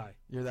 I'm that guy.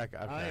 You're that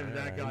guy. Okay. I am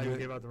that guy who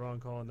gave out the wrong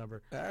calling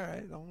number. All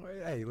right. Don't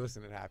worry. Hey,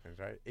 listen, it happens,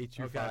 right?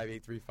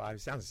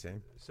 825-835. Sounds the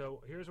same.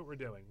 So here's what we're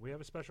doing. We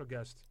have a special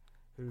guest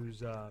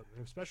who's on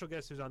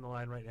the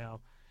line right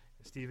now.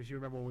 Steve, if you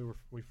remember when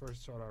we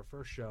first started our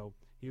first show,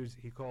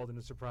 he called in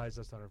and surprised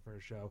us on our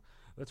first show.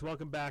 Let's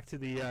welcome back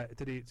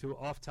to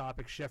Off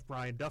Topic Chef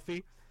Brian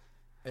Duffy.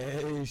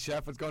 Hey,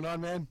 Chef, what's going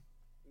on, man?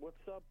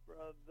 What's up,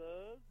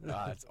 brother?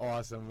 That's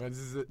awesome.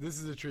 This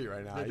is a treat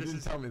right now. You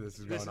didn't tell me this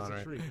was going on,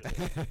 right? Treat.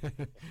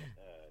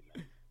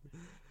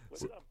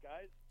 What's up,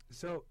 guys?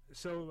 So,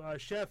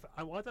 Chef,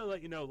 I want to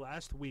let you know.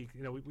 Last week,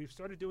 we've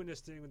started doing this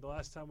thing. The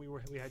last time we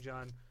had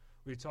John,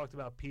 we talked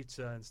about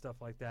pizza and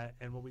stuff like that.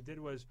 And what we did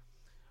was,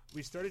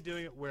 we started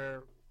doing it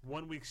where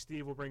 1 week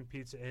Steve will bring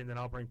pizza in, then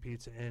I'll bring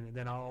pizza in, and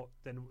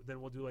then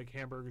we'll do like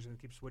hamburgers and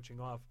keep switching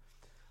off.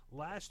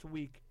 Last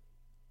week,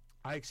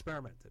 I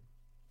experimented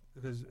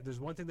because there's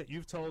one thing that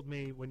you've told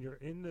me: when you're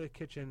in the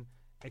kitchen,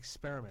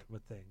 experiment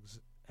with things,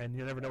 and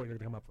you never know what you're going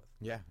to come up with.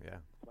 Yeah.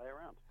 Play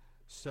around.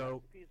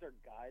 So Recipes are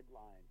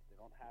guidelines. They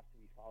don't have to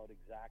be followed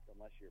exact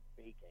unless you're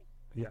baking.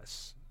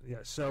 yes.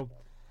 So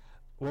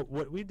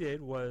what we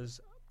did was,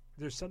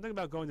 there's something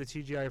about going to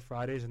TGI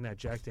Fridays and that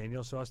Jack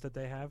Daniel's sauce that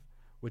they have,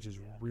 which is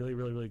really,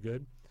 really, really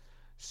good.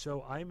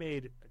 So I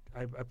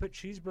put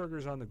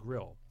cheeseburgers on the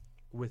grill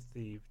with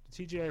the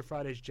TGI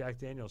Fridays Jack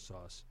Daniel's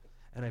sauce,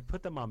 and I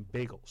put them on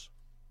bagels.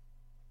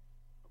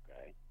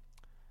 Okay.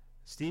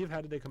 Steve,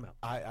 how did they come out?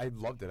 I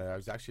loved it. It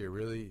was actually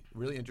really,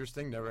 really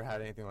interesting. Never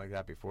had anything like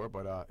that before,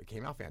 but it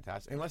came out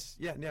fantastic. No,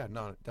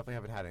 definitely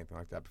haven't had anything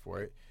like that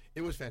before.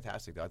 It was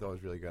fantastic, though. I thought it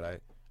was really good.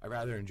 I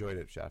rather enjoyed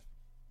it, Chef.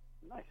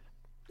 Nice.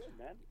 Good,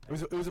 man.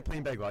 It was a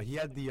plain bagel. He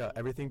had the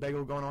everything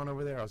bagel going on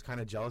over there. I was kind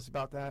of jealous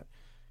about that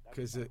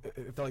because it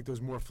felt like there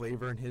was more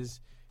flavor in his.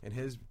 And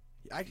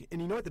you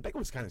know what? The bagel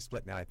was kind of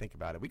split. Now I think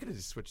about it, we could have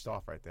just switched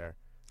off right there.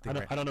 I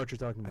don't know what you're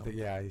talking about.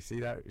 Yeah, you see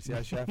that? You see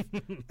that, Chef?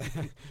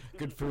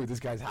 Good food. This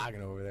guy's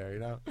hogging over there. I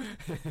love an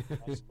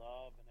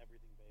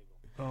everything bagel.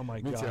 Oh my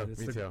Me God!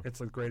 too. Me too. It's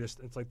the greatest.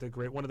 It's like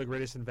one of the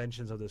greatest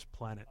inventions of this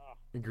planet.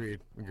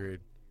 Agreed.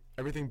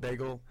 Everything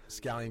bagel,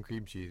 scallion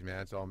cream cheese, man.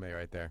 That's all me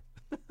right there.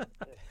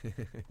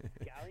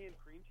 Scallion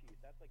cream cheese.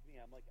 That's like me.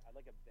 I like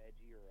a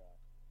veggie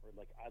or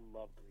like I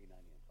love green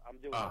onions. I'm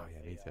doing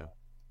me too.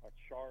 A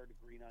charred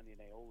green onion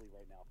aioli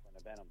right now for an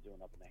event I'm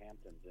doing up in the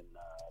Hamptons in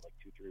like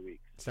 2-3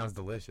 weeks. Sounds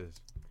delicious.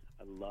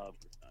 I love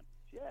green onions.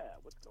 Yeah,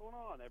 what's going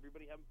on?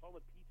 Everybody having fun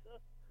with pizza?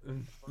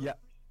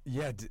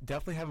 Yeah,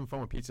 definitely having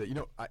fun with pizza.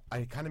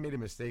 I kind of made a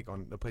mistake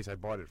on the place I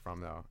bought it from,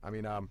 though. I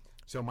mean,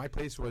 so my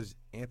place was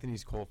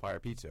Anthony's Coal Fire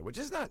Pizza, which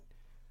is not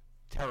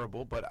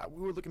terrible, but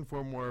we were looking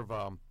for more of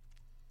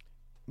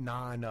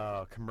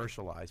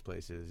non-commercialized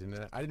places,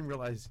 and I didn't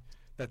realize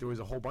that there was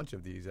a whole bunch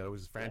of these that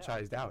was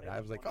franchised out. I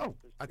was like,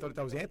 I thought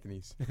that was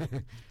Anthony's. Yeah.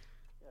 There's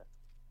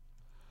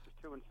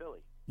 2 in Philly.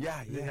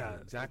 Yeah,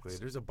 exactly.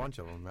 There's a bunch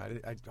of them.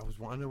 I was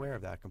unaware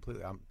of that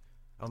completely. I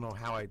don't know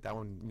how that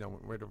one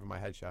went right over my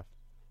head, Chef.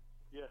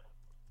 Yeah.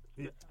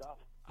 Good stuff.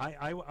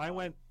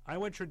 I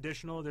went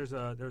traditional. There's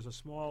a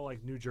small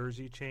like New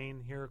Jersey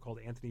chain here called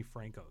Anthony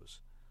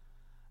Franco's,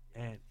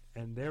 and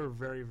they're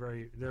very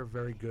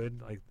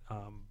good.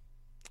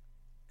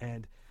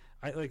 And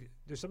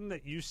there's something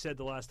that you said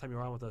the last time you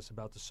were on with us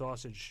about the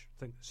sausage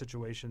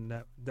situation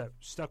that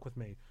stuck with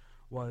me,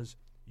 was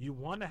you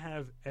want to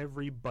have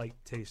every bite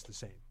taste the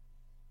same.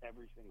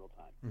 Every single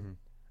time. Mm-hmm.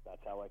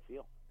 That's how I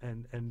feel.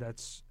 And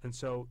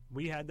so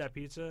we had that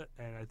pizza,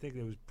 and I think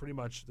it was pretty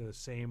much the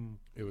same.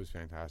 It was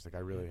fantastic. I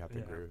really have to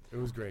agree with it. It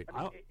was great.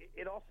 I mean,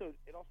 it also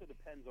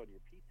depends on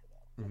your pizza,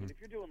 though. Mm-hmm. I mean, if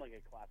you're doing like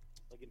a class,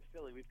 like in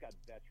Philly, we've got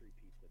Vetri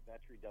pizza.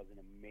 Vetri does an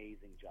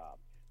amazing job.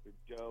 Their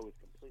dough is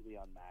completely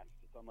unmatched.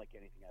 It's unlike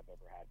anything I've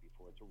ever had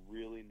before. It's a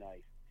really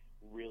nice,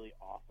 really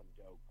awesome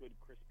dough. Good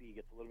crispy,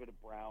 gets a little bit of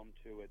brown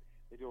to it.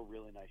 They do a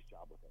really nice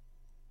job with it.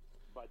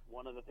 But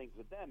one of the things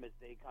with them is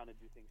they kind of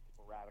do things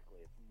sporadically.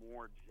 It's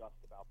more just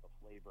about the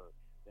flavor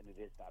than it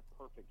is that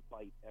perfect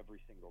bite every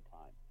single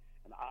time.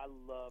 And I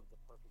love the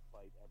perfect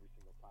bite every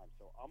single time.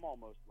 So I'm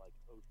almost like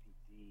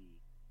OCD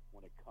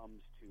when it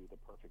comes to the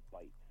perfect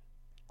bites.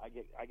 I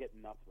get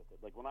nuts with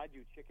it. Like when I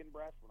do chicken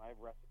breast, when I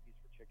have recipes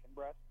for chicken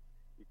breast,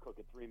 you cook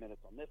it 3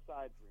 minutes on this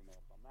side, 3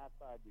 minutes on that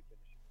side. We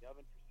finish it in the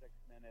oven for 6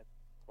 minutes.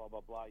 Blah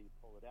blah blah. You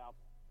pull it out,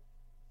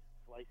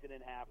 slice it in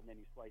half, and then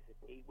you slice it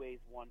 8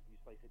 ways. You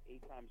slice it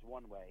 8 times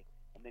one way,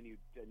 and then you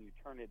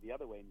turn it the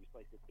other way, and you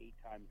slice it 8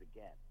 times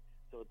again.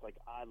 So it's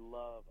like I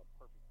love a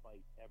perfect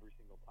bite every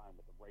single time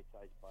with the right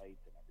size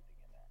bites and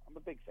everything in there. I'm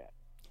a big fan.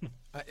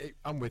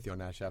 I'm with you on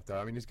that, chef. Though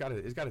I mean, it's got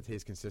to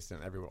taste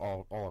consistent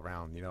all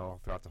around. You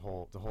know, throughout the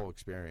whole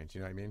experience.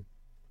 You know what I mean?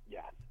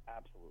 Yes,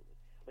 absolutely.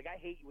 Like I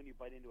hate when you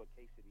bite into a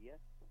quesadilla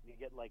and you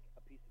get like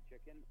a piece of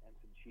chicken and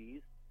some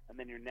cheese, and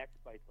then your next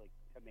bite's like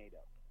tomato.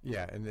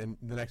 Yeah, and then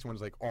the next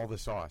one's like all the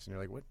sauce, and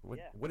you're like,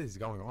 Yeah. what is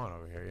going on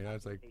over here? You know,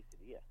 it's like.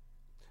 Quesadilla.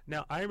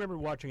 Now, I remember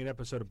watching an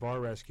episode of Bar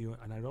Rescue,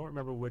 and I don't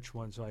remember which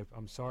one, so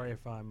I'm sorry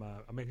if I'm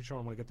making sure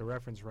I'm going to get the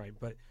reference right,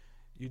 but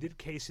you did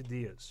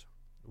quesadillas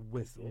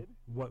with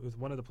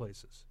one of the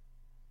places.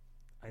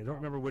 I don't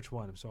remember which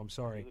one, so I'm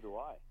sorry. Neither do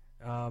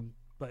I.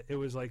 But it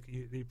was like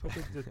you put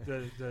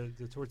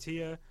the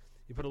tortilla,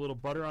 you put a little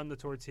butter on the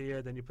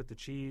tortilla, then you put the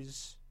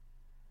cheese.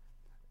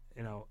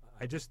 You know,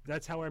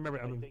 that's how I remember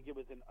it. I think it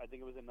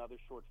was another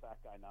short fat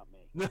guy, not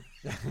me.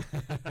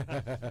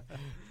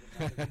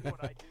 Here's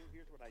what I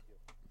do.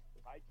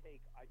 I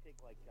take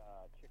like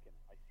chicken.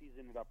 I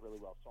season it up really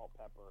well, salt,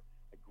 pepper.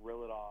 I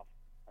grill it off.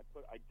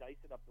 I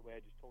dice it up the way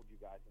I just told you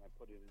guys, and I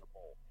put it in a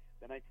bowl.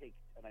 Then I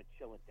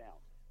chill it down.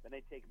 Then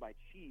I take my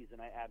cheese and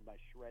I add my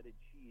shredded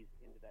cheese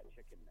into that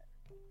chicken mix.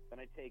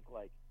 Then I take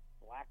like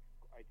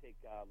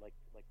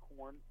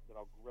corn that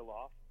I'll grill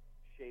off,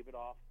 shave it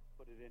off,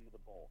 put it into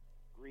the bowl.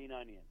 Green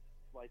onions,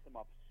 slice them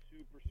up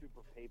super,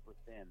 super paper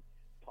thin,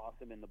 toss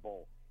them in the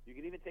bowl. You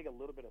can even take a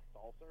little bit of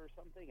salsa or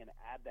something and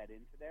add that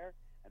into there.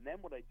 And then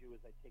what I do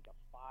is I take a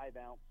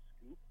 5-ounce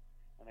scoop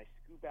and I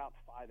scoop out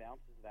 5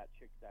 ounces of that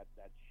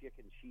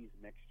chicken cheese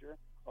mixture.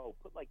 Oh,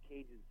 put like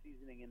Cajun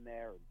seasoning in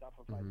there or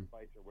Duffy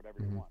spice or whatever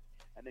you want.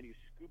 And then you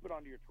scoop it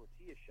onto your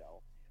tortilla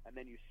shell, and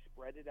then you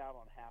spread it out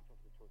on half of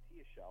the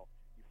tortilla shell.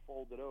 You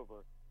fold it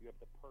over. You have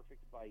the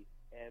perfect bite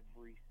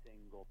every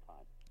single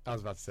time. I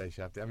was about to say,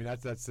 chef. I mean,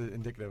 that's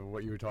indicative of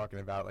what you were talking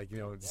about. Like, you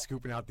know,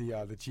 scooping out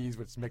the cheese,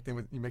 what's mixed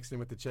in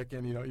with the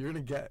chicken. You know, you're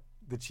gonna get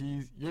the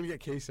cheese. You're gonna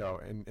get queso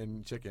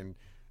and chicken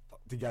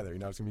together. You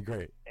know, it's gonna be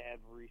great.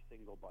 Every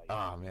single bite.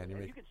 Oh man,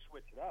 you can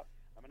switch it up.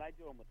 I mean, I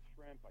do them with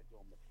shrimp. I do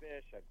them with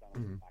fish. I've done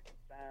them with black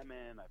and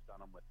salmon. I've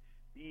done them with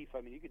beef.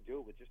 I mean, you could do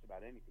it with just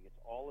about anything.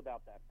 It's all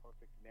about that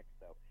perfect mix,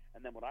 though.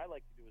 And then what I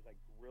like to do is I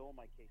grill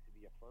my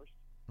quesadilla first.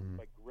 So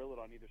I grill it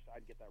on either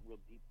side, get that real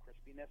deep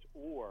crispiness,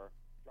 or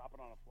drop it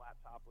on a flat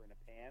top or in a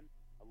pan,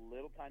 a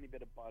little tiny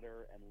bit of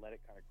butter, and let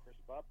it kind of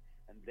crisp up,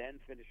 and then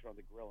finish it on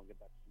the grill and get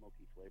that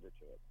smoky flavor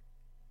to it.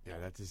 Yeah,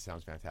 that just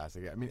sounds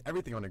fantastic. I mean,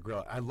 everything on the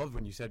grill. I love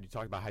when you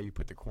talked about how you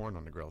put the corn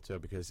on the grill too,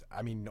 because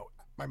I mean,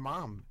 my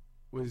mom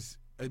was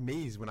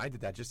amazed when I did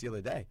that just the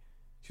other day.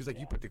 She was like,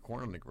 "You put the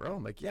corn on the grill?"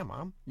 I'm like, "Yeah,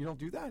 Mom. You don't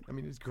do that. I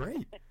mean, it's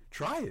great.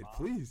 Try it,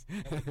 please."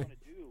 What I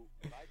do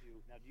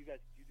now? Do you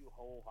do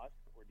whole husk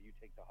or do you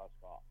take the husk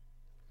off?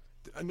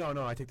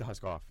 No, I take the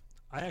husk off.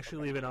 I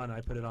actually leave it on. I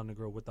put it on the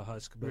grill with the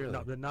husk, but,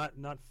 Really?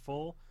 not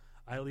full.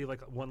 I leave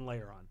like one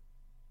layer on.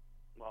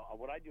 Well,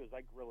 what I do is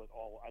I grill it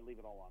all. I leave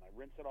it all on. I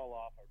rinse it all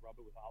off. I rub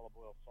it with olive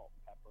oil, salt,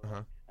 and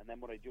pepper. And then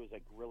what I do is I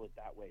grill it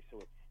that way, so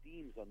it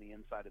steams on the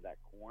inside of that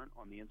corn,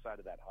 on the inside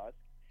of that husk.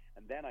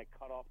 And then I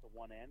cut off the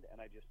one end,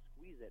 and I just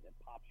squeeze it, and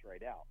it pops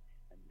right out.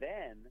 And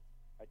then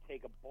I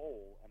take a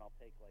bowl, and I'll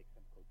take like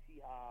some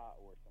cotija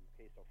or some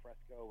queso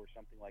fresco or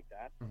something like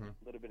that, a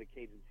little bit of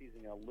Cajun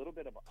seasoning, a little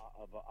bit of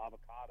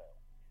avocado,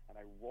 and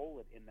I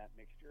roll it in that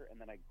mixture, and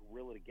then I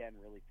grill it again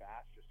really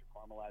fast just to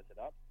caramelize it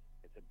up.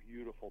 It's a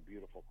beautiful,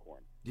 beautiful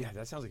corn. Yeah,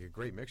 that sounds like a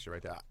great mixture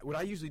right there. What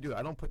I usually do,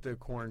 I don't put the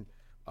corn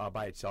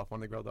by itself on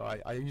the grill, though.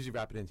 I usually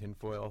wrap it in tin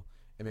foil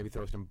and maybe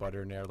throw some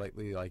butter in there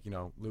lightly, like, you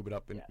know, lube it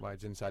up while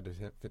it's inside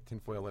the tin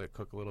foil, let it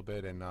cook a little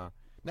bit, and not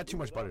too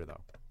much butter,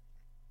 though.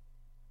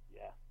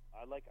 Yeah,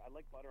 I like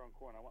butter on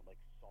corn. I want, like,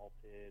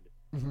 salted.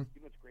 You know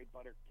what's great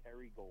butter?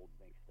 Kerrygold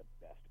makes the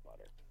best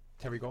butter.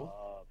 Kerrygold?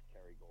 I love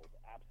Kerrygold.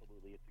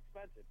 Absolutely. It's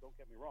expensive, don't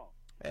get me wrong.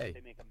 Hey.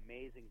 They make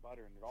amazing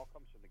butter, and it all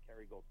comes from the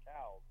Kerrygold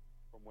cows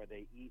from where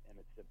they eat, and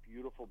it's the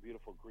beautiful,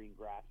 beautiful green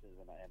grasses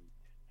and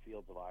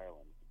fields of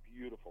Ireland. It's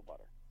beautiful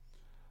butter.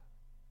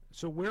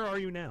 So where are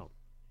you now?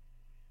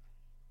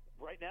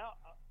 Right now,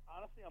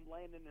 honestly, I'm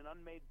laying in an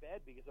unmade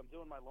bed because I'm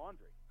doing my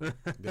laundry.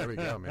 There we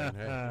go, man.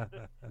 Hey,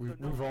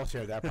 we've all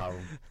shared that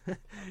problem.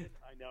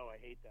 I know. I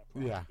hate that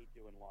problem. Yeah. I hate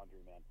doing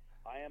laundry, man.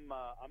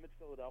 I'm in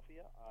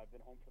Philadelphia. I've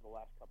been home for the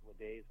last couple of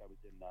days. I was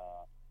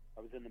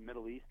in the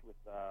Middle East with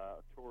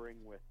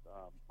touring with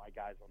my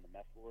guys on the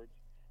Mess Lords.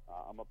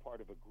 I'm a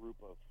part of a group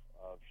of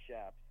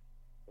chefs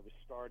that was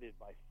started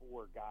by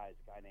 4 guys,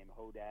 a guy named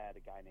Hodad,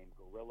 a guy named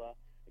Gorilla,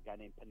 a guy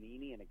named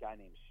Panini, and a guy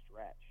named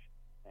Stretch.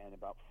 And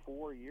about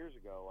 4 years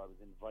ago, I was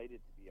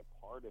invited to be a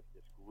part of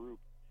this group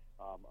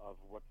of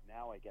what's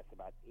now, I guess,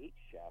 about 8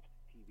 chefs,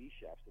 TV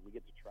chefs, and we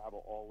get to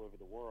travel all over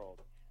the world,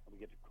 and we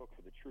get to cook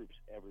for the troops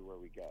everywhere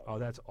we go. Oh,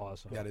 that's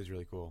awesome. That is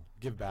really cool.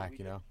 Give back, we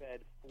you know. just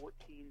fed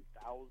 14,000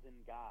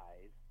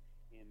 guys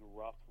in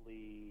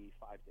roughly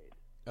 5 days.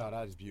 Oh,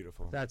 that is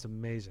beautiful. That's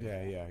amazing.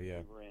 Yeah.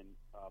 We were in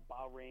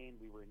Bahrain,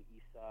 we were in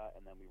Isa,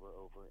 and then we were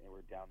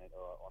down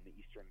on the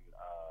eastern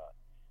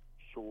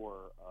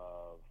shore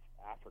of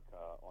Africa,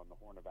 on the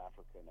Horn of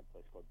Africa, in a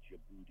place called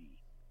Djibouti.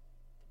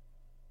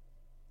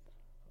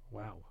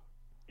 Wow.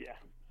 Yeah,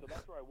 so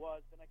that's where I was.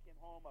 Then I came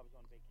home. I was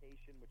on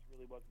vacation, which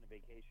really wasn't a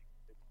vacation.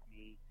 It was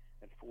me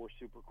and 4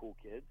 super cool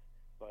kids.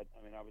 But, I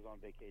mean, I was on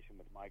vacation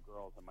with my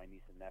girls and my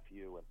niece and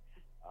nephew. And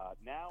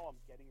now I'm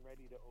getting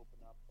ready to open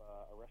up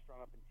a restaurant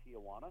up in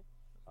Tijuana.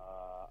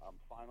 I'm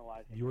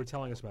finalizing. You were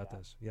telling us about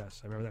that. this. Yes,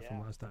 I remember that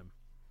from last time.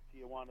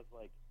 Tijuana's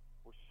like,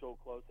 we're so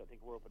close. I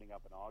think we're opening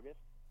up in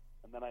August.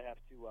 And then I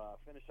have to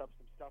finish up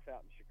some stuff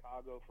out in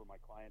Chicago for my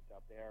clients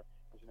out there.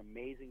 There's an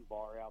amazing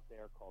bar out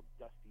there called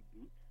Dusty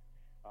Boots,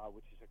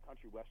 which is a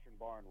country western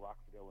bar in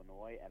Rockford,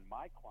 Illinois. And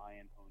my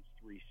client owns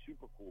 3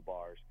 super cool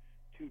bars,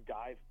 2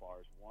 dive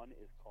bars. One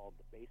is called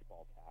the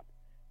Baseball Tap.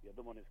 The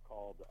other one is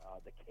called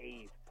the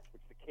Cave,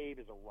 which the Cave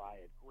is a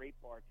riot. Great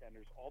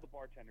bartenders. All the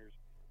bartenders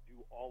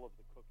do all of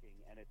the cooking,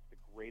 and it's the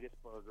greatest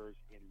burgers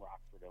in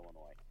Rockford,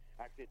 Illinois.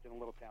 Actually, it's in a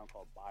little town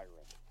called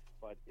Byron.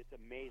 But it's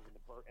amazing.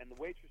 And the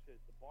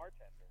waitresses, the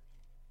bartenders,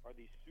 are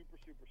these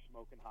super, super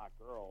smoking hot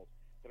girls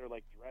that are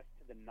like dressed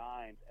to the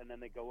nines, and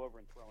then they go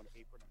over and throw an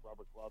apron and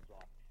rubber gloves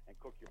on and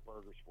cook your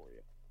burgers for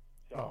you.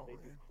 So they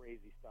do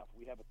crazy stuff.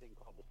 We have a thing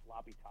called the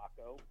Sloppy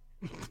Taco,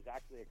 which is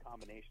actually a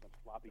combination of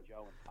Sloppy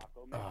Joe and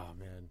Taco Mix. Oh,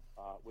 man.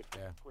 Which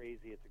is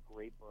crazy. It's a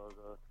great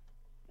burger.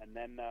 And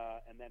then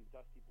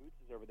Dusty Boots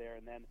is over there.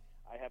 And then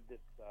I have this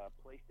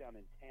place down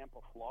in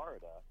Tampa,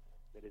 Florida,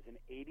 that is an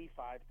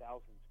 85,000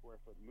 square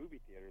foot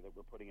movie theater that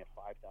we're putting a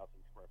 5,000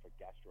 square foot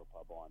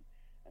gastropub on.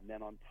 And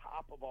then on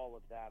top of all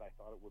of that, I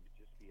thought it would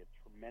just be a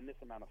tremendous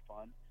amount of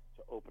fun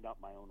to open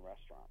up my own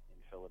restaurant in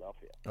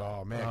Philadelphia.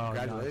 Oh, man.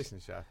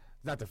 Congratulations, Chef.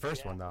 Not the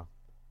first one, though.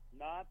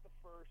 Not the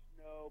first,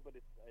 no, but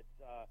it's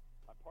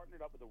I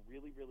partnered up with a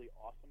really, really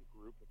awesome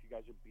group. If you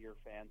guys are beer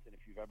fans, and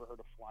if you've ever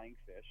heard of Flying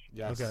Fish.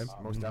 Yes,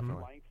 most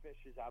definitely. Flying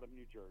Fish is out of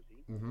New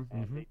Jersey, Mm-hmm.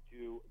 and they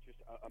do just,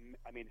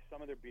 I mean,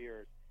 some of their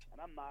beers, and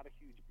I'm not a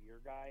huge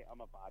beer guy.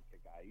 I'm a vodka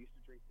guy. I used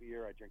to drink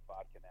beer. I drink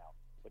vodka now.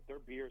 But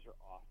their beers are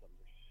awesome.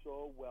 They're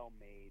so well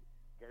made,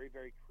 very,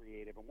 very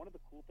creative. And one of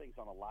the cool things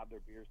on a lot of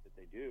their beers that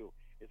they do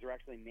is they're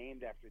actually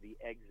named after the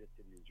exits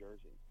in New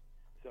Jersey.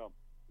 So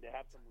they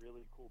have some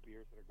really cool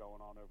beers that are going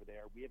on over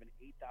there. We have an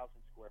 8,000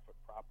 square foot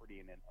property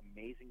in an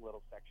amazing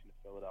little section of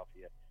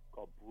Philadelphia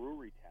called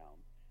Brewery Town,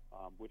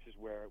 which is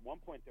where at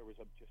one point there was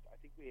I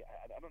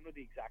don't know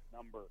the exact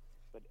number,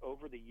 but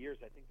over the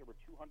years I think there were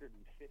 250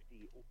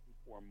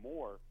 or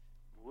more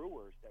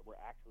brewers that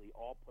were actually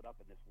all put up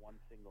in this one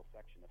single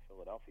section of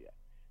Philadelphia.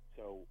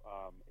 So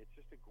it's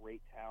just a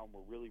great town.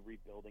 We're really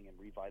rebuilding and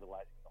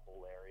revitalizing the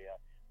whole area.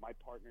 My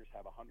partners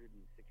have 161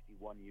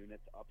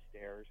 units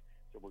upstairs,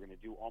 so we're going to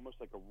do almost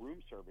like a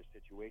room service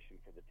situation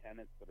for the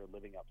tenants that are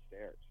living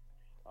upstairs.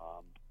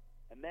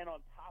 And then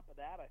on top of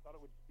that, I thought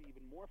it would be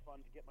even more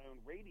fun to get my own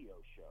radio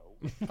show.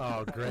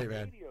 Oh, great,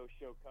 man. Radio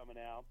show coming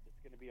out.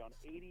 It's going to be on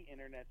 80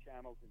 internet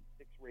channels and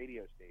 6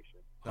 radio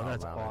stations. Oh,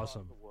 that's across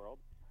awesome. the world.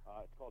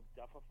 It's called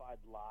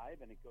Duffified Live,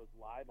 and it goes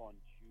live on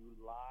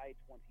July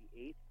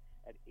 28th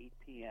at 8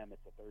 p.m.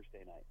 It's a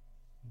Thursday night.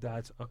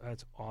 That's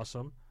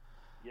awesome.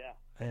 Yeah.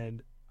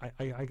 And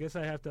I guess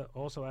I have to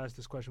also ask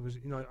this question because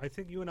I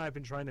think you and I have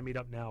been trying to meet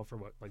up now for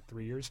what, like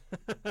 3 years?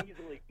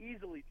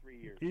 easily 3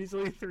 years.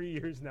 Easily 3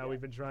 years now. Yeah.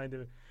 We've been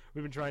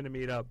trying to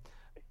meet up.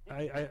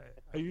 Are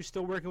you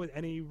still working with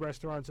any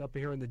restaurants up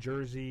here in the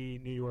Jersey,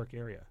 New York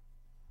area?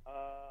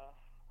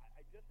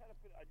 I just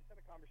had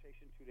a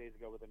conversation 2 days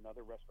ago with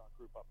another restaurant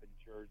group up in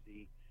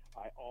Jersey.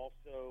 I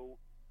also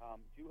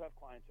do have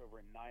clients over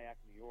in Nyack,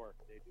 New York.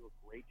 They do a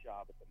great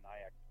job at the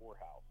Nyack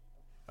Poorhouse.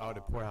 Oh,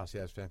 the Poorhouse,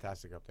 yeah, it's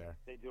fantastic up there.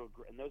 They do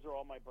and those are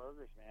all my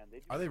burgers, man. They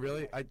do are they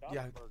really?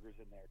 burgers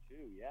in there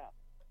too. Yeah.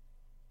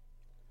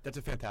 That's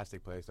a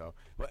fantastic place, though.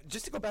 But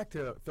just to go back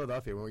to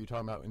Philadelphia, when we were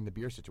talking about in the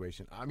beer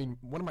situation, I mean,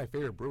 one of my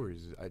favorite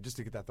breweries, just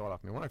to get that thought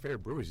off me, one of my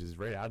favorite breweries is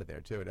right out of there,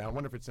 too. And I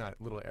wonder if it's not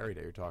a little area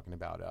that you're talking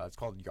about. It's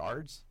called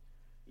Yards.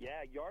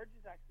 Yeah, Yards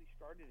is actually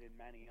started in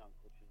Manayunk,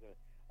 which is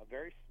a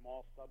very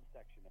small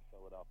subsection of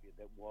Philadelphia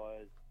that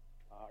was,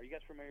 are you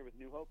guys familiar with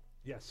New Hope?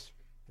 Yes.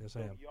 Yes,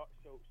 I am.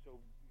 So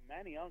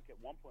Manayunk at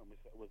one point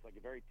was like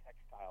a very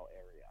textile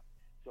area.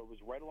 So it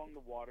was right along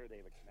the water. They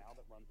have a canal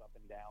that runs up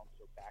and down.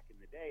 So back in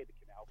the day, the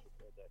canals were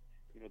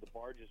where the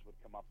barges would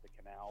come up the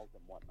canals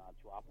and whatnot,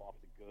 drop off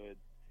the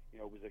goods.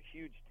 It was a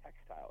huge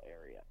textile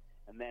area.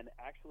 And then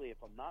actually, if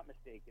I'm not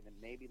mistaken, and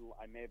maybe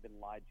I may have been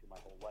lied to my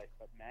whole life,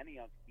 but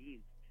Manayunk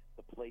means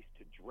the place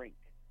to drink.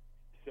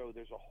 so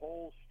there's a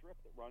whole strip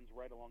that runs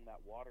right along that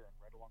water and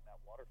right along that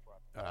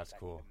waterfront. Oh, that's that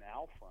cool.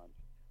 Canal front,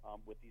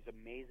 with these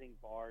amazing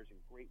bars and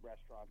great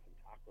restaurants and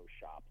taco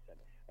shops and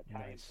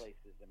Italian Nice.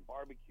 places and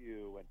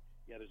barbecue, and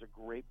there's a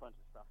great bunch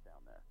of stuff down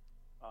there.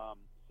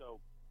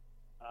 So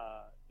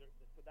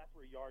that's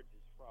where Yards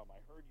is from. I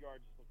heard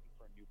Yards is looking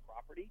for a new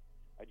property.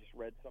 I just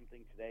read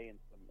something today in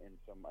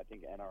some I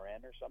think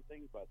NRN or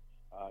something, but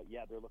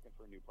they're looking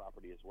for a new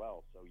property as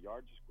well. So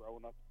Yards is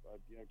growing up,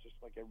 just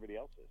like everybody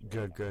else is. right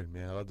now. Good,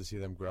 man. I love to see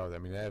them grow. I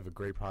mean, they have a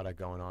great product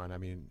going on. I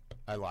mean,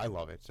 I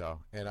love it. So,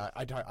 and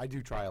I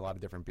do try a lot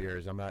of different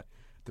beers. I'm not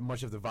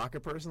much of the vodka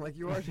person like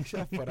you are,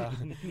 Chef, but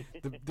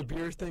the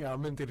beers thing,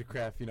 I'm into the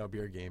craft,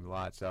 beer game a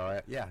lot.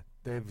 So,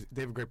 they have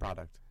a great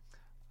product.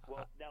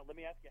 Well, now let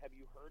me ask you: have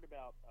you heard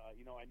about? I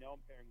know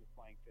I'm pairing with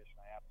Flying Fish,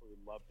 and I absolutely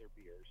love their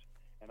beers,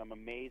 and I'm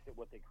amazed at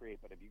what they create.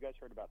 But have you guys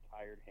heard about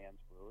Tired Hands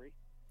Brewery?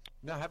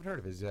 No, I haven't heard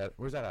of it.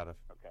 Where's that out of?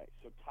 Okay,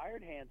 so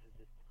Tired Hands is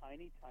this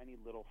tiny, tiny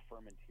little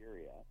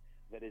fermenteria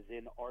that is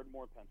in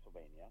Ardmore,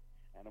 Pennsylvania.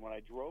 And when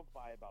I drove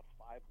by about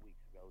 5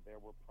 weeks ago, there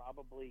were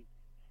probably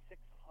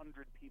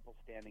 600 people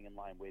standing in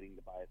line waiting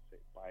to buy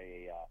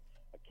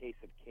a case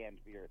of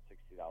canned beer at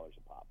 $60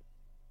 a pop.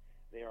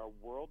 They are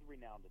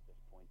world-renowned at this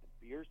point. The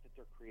beers that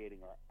they're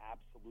creating are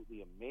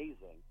absolutely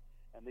amazing,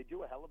 and they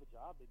do a hell of a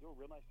job. They do a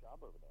real nice job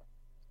over there.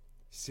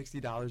 $60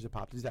 a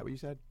pop. Is that what you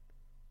said?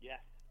 Yes.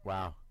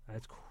 Wow.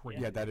 That's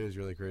crazy. Yeah, that is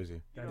really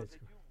crazy. They That is do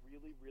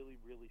really, really,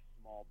 really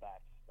small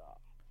batch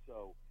stuff.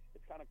 So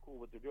it's kind of cool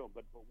what they're doing.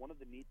 But one of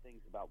the neat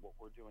things about what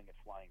we're doing at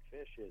Flying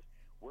Fish is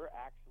we're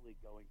actually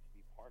going to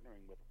be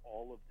partnering with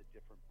all of the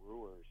different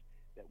brewers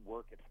that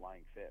work at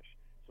Flying Fish.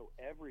 So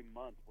every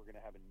month we're going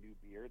to have a new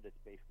beer that's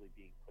basically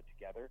being put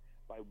together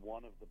by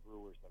one of the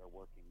brewers that are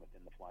working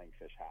within the Flying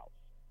Fish house.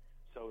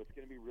 So it's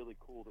going to be really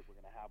cool that we're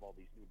going to have all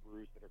these new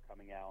brews that are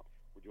coming out.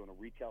 We're doing a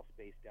retail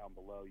space down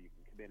below. You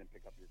can come in and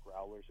pick up your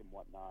growlers and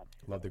whatnot.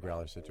 Love the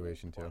growler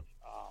situation, too.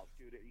 Oh,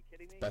 dude, are you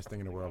kidding me? Best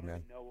thing in the world,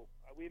 man.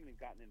 We haven't even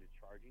gotten into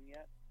charging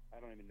yet. I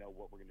don't even know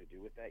what we're going to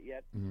do with that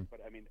yet. Mhm.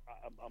 But, I mean,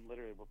 I'm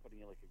literally, we're putting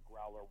like a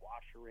growler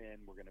washer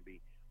in. We're going to be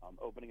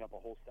opening up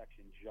a whole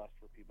section just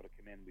for people to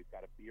come in. We've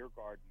got a beer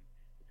garden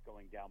that's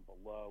going down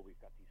below. We've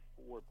got these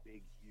 4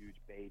 big, huge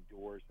bay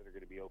doors that are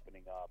going to be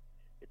opening up.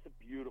 It's a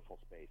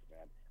beautiful space,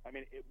 man. I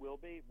mean, it will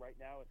be. Right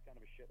now, it's kind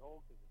of a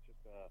shithole because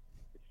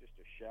it's just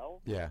a shell.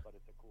 Yeah. But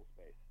it's a cool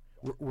space.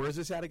 So, Where is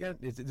this at again?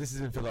 This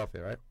is in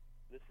Philadelphia, right?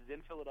 this is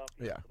in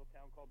Philadelphia, Yeah. a little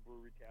town called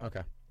Brewery Town.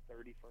 Okay.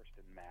 31st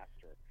and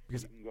Master.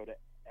 Because- You can go to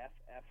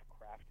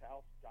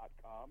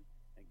ffcrafthouse.com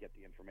and get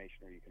the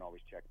information, or you can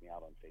always check me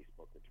out on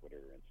Facebook or Twitter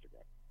or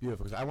Instagram.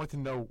 Beautiful. 'Cause I want to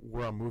know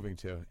where I'm moving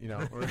to.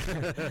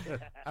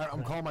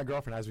 I'm calling my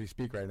girlfriend as we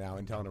speak right now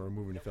and telling her we're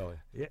moving to Philly.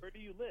 Where do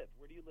you live?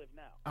 Where do you live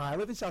now? I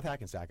live in South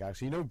Hackensack,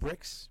 actually. You know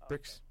Bricks?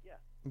 Bricks? Yeah.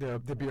 The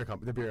beer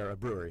company, the beer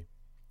brewery.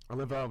 I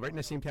live right in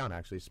the same town,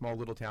 actually. Small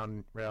little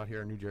town right out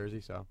here in New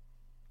Jersey. So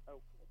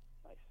Oh, cool.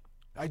 Nice.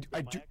 I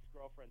My do.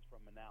 ex-girlfriend's from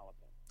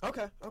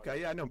Manalapan.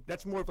 Okay, yeah, no,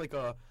 that's more of like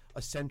a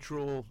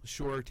central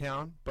shore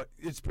town, but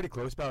it's pretty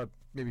close, about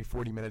maybe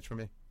 40 minutes from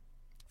me,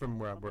 from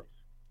where I'm.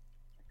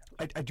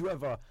 I do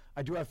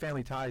have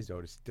family ties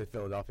though to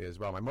Philadelphia as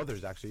well. My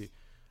mother's actually,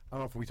 I don't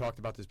know if we talked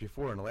about this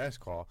before in the last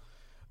call,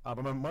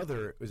 but my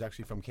mother was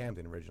actually from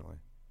Camden originally.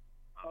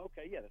 Oh,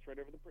 okay, yeah, that's right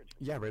over the bridge.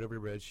 Yeah, right over the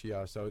bridge. She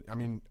so I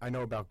mean I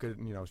know about good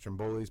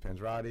Strombolis,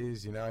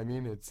 Panzerottis. I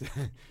mean it's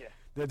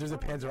there's a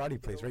Panzerotti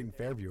place right in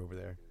Fairview over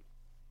there.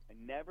 I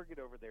never get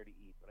over there to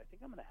eat, but I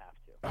think I'm gonna have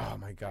to. Oh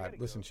my I God!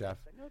 gotta Listen, go, chef.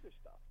 I know there's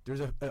stuff.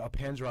 There's a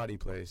Panzerotti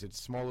place. It's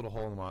a small little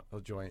hole in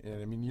the joint,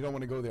 and I mean you don't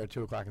want to go there at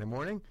 2 o'clock in the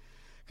morning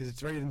because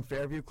it's right in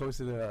Fairview, close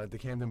to the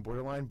Camden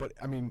borderline. But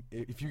I mean,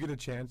 if you get a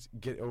chance,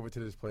 get over to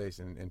this place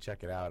and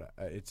check it out.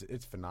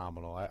 It's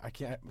phenomenal. I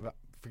can't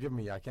forgive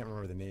me. I can't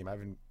remember the name. I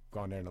haven't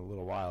gone there in a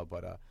little while,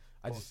 but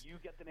You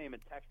get the name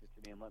and text it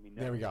to me and let me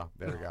know. There we go.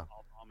 There we go.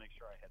 I'll make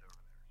sure I head over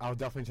there. I'll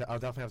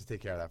definitely have to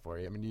take care of that for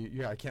you. I mean,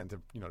 I can't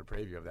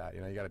deprave you of that.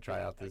 You got to try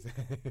out this. I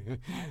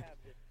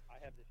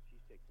have this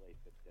cheesesteak place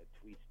that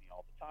tweets me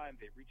all the time.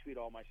 They retweet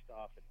all my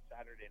stuff. And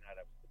Saturday night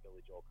I was at the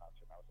Billy Joel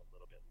concert. And I was a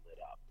little bit lit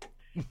up,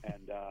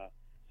 and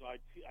so I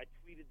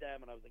tweeted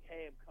them and I was like,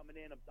 "Hey, I'm coming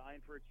in. I'm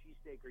dying for a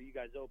cheesesteak. Are you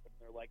guys open?" And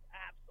they're like,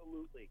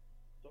 "Absolutely."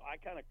 So I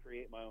kind of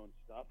create my own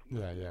stuff.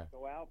 Yeah.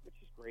 Go out, which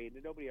is great, and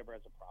nobody ever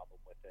has a problem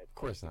with it. Of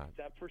course not.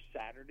 Except for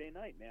Saturday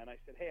night, man. I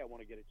said, "Hey, I want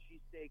to get a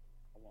cheesesteak.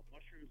 I want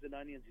mushrooms and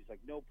onions." He's like,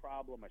 "No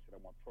problem." I said,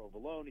 "I want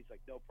provolone." He's like,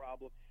 "No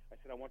problem." I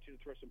said, "I want you to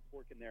throw some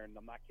pork in there." And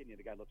I'm not kidding you.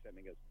 The guy looks at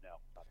me and goes, "No,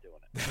 not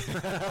doing it."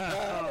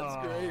 That's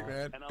great,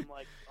 man. And I'm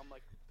like,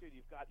 "Dude,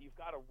 you've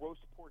got a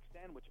roast pork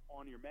sandwich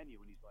on your menu,"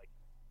 and he's like,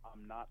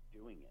 "I'm not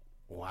doing it."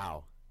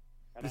 Wow.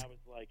 And I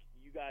was like,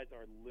 "You guys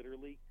are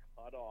literally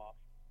cut off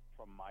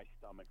from my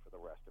stomach for the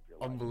rest of your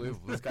life."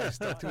 Unbelievable. This guy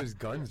stuck to his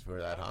guns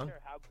for that, I huh? don't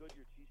care how good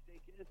your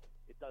cheesesteak is.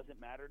 It doesn't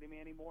matter to me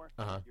anymore.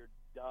 Uh-huh. You're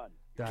done.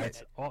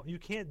 That's all. You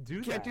can't do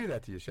You that. can't do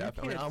that to you, chef.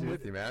 I mean, can't I'm do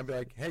with that. you, man. I'd be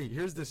like, hey,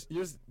 here's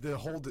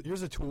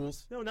the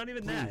tools. No, not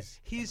even Please. that.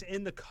 He's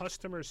in the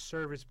customer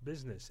service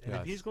business, and if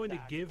Yes. he's going to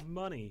Exactly. give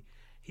money,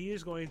 he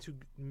is going to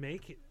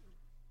make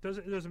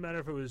It doesn't matter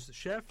if it was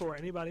chef or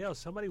anybody else.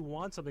 Somebody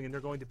wants something and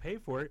they're going to pay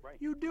for it. Right.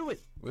 You do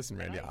it. Listen,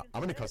 Randy, And I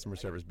I'm in the even customer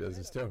said, service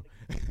business too.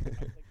 I was like,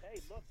 hey,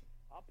 look,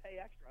 I'll pay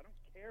extra. I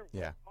don't care what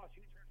Yeah. it costs.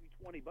 You can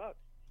charge me $20.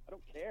 I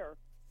don't care.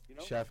 You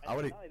know, Chef, and I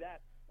would've- not only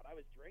that, but I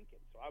was drinking,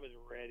 so I was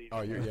ready. To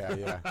Oh,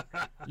 yeah.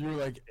 You were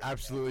like,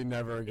 absolutely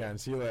never again.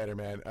 See you later,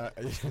 man.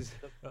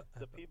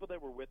 The people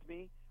that were with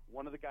me,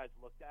 one of the guys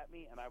looked at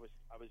me, and I was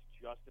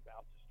just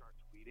about to start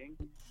tweeting,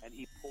 and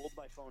he pulled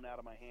my phone out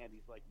of my hand.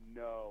 He's like,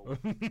 "No."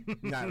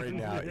 Not right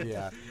now.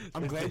 Yeah,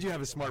 I'm glad you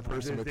have a smart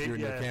person with you in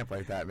your camp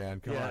like that,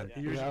 man. Come on.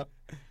 You know?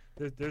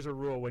 There's a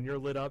rule. When you're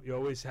lit up, you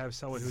always have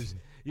someone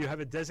you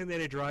have a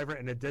designated driver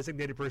and a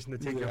designated person to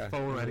take your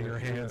phone out of your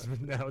hands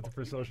now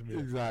for social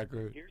media.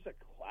 Exactly. Here's a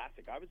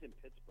classic. I was in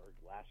Pittsburgh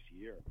last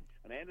year,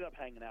 and I ended up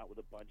hanging out with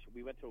a bunch.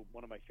 We went to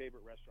one of my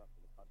favorite restaurants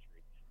in the country.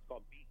 It's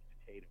called Beat and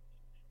Potatoes.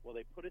 Well,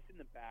 they put us in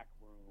the back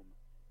room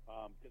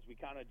because we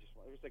kind of just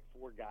 – it was like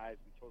 4 guys.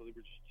 We totally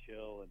were just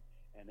chill, and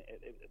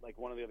like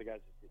one of the other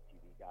guys is the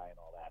TV guy and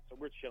all that. So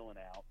we're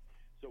chilling out.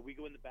 So we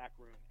go in the back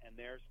room, and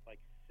there's like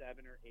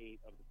 7 or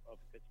 8 of the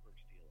Pittsburgh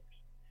Steelers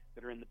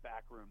that are in the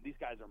back room. These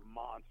guys are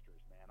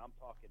monsters, man. I'm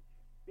talking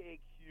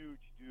big,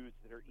 huge dudes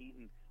that are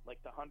eating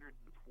like the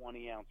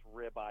 120-ounce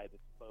ribeye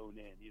that's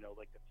bone in, you know,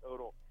 like the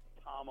total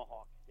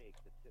tomahawk steak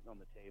that's sitting on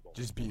the table.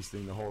 Just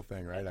beasting the whole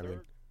thing, right? And I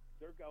mean,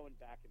 they're going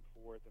back and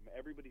forth, and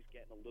everybody's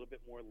getting a little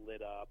bit more lit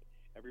up.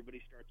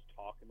 Everybody starts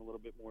talking a little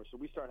bit more, so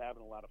we start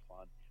having a lot of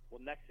fun. Well,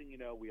 next thing you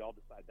know, we all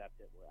decide that's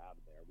it. We're out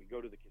of there. We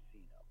go to the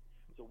casino.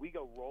 So we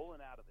go rolling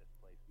out of this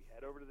place. We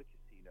head over to the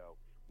casino.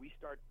 We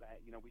start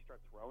we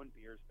start throwing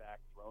beers back,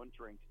 throwing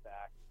drinks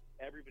back.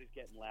 Everybody's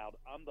getting loud.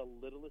 I'm the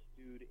littlest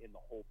dude in the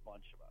whole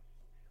bunch of us.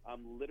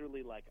 I'm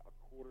literally like a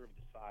quarter of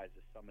the size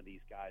of some of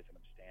these guys that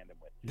I'm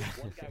standing with.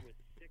 One guy was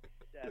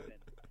 6'7",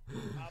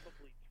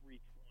 probably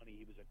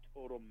 320. He was a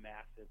total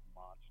massive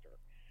monster.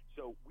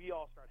 So we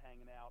all start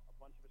hanging out. A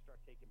bunch of us start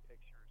taking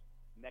pictures.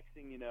 Next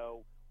thing you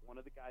know, one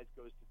of the guys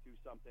goes to do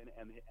something,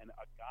 and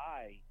a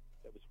guy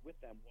that was with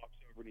them walks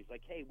over and he's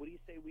like, "Hey, what do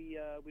you say we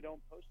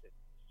don't post it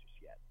just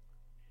yet?"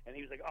 And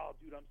he was like, "Oh,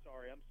 dude, I'm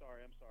sorry,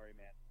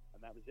 man."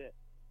 And that was it.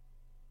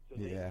 So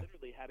they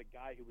literally had a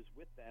guy who was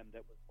with them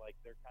that was like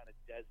their kind of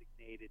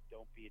designated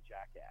 "don't be a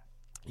jackass."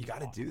 you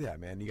got to do that,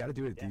 man. You got to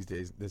do it these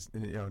days. This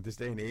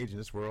day and age in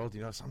this world,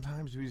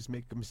 sometimes we just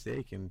make a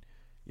mistake, and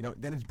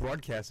then it's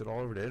broadcasted all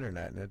over the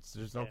internet, and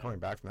there's no coming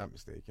back from that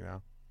mistake.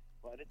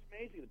 But it's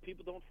amazing that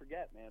people don't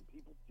forget, man.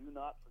 People do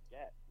not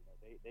forget.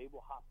 They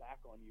will hop back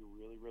on you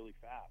really, really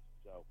fast.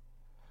 So,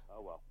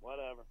 oh well,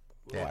 whatever.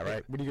 Yeah,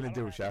 right. What are you gonna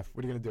do, Chef?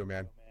 What are you gonna do,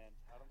 man?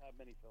 I don't have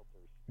many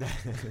filters.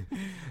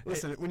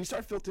 Listen, when you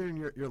start filtering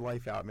your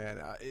life out, man,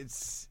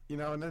 it's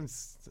and then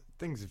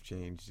things have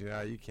changed.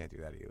 You can't do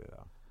that either,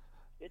 though.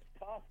 It's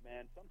tough,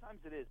 man. Sometimes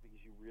it is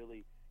because you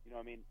really,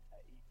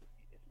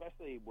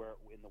 especially where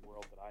in the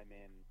world that I'm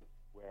in,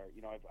 where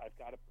I've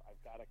got to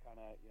kind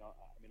of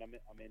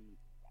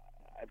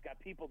I've got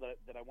people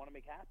that I want to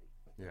make happy.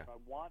 Yeah. I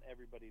want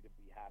everybody to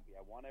be happy.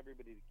 I want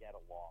everybody to get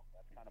along.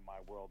 That's kind of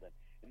my world. And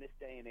in this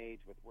day and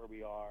age, with where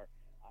we are,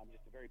 I'm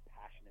just a very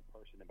passionate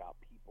person about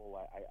people.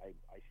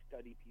 I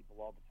study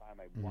people all the time.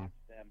 I watch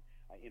them.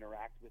 I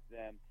interact with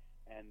them.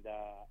 And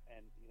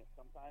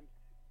sometimes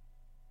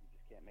you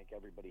just can't make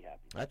everybody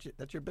happy.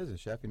 That's your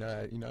business, Chef.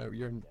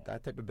 You're in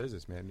that type of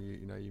business, man.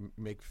 You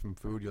make some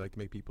food. You like to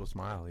make people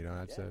smile.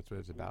 That's what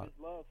it's about. Food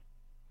is love.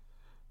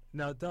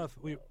 Now, Duff,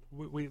 we're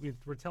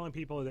telling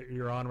people that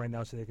you're on right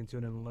now so they can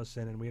tune in and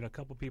listen, and we had a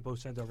couple people who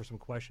sent over some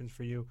questions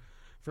for you.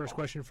 First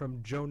question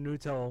from Joe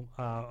Newtell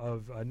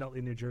of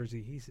Nutley, New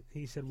Jersey.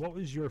 He said, what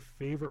was your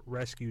favorite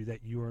rescue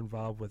that you were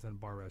involved with in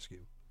bar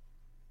rescue?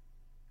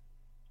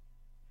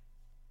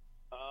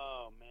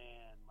 Oh,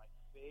 man.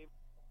 The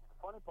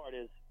funny part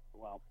is,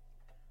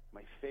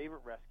 my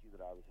favorite rescue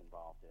that I was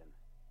involved in,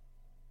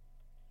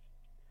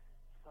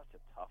 such a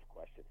tough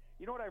question.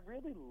 You know what I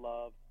really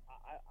loved?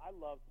 I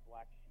love the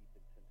Black Sheep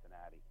in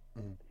Cincinnati. I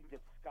think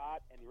that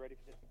Scott, and you ready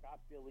for this? Scott,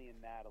 Billy, and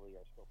Natalie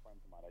are still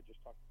friends of mine. I just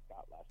talked to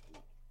Scott last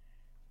week.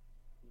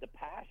 The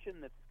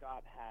passion that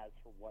Scott has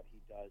for what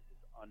he does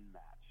is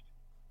unmatched.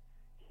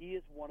 He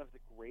is one of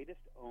the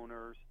greatest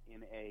owners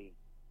in a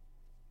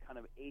kind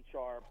of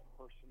HR,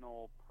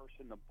 personable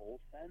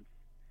sense,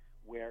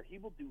 where he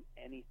will do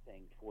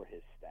anything for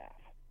his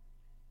staff.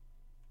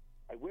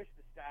 I wish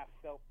the staff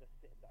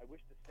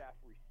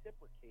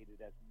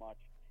reciprocated as much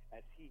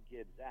as he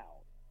gives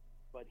out.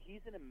 But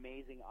he's an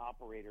amazing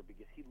operator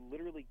because he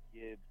literally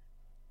gives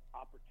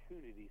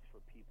opportunities for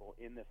people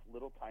in this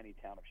little tiny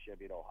town of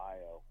Cheviot,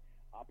 Ohio,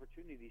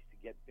 opportunities to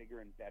get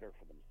bigger and better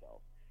for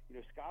themselves.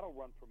 Scott will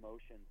run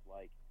promotions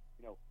like,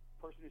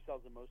 person who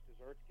sells the most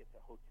desserts gets a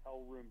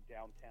hotel room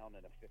downtown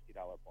and a $50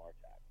 bar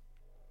tab.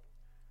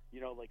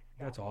 Like Scott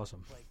That's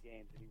awesome. Play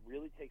games, and he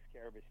really takes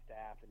care of his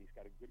staff, and he's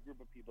got a good group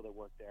of people that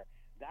work there.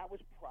 That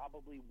was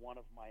probably one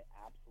of my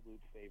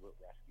absolute favorite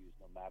rescues,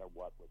 no matter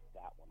what, was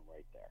that one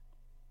right there.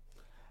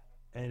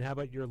 And how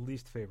about your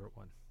least favorite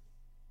one?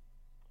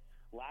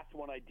 Last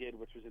one I did,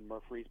 which was in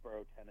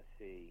Murfreesboro,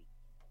 Tennessee.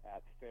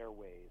 at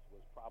Fairways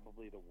was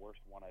probably the worst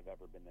one I've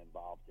ever been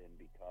involved in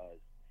because,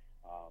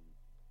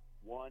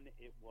 one,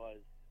 it was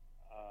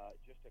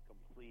just a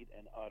complete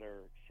and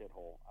utter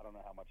shithole. I don't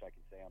know how much I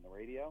can say on the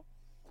radio.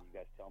 You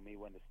guys tell me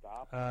when to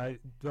stop.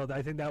 Well,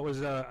 I think that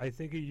was. I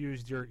think you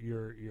used your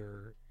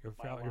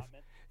My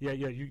allotment? yeah.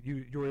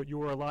 You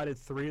were allotted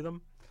 3 of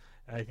them.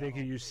 I think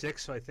you used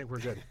 6, so I think we're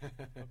good.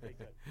 Okay,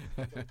 good.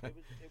 So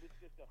it was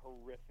just a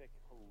horrific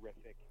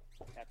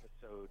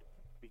episode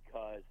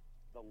because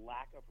the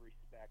lack of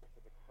respect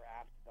for the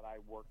craft that I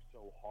worked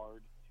so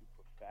hard to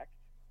perfect,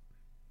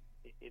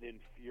 it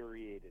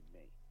infuriated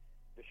me.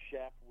 The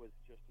chef was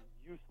just a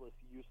useless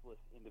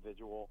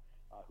individual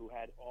who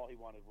had all he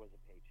wanted was a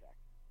paycheck.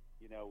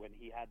 You know, and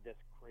he had this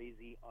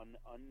crazy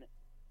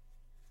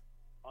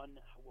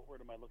what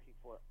word am I looking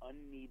for?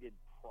 Unneeded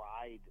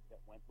pride that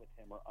went with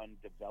him, or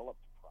undeveloped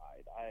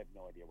pride. I have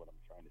no idea what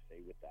I'm trying to say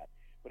with that.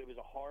 But it was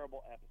a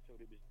horrible episode.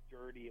 It was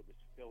dirty. It was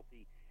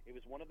filthy. It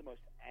was one of the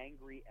most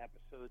angry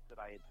episodes that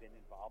I had been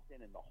involved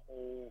in the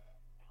whole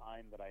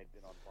time that I had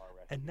been on Bar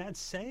Rescue. And that's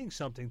saying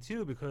something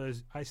too,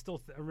 because I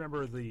still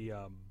remember the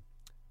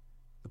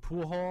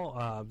pool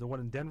hall, the one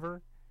in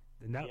Denver.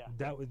 And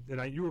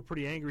you were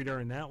pretty angry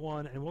during that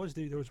one. And what was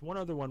there was one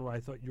other one where I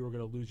thought you were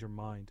going to lose your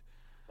mind.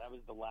 That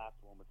was the last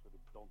one, which was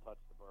Don't Touch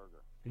the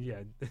Burger.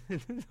 Yeah,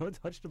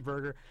 Don't Touch the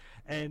Burger.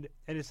 And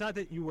it's not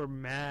that you were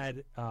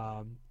mad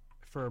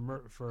for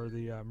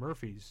the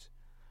Murphys,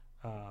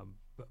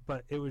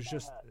 but it was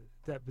just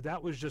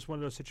that was just one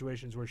of those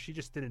situations where she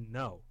just didn't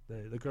know,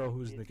 the girl who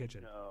was in the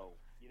kitchen. No,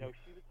 you know,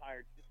 she was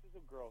hired. This is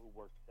a girl who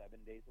worked 7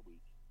 days a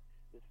week.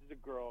 This is a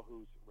girl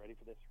who's ready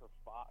for this.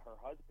 Her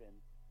husband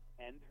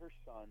and her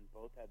son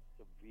both had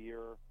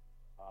severe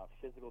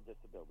physical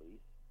disabilities.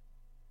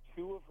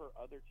 2 of her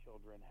other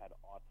children had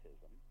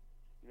autism.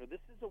 You know,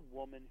 this is a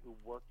woman who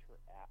worked her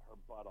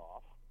butt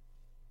off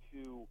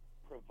to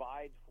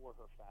provide for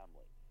her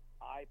family.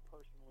 I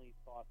personally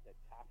thought that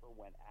Taffer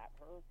went at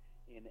her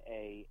in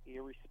a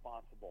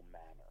irresponsible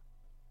manner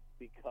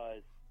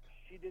because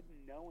she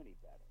didn't know any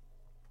better.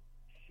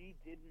 She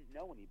didn't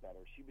know any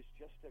better. She was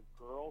just a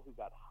girl who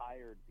got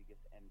hired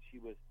and she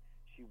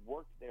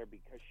worked there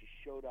because she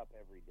showed up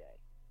every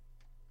day.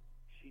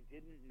 She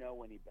didn't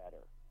know any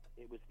better.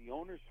 It was the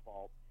owner's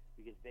fault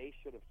because they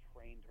should have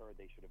trained her.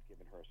 They should have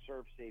given her a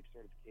ServSafe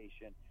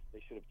certification. They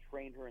should have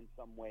trained her in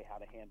some way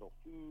how to handle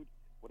food,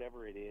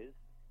 whatever it is.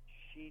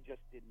 She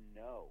just didn't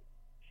know.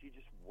 She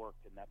just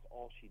worked, and that's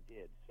all she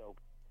did. So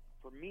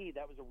for me,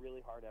 that was a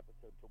really hard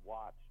episode to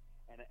watch.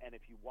 And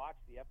if you watch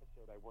the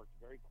episode, I worked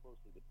very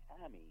closely with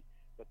Tammy,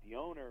 but the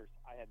owners,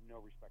 I had no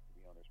respect for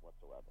the owners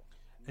whatsoever.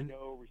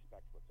 No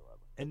respect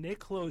whatsoever. And they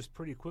closed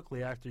pretty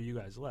quickly after you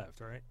guys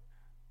left, right?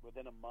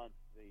 Within a month,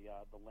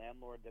 the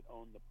landlord that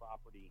owned the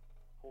property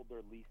pulled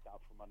their lease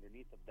out from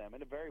underneath of them,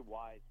 and it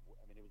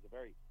was a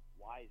very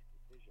wise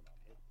decision on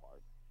his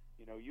part.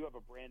 You know, you have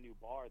a brand new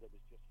bar that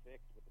was just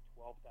fixed with a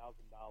 $12,000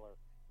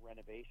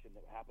 renovation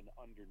that happened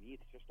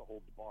underneath just to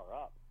hold the bar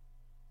up.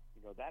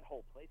 You know, that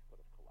whole place could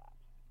have collapsed.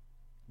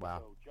 Wow.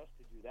 So just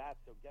to do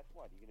that, so guess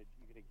what? You're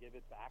gonna give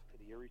it back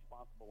to the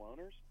irresponsible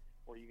owners,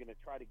 or you're gonna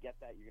try to get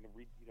that. You're gonna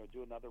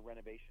do another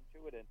renovation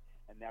to it, and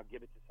now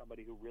give it to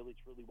somebody who really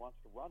truly wants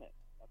to run it.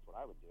 That's what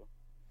I would do.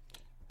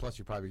 Plus,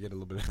 you probably get a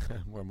little bit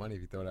more money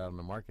if you throw it out on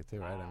the market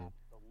too, right?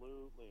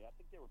 Absolutely. I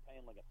think they were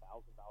paying like $1,000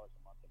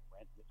 a month in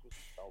rent. This was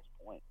Fells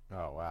Point.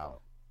 Oh wow.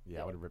 So,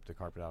 yeah, I would have ripped the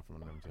carpet out from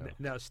under them too.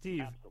 Now,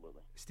 Steve.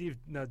 Absolutely. Steve,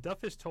 now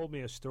Duff has told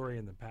me a story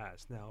in the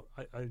past. Now,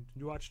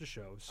 you watched the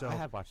show, so I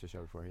have watched the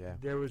show before. Yeah.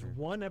 there was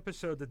one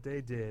episode that they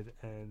did,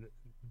 and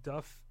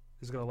Duff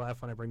is going to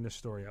laugh when I bring this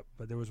story up.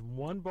 But there was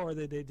one bar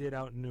that they did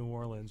out in New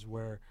Orleans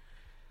where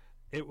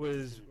it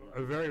was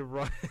a very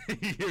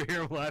you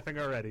hear him laughing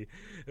already.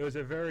 It was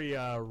a very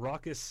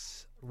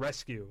raucous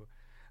rescue,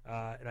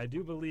 and I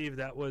do believe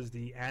that was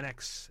the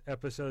Annex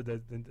episode,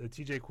 the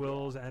T.J.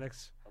 Quills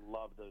Annex. I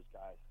love those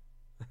guys.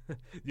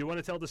 You want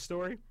to tell the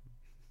story?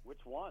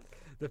 Which one?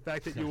 The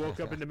fact that you woke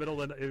up in the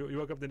middle and you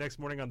woke up the next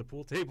morning on the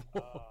pool table.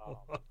 Oh,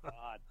 my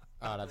God.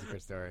 Oh, that's a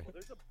good story. Well,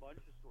 there's a bunch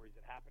of stories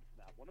that happened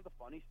from that. One of the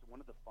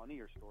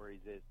funnier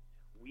stories is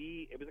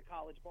it was a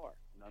college bar.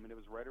 You know, I mean, it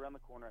was right around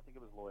the corner. I think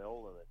it was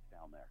Loyola that's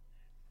down there.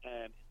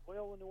 And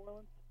Loyola, New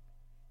Orleans?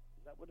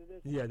 Is that what it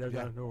is? Yeah, they're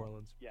down in New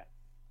Orleans. Yeah.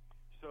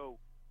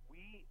 So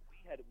we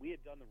had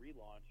done the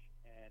relaunch,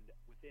 and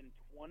within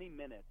 20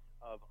 minutes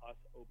of us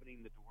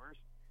opening the doors,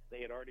 they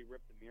had already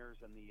ripped the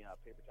mirrors and the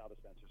paper towel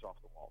dispensers off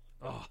the walls.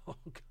 Oh,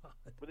 God.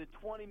 Within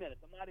 20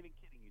 minutes, I'm not even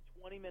kidding you,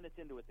 20 minutes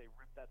into it, they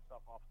ripped that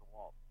stuff off the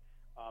walls.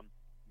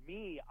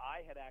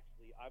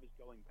 I was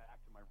going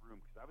back to my room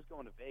because I was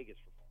going to Vegas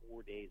for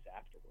 4 days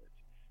afterwards.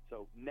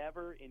 So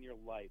never in your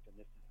life, and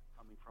this is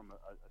coming from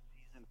a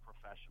seasoned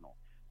professional,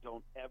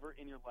 don't ever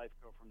in your life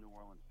go from New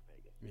Orleans to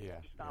Vegas. Yeah,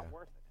 It's just not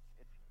worth it.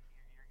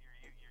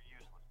 You're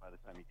useless by the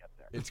time you get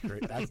there. It's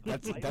great. That's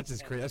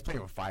just crazy. That's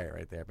playing with fire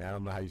right there, man. I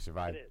don't know how you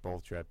survived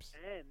both trips.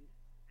 And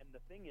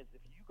the thing is,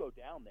 if you go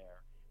down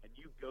there and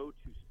you go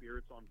to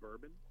Spirits on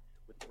Bourbon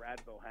with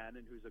Brad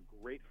Bohannon, who's a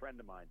great friend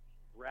of mine,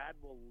 Brad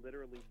will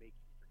literally make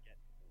you forget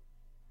food.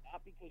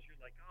 not because you're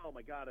like, oh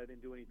my God, I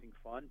didn't do anything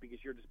fun,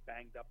 because you're just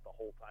banged up the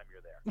whole time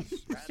you're there.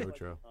 That's So like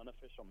true. an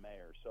unofficial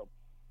mayor. So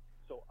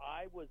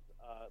I was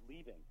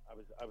leaving. I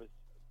was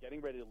getting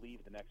ready to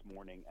leave the next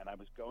morning, and I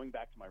was going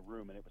back to my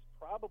room, and it was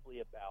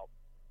probably about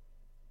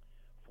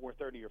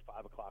 4:30 or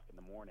 5 o'clock in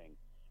the morning,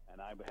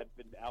 and I had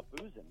been out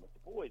boozing with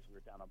the boys. We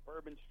were down on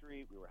Bourbon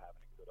Street. We were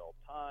having a good old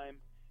time,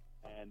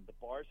 and the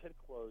bars had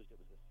closed. It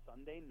was a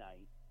Sunday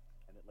night,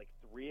 and at like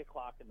 3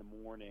 o'clock in the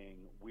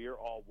morning, we're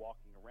all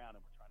walking around,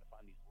 and we're trying to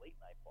find these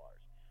late-night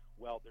bars.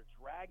 Well, they're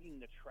dragging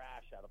the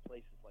trash out of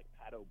places like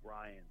Pat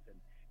O'Brien's, and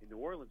in New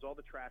Orleans, all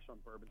the trash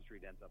on Bourbon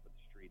Street ends up in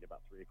the street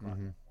about 3 o'clock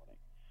in the morning.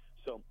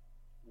 So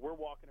we're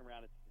walking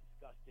around. It's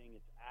disgusting.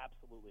 It's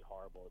absolutely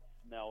horrible. It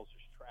smells.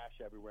 There's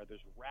trash everywhere.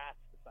 There's rats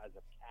the size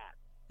of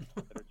cats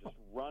that are just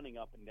running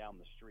up and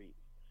down the street.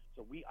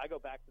 So I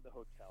go back to the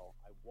hotel.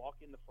 I walk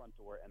in the front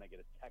door, and I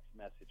get a text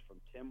message from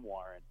Tim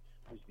Warren,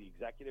 who's the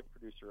executive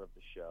producer of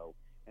the show,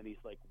 and he's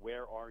like,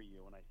 "Where are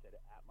you?" And I said,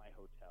 "At my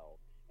hotel."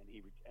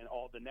 And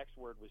all the next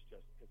word was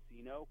just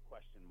casino ?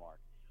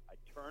 I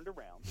turned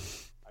around.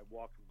 I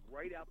walked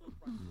right out the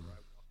front door.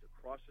 I walked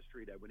across the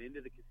street. I went into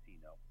the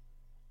casino.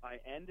 I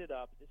ended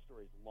up, this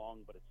story is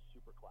long, but it's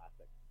super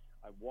classic.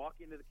 I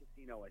walk into the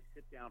casino. I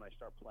sit down. I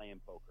start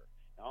playing poker.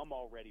 Now, I'm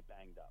already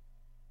banged up.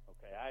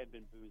 Okay, I had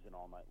been boozing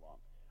all night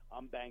long.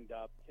 I'm banged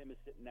up. Tim is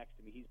sitting next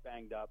to me. He's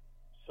banged up.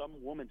 Some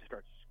woman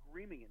starts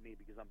screaming at me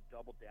because I'm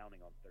double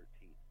downing on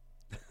 13.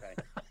 Okay,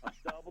 I'm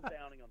double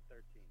downing on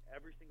 13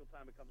 every single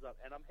time it comes up,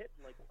 and I'm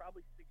hitting like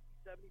probably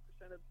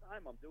 60-70% of the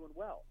time. I'm doing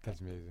well. That's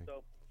amazing.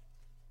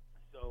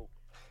 So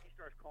she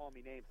starts calling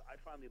me names.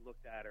 I finally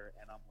looked at her,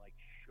 and I'm like,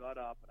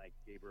 "Shut up!" And I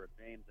gave her a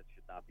name that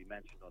should not be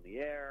mentioned on the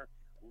air.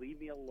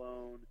 Leave me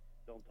alone.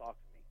 Don't talk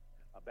to me.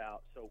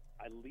 So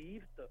I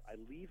leave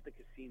the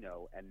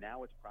casino, and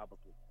now it's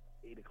probably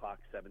 8 o'clock,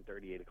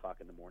 7:30, 8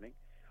 o'clock in the morning.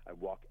 I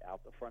walk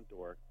out the front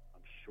door.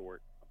 I'm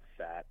short. I'm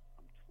fat.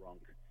 I'm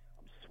drunk.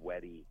 I'm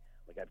sweaty.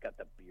 Like, I've got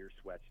the beer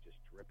sweats just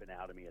dripping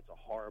out of me. It's a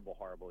horrible,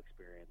 horrible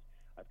experience.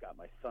 I've got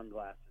my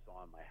sunglasses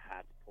on. My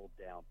hat's pulled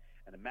down.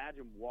 And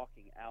imagine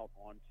walking out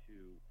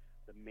onto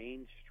the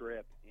main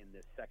strip in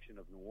this section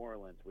of New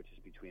Orleans, which is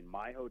between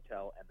my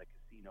hotel and the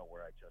casino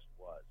where I just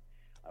was.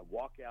 I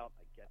walk out.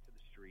 I get to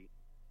the street.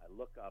 I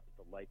look up.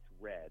 The light's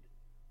red.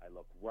 I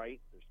look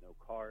right. There's no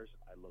cars.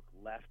 I look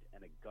left,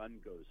 and a gun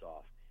goes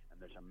off. And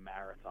there's a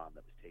marathon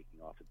that was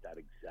taking off at that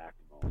exact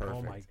moment. Perfect.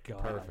 Oh, my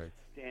God. Perfect.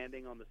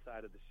 Standing on the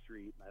side of the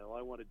street, and all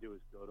I want to do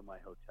is go to my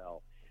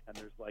hotel, and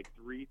there's like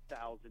 3,000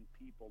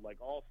 people, like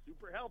all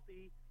super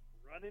healthy,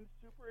 running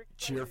super excited.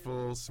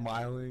 Cheerful,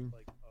 smiling.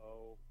 Like,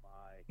 oh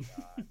my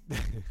God.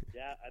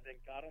 Yeah, I then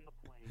got on the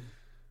plane.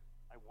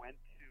 I went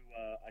to,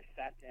 I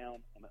sat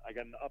down, and I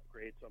got an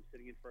upgrade, so I'm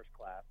sitting in first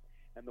class,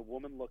 and the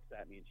woman looks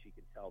at me, and she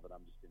can tell that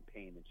I'm just in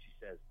pain, and she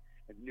says,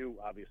 and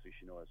obviously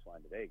she knew I was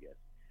flying to Vegas.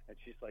 And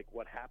she's like,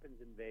 "What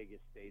happens in Vegas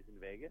stays in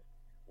Vegas.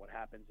 What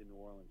happens in New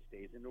Orleans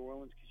stays in New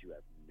Orleans, because you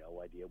have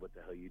no idea what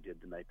the hell you did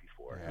the night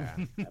before."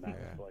 Yeah. And I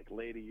was like,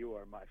 "Lady, you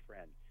are my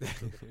friend."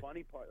 So the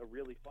funny part, a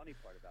really funny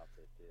part about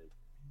this is,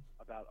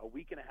 about a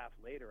week and a half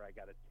later, I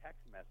got a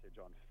text message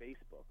on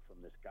Facebook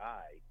from this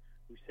guy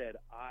who said,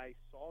 "I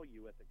saw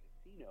you at the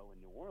casino in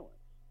New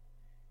Orleans,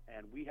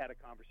 and we had a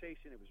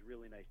conversation. It was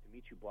really nice to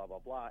meet you, blah, blah,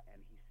 blah."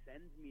 And he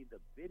sends me the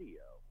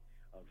video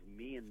of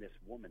me and this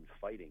woman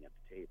fighting at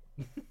the table.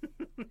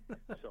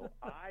 So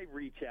I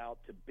reach out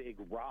to Big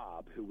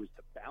Rob, who was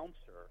the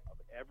bouncer of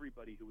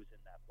everybody who was in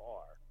that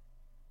bar.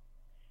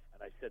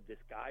 And I said, "This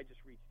guy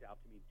just reached out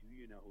to me. Do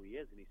you know who he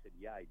is?" And he said,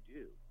 "Yeah, I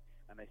do."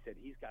 And I said,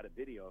 "He's got a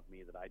video of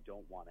me that I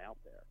don't want out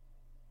there."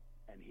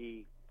 And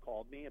he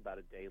called me about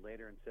a day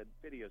later and said,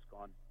 "Video's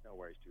gone. No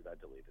worries, dude. I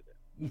deleted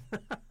it."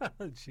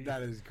 Jeez.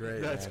 That is great.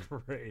 That's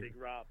man. great. Big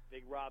Rob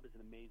is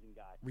an amazing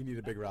guy. We need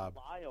a Big Rob.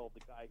 Lyle, the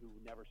guy who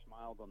never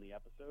smiled on the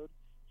episode,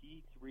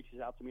 he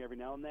reaches out to me every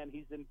now and then.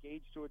 He's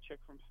engaged to a chick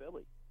from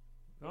Philly.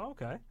 Oh,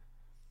 okay.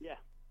 Yeah.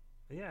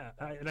 Yeah,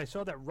 and I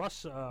saw that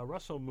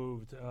Russell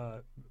moved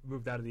out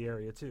of the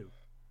area too.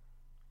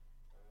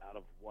 Out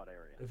of what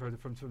area?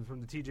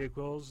 From the TJ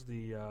Quills,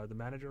 the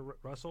manager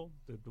Russell,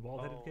 the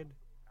bald-headed kid.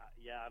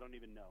 Yeah, I don't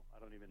even know.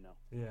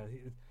 Yeah,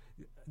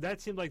 that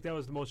seemed like that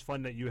was the most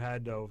fun that you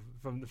had, though,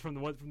 from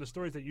the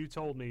stories that you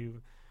told me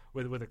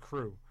with a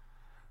crew.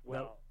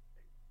 Well,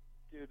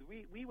 dude,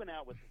 we went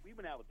out with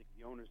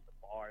the owners of the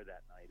bar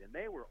that night, and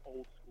they were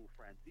old school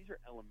friends. These are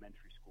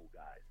elementary school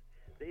guys.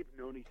 They've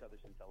known each other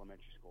since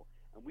elementary school,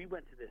 and we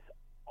went to this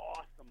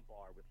awesome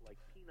bar with like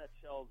peanut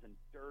shells and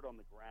dirt on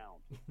the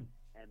ground,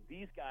 and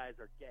these guys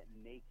are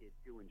getting naked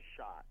doing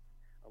shots.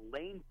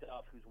 Elaine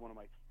Duff, who's one of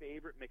my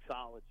favorite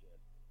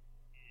mixologists,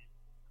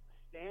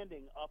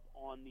 standing up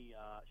on the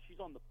she's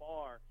on the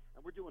bar,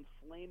 and we're doing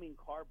flaming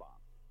car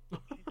bombs.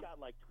 She's got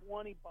like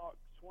 20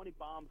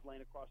 bombs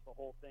laying across the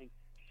whole thing.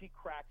 She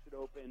cracks it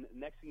open.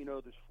 Next thing you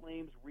know, there's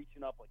flames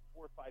reaching up like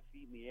 4 or 5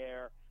 feet in the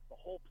air. The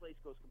whole place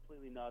goes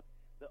completely nuts.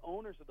 The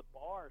owners of the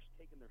bars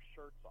taking their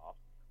shirts off.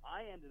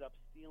 I ended up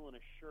stealing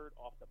a shirt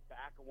off the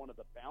back of one of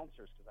the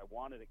bouncers because I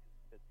wanted it because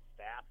it said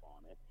staff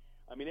on it.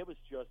 I mean, it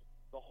was just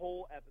the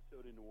whole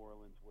episode in New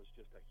Orleans was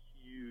just a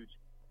huge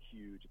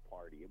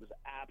party. It was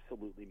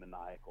absolutely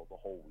maniacal the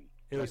whole week.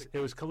 It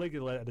was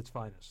Caligula at its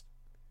finest.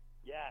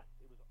 Yes,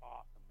 it was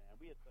awesome, man.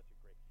 We had such a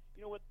great.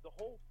 You know what?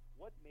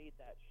 What made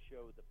that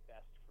show the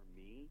best for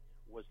me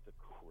was the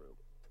crew.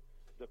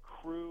 The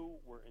crew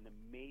were an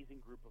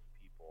amazing group of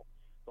people.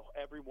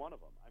 Every one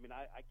of them. I mean,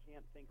 I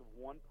can't think of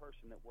one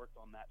person that worked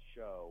on that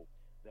show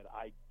that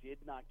I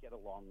did not get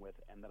along with,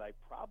 and that I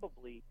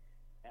probably.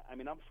 I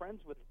mean, I'm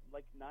friends with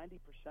like 90%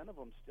 of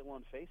them still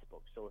on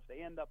Facebook. So if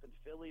they end up in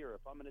Philly or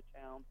if I'm in a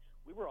town,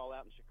 we were all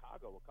out in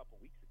Chicago a couple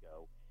weeks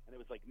ago, and it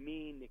was like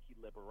me, Nikki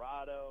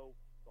Liberato,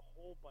 the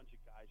whole bunch of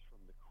guys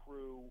from the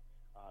crew,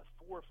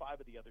 4 or 5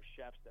 of the other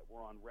chefs that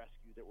were on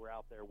rescue that were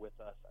out there with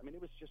us. I mean,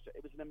 it was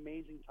an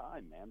amazing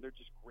time, man. They're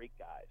just great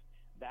guys.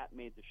 That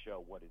made the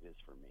show what it is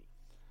for me.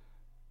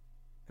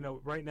 You know,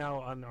 right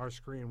now on our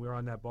screen, we're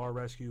on that Bar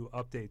Rescue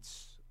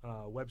Updates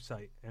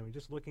website, and we're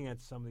just looking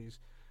at some of these.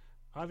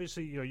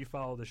 Obviously, you know, you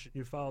followed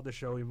the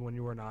show even when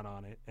you were not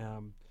on it.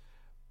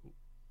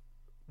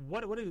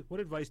 What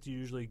advice do you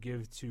usually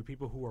give to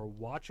people who are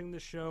watching the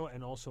show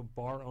and also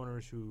bar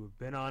owners who have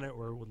been on it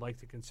or would like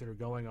to consider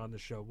going on the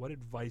show? What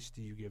advice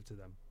do you give to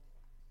them?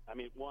 I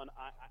mean, one,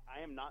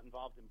 I am not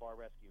involved in Bar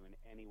Rescue in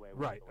any way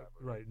Right, whatsoever.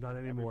 right, not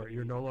anymore.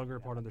 You're no longer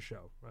a part of the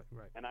show.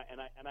 Right. And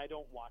I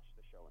don't watch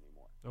the show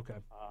anymore. Okay.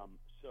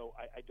 So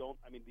I don't.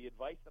 I mean, the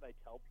advice that I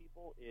tell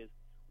people is,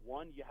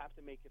 one, you have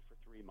to make it for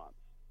 3 months.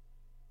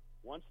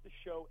 Once the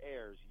show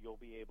airs, you'll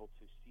be able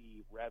to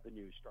see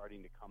revenue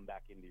starting to come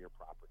back into your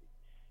property.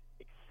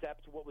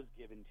 Accept what was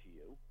given to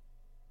you.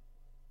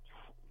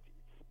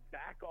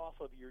 Back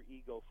off of your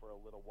ego for a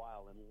little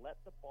while and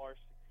let the bar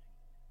succeed.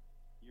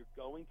 You're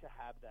going to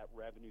have that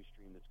revenue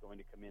stream that's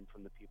going to come in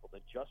from the people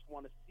that just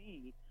want to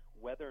see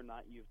whether or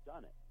not you've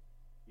done it.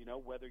 You know,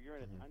 whether you're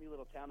in a tiny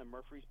little town in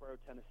Murfreesboro,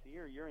 Tennessee,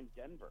 or you're in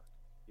Denver.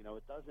 You know,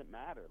 it doesn't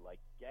matter. Like,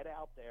 get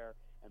out there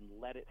and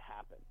let it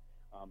happen.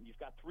 You've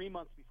got 3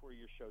 months before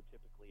your show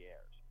typically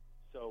airs.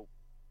 So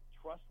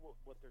trust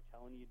what they're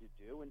telling you to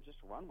do and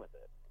just run with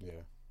it.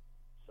 Yeah.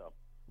 So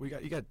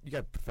you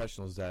got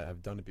professionals that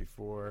have done it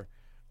before,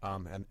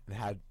 and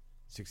had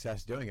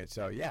success doing it.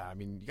 So yeah, I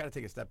mean, you got to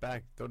take a step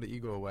back, throw the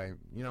ego away.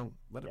 You know,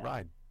 let it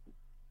ride.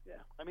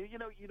 Yeah. I mean, you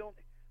know, you don't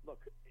look.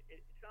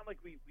 It's not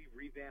like we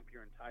revamp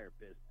your entire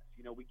business.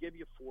 You know, we give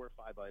you 4 or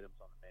 5 items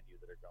on the menu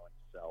that are going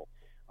to sell.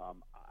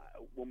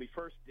 When we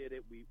first did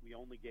it, we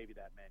only gave you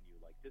that menu.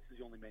 Like, this is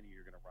the only menu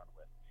you're going to run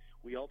with.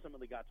 We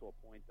ultimately got to a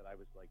point that I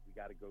was like, we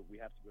have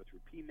to go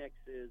through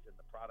P-mixes and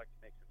the product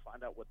mix and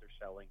find out what they're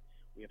selling.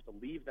 We have to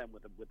leave them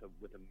with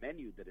a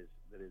menu that is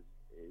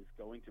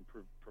going to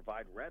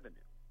provide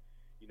revenue.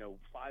 You know,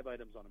 5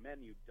 items on a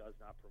menu does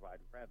not provide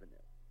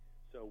revenue.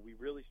 So we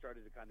really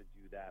started to kind of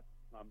do that.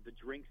 The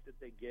drinks that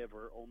they give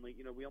are only,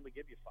 you know, we only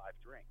give you 5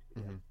 drinks that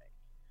you have to make.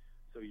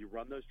 So you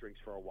run those drinks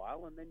for a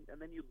while, and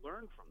then you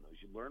learn from those.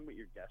 You learn what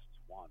your guests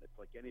want. It's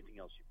like anything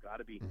else. You've got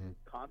to be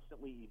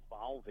constantly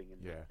evolving in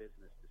this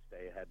business to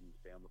stay ahead and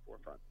stay on the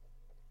forefront.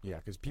 Yeah,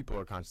 because people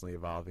are constantly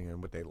evolving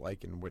in what they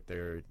like and what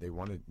they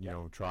want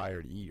to try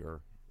or eat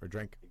or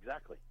drink.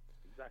 Exactly.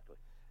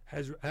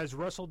 Has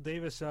Russell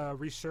Davis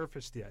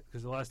resurfaced yet?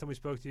 Because the last time we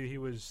spoke to you, he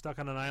was stuck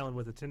on an island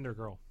with a Tinder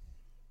girl.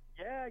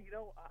 Yeah, you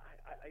know,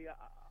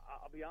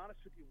 I'll be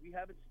honest with you. We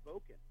haven't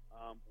spoken.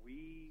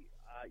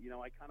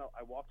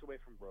 I walked away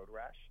from Road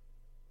Rash.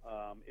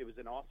 It was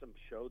an awesome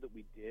show that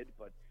we did,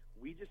 but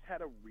we just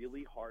had a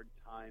really hard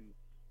time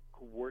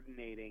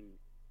coordinating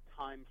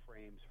time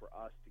frames for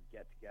us to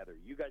get together.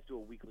 You guys do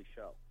a weekly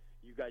show.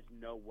 You guys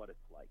know what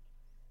it's like,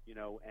 you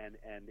know, and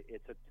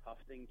it's a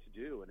tough thing to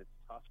do, and it's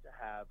tough to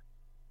have,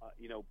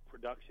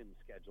 production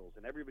schedules.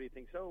 And everybody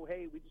thinks, oh,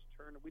 hey, we just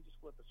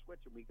flip a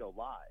switch and we go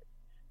live.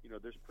 You know,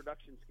 there's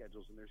production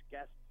schedules and there's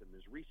guests and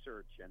there's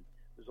research and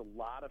there's a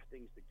lot of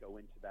things that go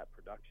into that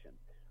production.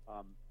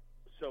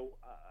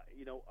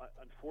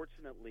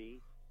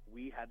 Unfortunately,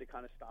 we had to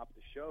kind of stop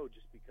the show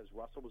just because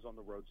Russell was on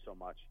the road so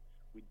much.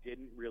 We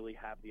didn't really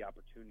have the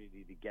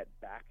opportunity to get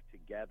back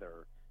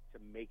together to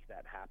make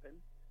that happen.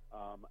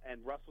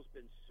 And Russell's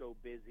been so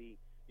busy.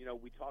 You know,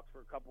 we talked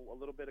for a couple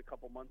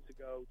months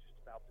ago just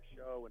about the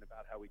show and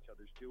about how each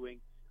other's doing.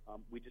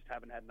 We just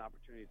haven't had an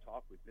opportunity to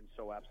talk. We've been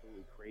so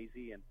absolutely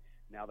crazy, and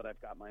now that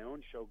I've got my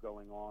own show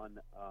going on,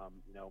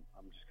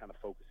 I'm just kind of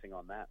focusing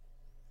on that.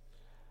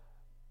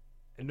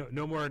 And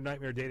no more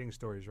nightmare dating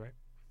stories, right?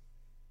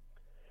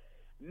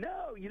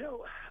 No, you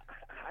know,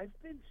 I've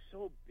been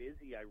so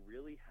busy. I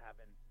really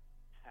haven't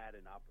had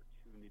an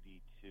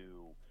opportunity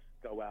to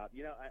go out.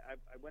 You know, I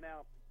went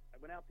out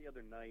the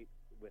other night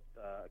with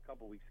a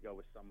couple weeks ago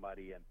with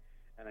somebody, and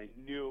I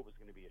knew it was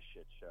going to be a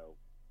shit show.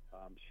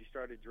 She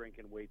started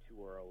drinking way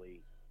too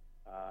early.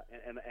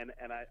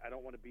 And I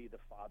don't want to be the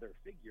father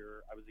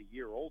figure. I was a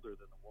year older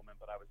than the woman,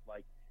 but I was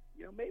like,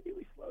 you know, maybe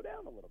we slow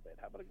down a little bit.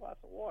 How about a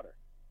glass of water?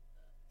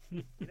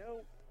 You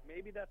know,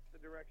 maybe that's the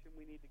direction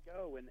we need to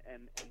go. And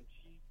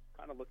she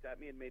kind of looked at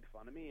me and made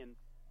fun of me, and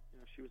you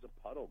know, she was a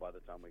puddle by the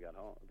time we got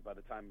home. By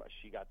the time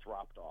she got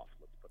dropped off,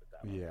 let's put it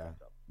that way. Yeah,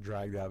 So,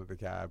 dragged out of the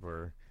cab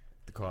or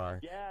the car.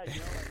 Yeah, I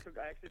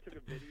actually took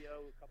a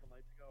video a couple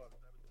nights ago.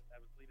 I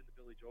was leaving the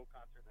Billy Joel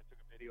concert, and I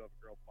took a video of a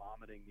girl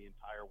vomiting the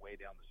entire way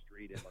down the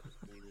street and like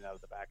cleaning out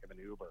of the back of an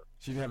Uber.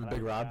 She didn't have a And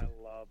big Rob. I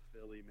love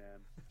Philly, man.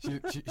 She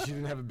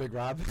didn't have a big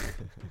Rob.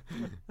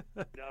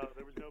 No,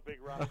 there was no big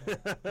Rob.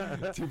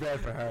 Too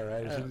bad for her,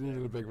 right? She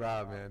needed a big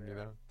Rob, man. You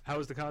know. How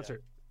was the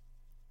concert?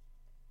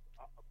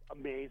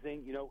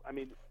 Amazing.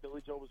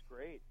 Billy Joel was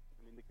great.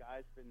 The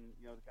guy's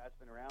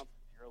been around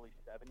since the early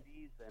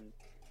 '70s,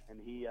 and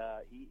he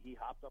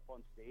hopped up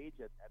on stage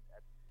at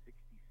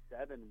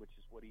 67, which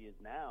is what he is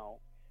now.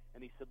 And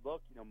he said,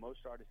 look,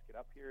 most artists get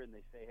up here and they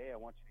say, hey, I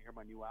want you to hear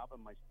my new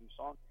album, my new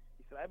song.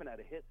 He said, I haven't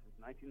had a hit since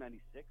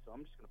 1996, so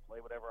I'm just going to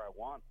play whatever I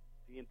want.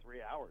 See you in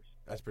 3 hours.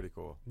 That's pretty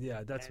cool.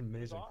 Yeah, that's And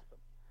amazing. It was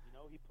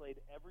awesome. He played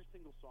every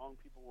single song.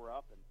 People were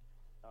up, and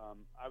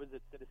I was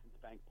at Citizens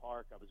Bank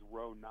Park. I was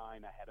row 9.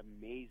 I had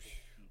amazing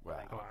seats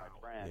thanks to my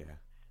friend.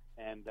 Yeah.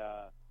 And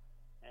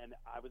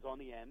I was on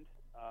the end,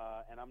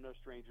 and I'm no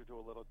stranger to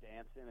a little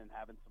dancing and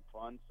having some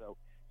fun. So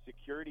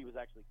security was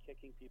actually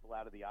kicking people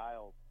out of the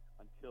aisles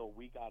until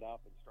we got up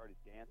and started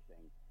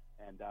dancing,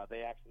 and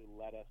they actually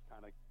let us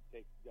kind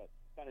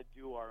of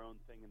do our own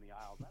thing in the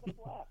aisles. I had a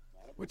blast,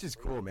 man. Which is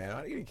cool, man.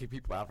 I don't kick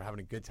people out for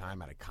having a good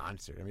time at a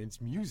concert. I mean,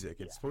 it's music.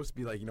 It's supposed to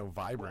be like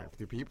vibrant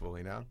to people.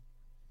 You know.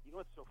 You know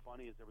what's so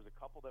funny is there was a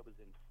couple that was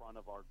in front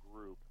of our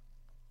group,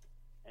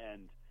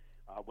 and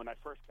when I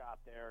first got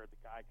there, the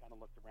guy kind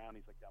of looked around.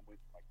 He's like, I'm with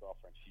my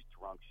girlfriend. She's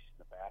drunk. She's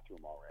in the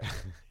bathroom already.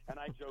 And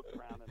I joked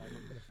around, and I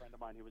looked at a friend of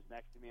mine who was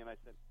next to me, and I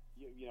said,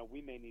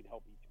 we may need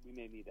help. We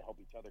may need to help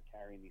each other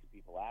carrying these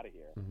people out of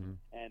here. Mm-hmm.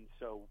 And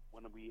so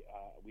when we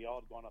all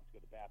had gone up to go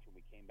to the bathroom,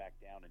 we came back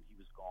down, and he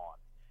was gone.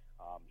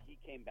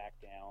 He came back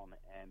down,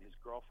 and his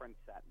girlfriend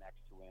sat next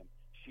to him.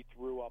 She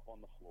threw up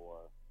on the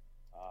floor.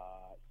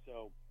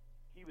 So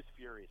he was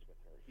furious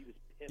with her. He was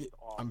pissed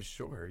off. I'm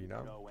sure,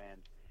 No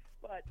end.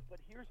 But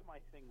here's my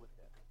thing with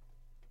this,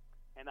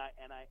 and I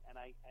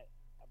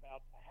about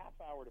a half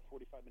hour to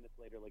 45 minutes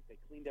later, like they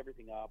cleaned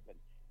everything up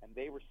and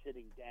they were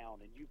sitting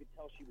down, and you could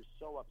tell she was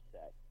so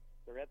upset.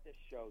 They're at this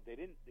show. They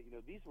didn't,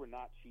 these were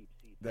not cheap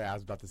seats. Yeah, I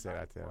was about to say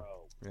that too.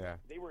 Row. Yeah.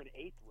 They were in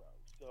 8th row.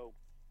 So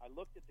I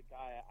looked at the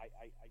guy.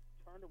 I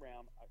turned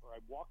around, or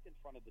I walked in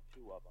front of the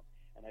two of them,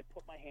 and I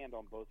put my hand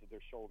on both of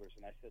their shoulders,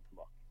 and I said,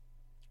 look,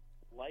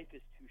 life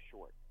is too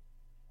short.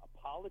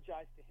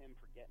 Apologize to him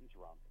for getting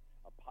drunk.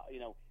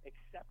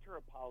 Accept her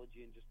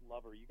apology and just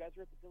love her. You guys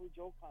are at the Billy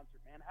Joel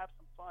concert, man. Have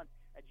some fun.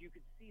 And you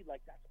could see,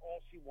 like, that's all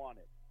she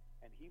wanted.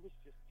 And he was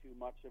just too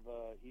much of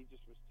he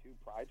just was too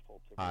prideful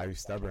to He was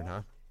stubborn,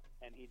 huh?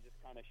 And he just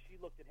she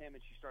looked at him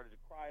and she started to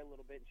cry a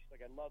little bit. And she's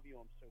like, I love you.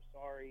 I'm so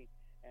sorry.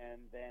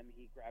 And then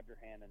he grabbed her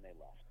hand and they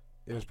left.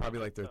 It was probably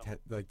like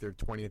their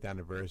 20th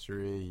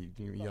anniversary.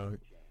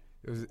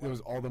 It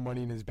was all the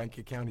money in his bank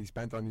account he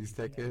spent on these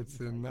tickets.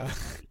 And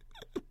life's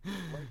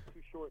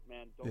too short,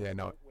 man.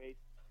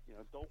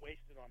 Don't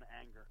waste it on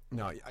anger.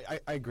 No,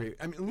 I agree.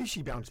 I mean, at least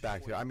she bounced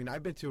back too. I mean,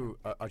 I've been to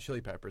a Chili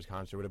Peppers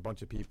concert with a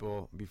bunch of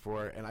people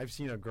before, and I've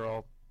seen a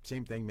girl,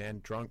 same thing,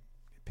 man, drunk,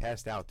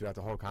 passed out throughout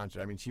the whole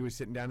concert. I mean, she was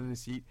sitting down in the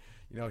seat.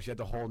 She had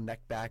the whole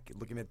neck back,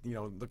 looking at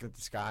the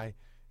sky,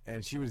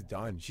 and she was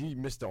done. She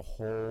missed a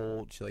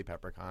whole Chili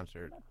Pepper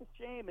concert. That's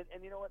a shame,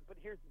 and you know what? But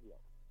here's the deal: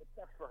 it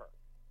sucks for her.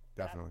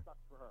 Definitely. That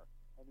sucks for her.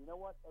 And you know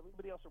what?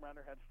 Everybody else around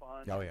her had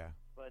fun. Oh yeah.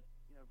 But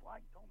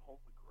don't hold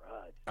the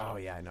grudge. Oh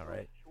yeah, I know,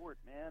 right? Short,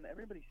 man.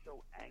 Everybody's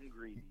so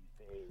angry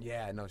these days.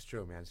 Yeah, no, it's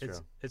true, man. It's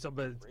true.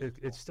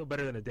 It's still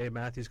better than a Dave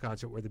Matthews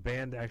concert where the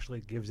band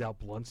actually gives out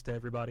blunts to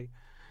everybody.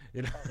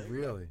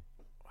 Really?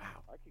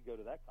 Wow. I could go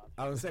to that concert.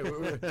 I was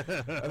going to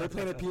say, are they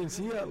playing at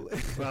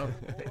PNC? Well,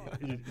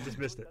 you just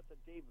missed it. That's a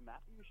Dave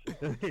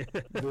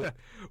Matthews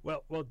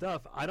show. Well,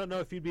 Duff, I don't know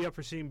if you'd be up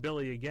for seeing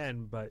Billy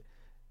again, but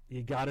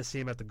you got to see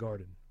him at the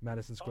Garden,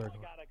 Madison Square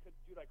Garden. Oh my God,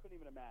 I couldn't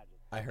even imagine.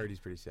 I heard he's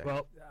pretty sick.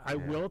 Well, I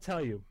will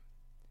tell you,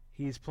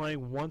 he's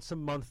playing once a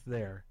month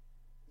there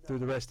through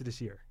the rest of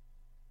this year.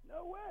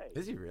 No way.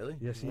 Is he really?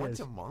 Yes, he Once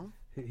is. a month?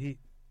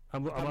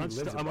 I'm on lives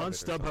above on it or StubHub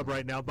something.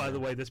 right now. By the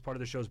way, this part of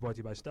the show is brought to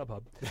you by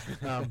StubHub.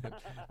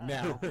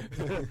 Now.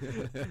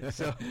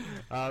 So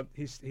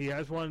he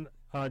has one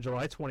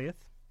July 20th.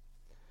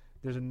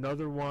 There's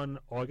another one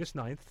August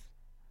 9th,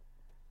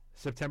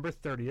 September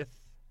 30th,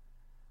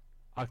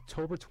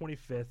 October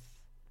 25th,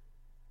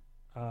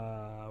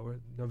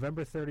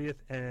 November 30th,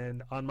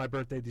 and on my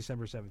birthday,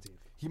 December 17th.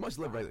 He must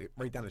live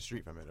right down the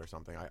street from it or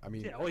something. I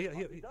mean, Yeah, well, He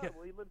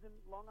lives in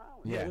Long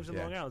Island. he Yeah, lives in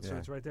Long Island, so yeah.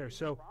 it's right there.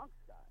 So Bronx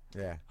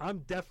guy. yeah. I'm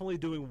definitely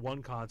doing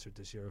one concert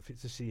this year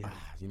to see him.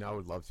 I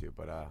would love to,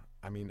 but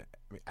I mean,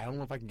 I don't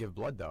know if I can give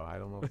blood though. I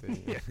don't know if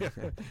they.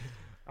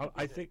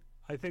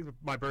 I think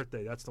my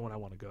birthday. That's the one I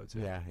want to go to.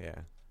 Yeah.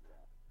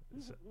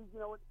 He's, you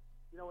know what?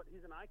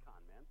 He's an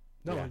icon, man.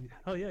 No. Yeah.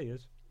 Oh yeah, he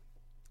is.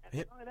 And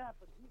not only that,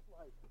 but he's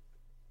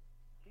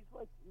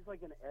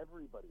like an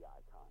everybody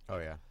icon. Oh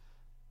yeah.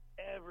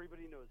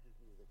 Everybody knows his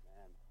music,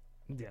 man.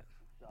 Yeah.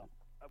 So,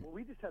 well,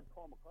 we just had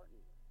Paul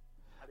McCartney.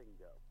 I didn't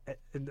go.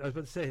 And I was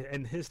about to say,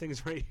 and his thing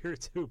is right here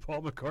too.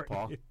 Paul McCartney.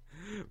 Paul?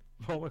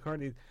 Paul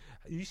McCartney.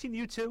 You seen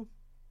U2?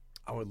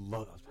 I would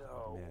love those. No.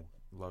 Oh, man,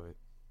 love it.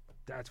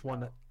 That's one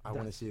that I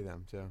want to see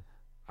them too.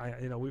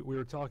 we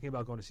were talking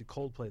about going to see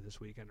Coldplay this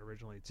weekend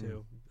originally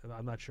too.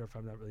 I'm not sure if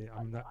I'm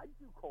not. I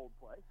do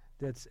Coldplay.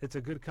 It's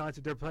a good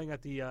concert. They're playing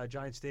at the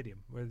Giant Stadium,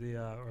 where the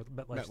or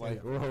MetLife MetLife.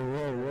 Stadium.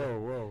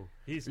 Whoa.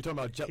 You're talking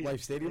about Jet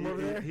Life Stadium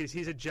over there?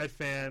 He's a Jet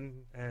fan,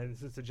 and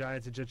since the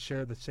Giants and Jets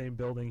share the same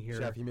building here,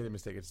 Jeff, you made a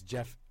mistake. It's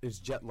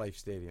Jet Life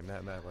Stadium,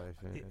 not MetLife.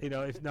 you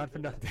know, if not for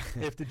nothing,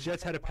 if the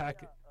Jets had a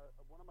pack.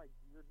 One of my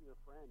dear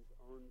friends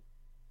owns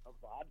a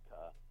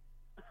vodka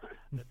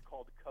that's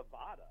called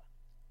Cavada,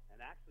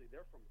 and actually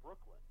they're from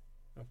Brooklyn.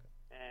 Okay.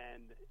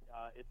 And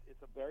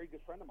it's a very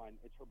good friend of mine.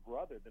 It's her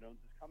brother that owns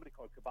this company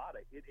called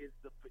Cavada. It is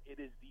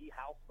the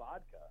house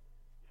vodka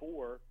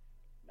for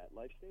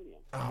MetLife Stadium.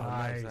 Oh,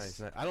 Nice.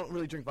 nice. I don't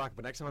really drink vodka,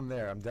 but next time I'm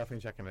there, I'm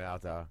definitely checking it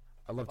out, though.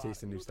 I love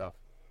tasting new stuff.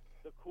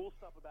 The cool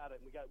stuff about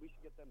it, and we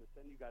should get them to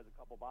send you guys a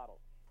couple bottles.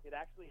 It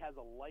actually has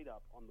a light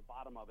up on the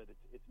bottom of it.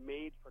 It's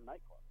made for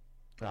nightclubs.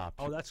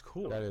 Oh, that's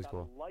cool. That is It's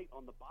cool. got a light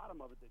on the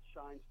bottom of it that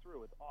shines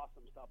through. It's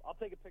awesome stuff. I'll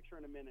take a picture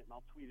in a minute and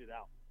I'll tweet it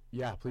out.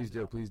 Yeah, please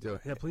do. Yeah, please do.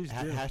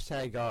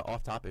 Hashtag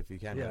off topic if you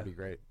can. Yeah. That'd be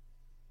great.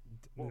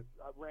 Well,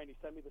 Randy,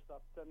 send me the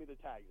stuff. Send me the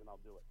tags, and I'll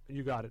do it.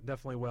 You got it.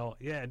 Definitely will.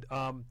 Yeah, and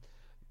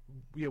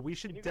we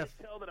should Can you guys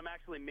tell that I'm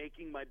actually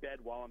making my bed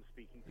while I'm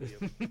speaking to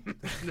you?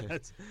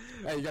 That's.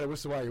 Hey, you got to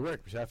whistle while you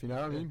work, Chef. You know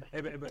what I mean?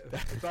 Hey, but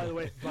by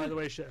the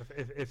way, Chef,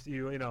 if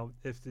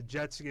the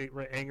Jets get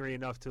angry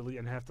enough to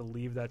and have to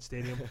leave that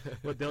stadium,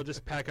 but they'll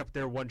just pack up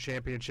their one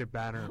championship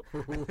banner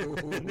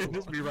and then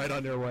just be right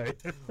on their way.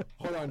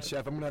 Hold on,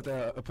 Chef. I'm gonna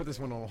have to put this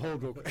one on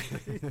hold real quick.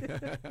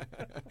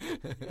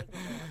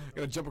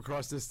 Gonna jump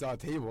across this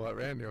table at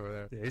Randy over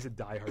there. Yeah, he's a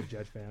diehard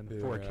Jet fan.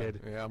 Poor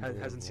kid. Yeah,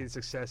 hasn't seen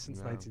success since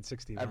No.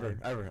 1969.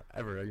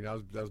 Ever. You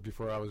know, that was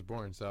before I was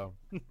born, so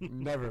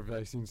never have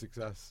I seen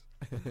success.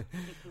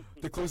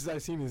 The closest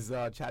I've seen is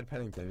Chad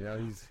Pennington. You know,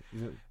 he's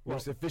the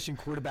most efficient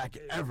quarterback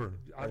ever.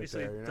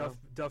 Obviously, right there, you know?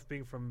 Duff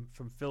being from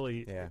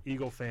Philly, Yeah.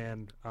 Eagle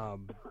fan.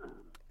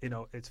 You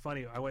know, it's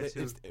funny. I went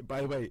to.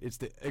 By the way, it's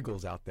the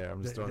Eagles out there.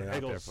 I'm just The throwing it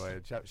out there Eagles. for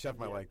you. Chef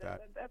might like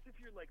that. That's if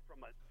you're like from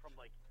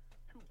like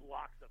 2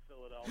 blocks of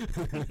Philadelphia.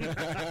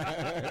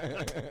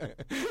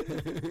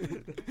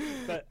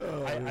 But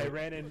I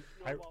ran in.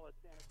 Snowball at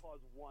Santa Claus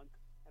once,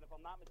 and if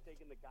I'm not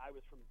mistaken, the guy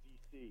was from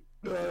D.C.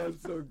 Oh,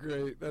 that's so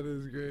great. That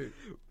is great.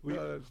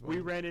 We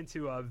ran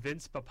into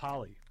Vince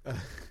Papali.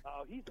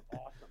 Oh, he's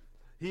awesome.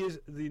 He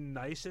is the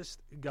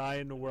nicest guy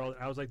in the world.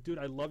 I was like, dude,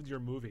 I loved your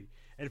movie.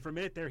 And for a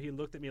minute there, he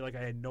looked at me like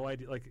I had no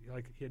idea, like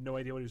he had no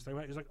idea what he was talking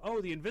about. He was like,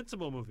 "Oh, the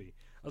Invincible movie."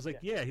 I was like,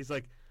 "Yeah." He's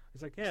like,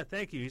 "Yeah,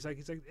 thank you." He's like,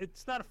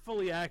 "It's not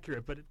fully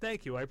accurate, but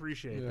thank you. I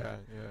appreciate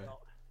that." Yeah.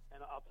 Well,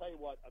 and I'll tell you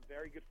what, a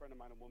very good friend of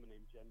mine, a woman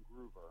named Jen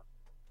Groover,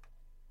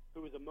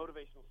 who is a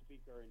motivational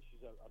speaker, and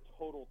she's a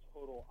total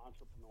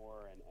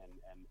entrepreneur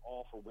and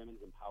all for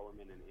women's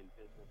empowerment and in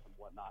business and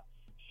whatnot.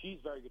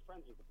 She's very good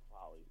friends with the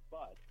Papalis,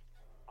 but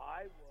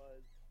I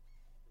was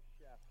the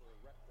chef for a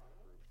restaurant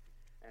group,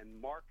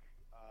 and Mark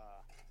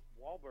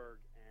Wahlberg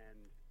and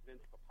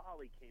Vince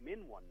Papali came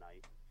in one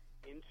night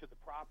into the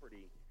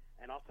property,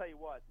 and I'll tell you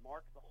what,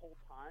 Mark the whole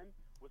time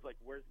was like,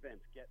 "Where's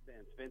Vince? Get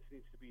Vince. Vince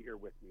needs to be here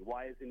with me.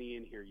 Why isn't he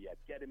in here yet?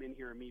 Get him in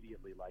here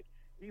immediately." Like,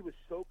 he was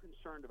so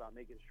concerned about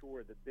making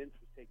sure that Vince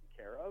was taken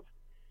care of.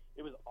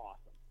 It was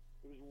awesome.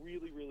 It was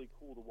really, really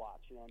cool to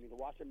watch. You know, I mean, to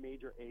watch a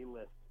major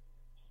A-list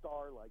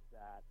star like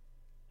that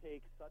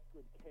take such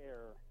good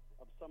care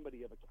of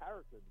somebody of a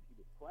character that he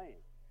was playing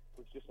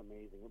was just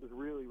amazing. It was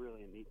really,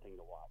 really a neat thing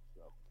to watch.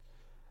 So.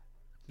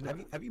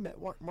 Have you met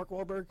Mark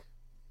Wahlberg?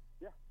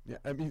 Yeah.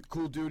 Yeah, I mean,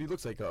 cool dude. He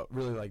looks like a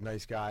really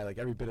nice guy. Like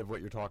every bit of what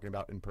you're talking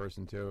about in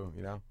person too.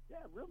 You know.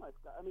 Yeah, real nice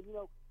guy. I mean, you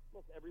know,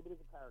 look, everybody's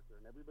a character,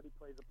 and everybody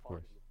plays a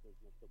part in this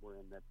business that we're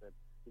in. That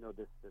you know,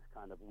 this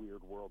kind of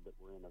weird world that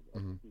we're in of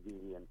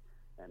TV and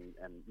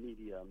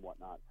media and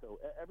whatnot. So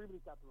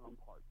everybody's got their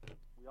own part.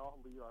 We all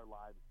lead our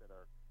lives that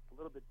are a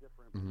little bit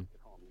different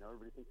at home. You know,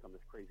 everybody thinks I'm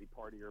this crazy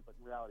partier, but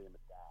in reality, I'm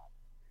a dad.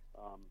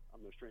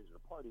 I'm no stranger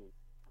to partying.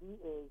 He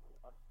is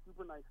a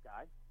super nice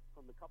guy.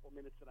 From the couple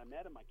minutes that I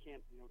met him, I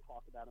can't,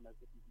 talk about him as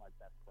if he's my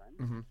best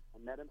friend. I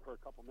met him for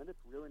a couple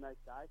minutes. Really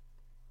nice guy.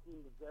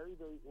 Seemed very,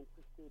 very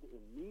interested in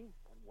me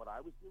and what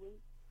I was doing.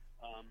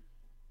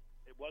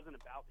 It wasn't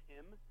about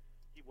him.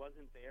 He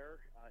wasn't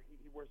there.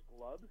 He wears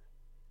gloves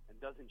and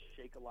doesn't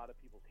shake a lot of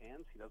people's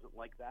hands. He doesn't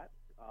like that.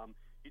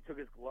 He took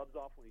his gloves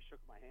off when he shook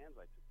my hands.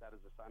 I took that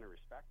as a sign of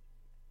respect.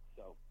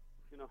 So,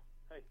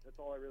 hey, that's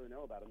all I really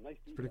know about him.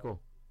 Nice detail. Pretty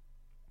cool.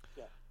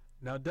 Yeah.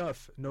 Now,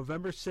 Duff,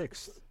 November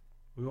 6th,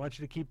 we want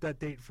you to keep that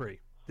date free.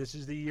 This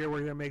is the year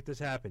we're going to make this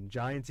happen.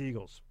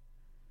 Giants-Eagles.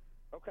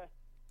 Okay.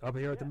 Up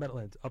here at the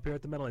Meadowlands.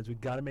 We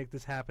got to make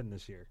this happen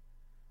this year.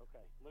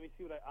 Okay. Let me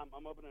see what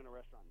I'm opening a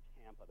restaurant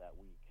in Tampa that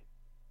week.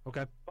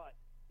 Okay. But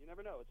you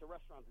never know. It's a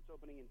restaurant that's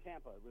opening in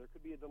Tampa. There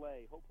could be a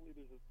delay. Hopefully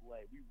there's a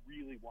delay. We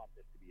really want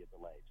this to be a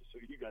delay, just so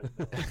you guys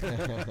know.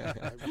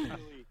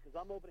 Because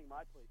I'm opening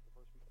my place the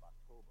first week of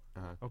October.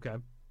 Okay.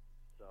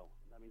 So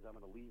that means I'm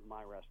going to leave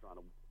my restaurant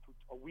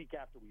a week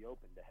after we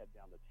open to head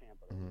down to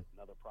Tampa to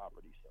another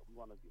property. So we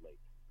want to be late.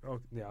 Oh,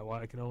 yeah. Well,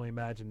 I can only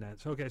imagine that.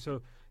 So, okay,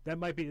 so that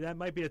might be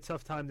a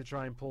tough time to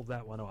try and pull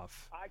that one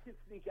off. I can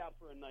sneak out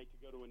for a night to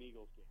go to an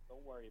Eagles game.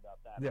 Don't worry about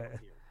that. Yeah. I'm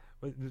here.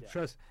 But Yeah.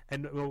 trust,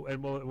 and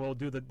we'll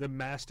do the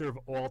master of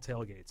all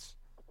tailgates.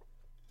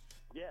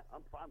 Yeah,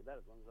 I'm fine with that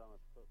as long as I'm not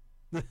supposed.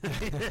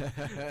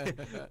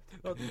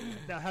 Well,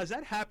 now, has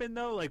that happened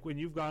though? Like when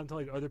you've gone to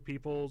like other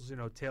people's,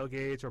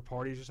 tailgates or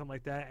parties or something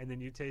like that, and then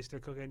you taste their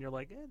cooking, and you're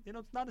like,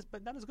 it's not as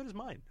good as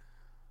mine.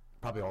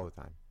 Probably all the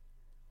time.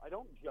 I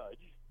don't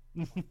judge.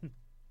 I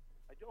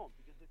don't,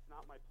 because it's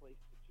not my place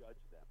to judge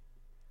them.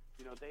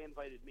 They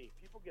invited me.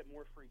 People get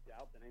more freaked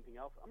out than anything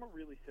else. I'm a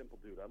really simple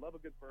dude. I love a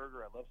good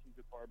burger. I love some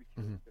good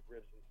barbecue, good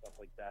ribs and stuff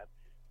like that.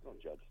 I don't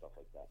judge stuff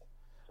like that.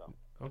 So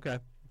Okay,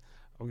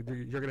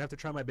 you're gonna have to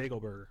try my bagel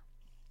burger.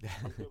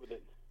 I'm good with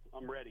it.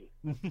 I'm ready.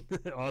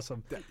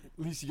 Awesome. At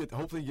least you get.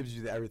 Hopefully, he gives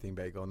you the everything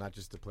bagel, not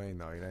just the plain,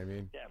 though. You know what I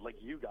mean? Yeah, like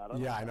you got it.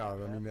 Yeah, I know.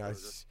 I mean,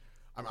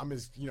 I'm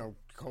his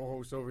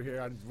co-host over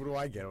here. What do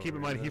I get? Keep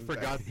in mind, he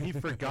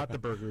forgot the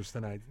burgers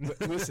tonight.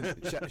 Listen,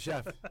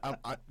 chef,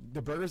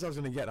 the burgers I was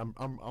going to get, I'm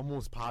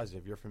almost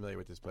positive you're familiar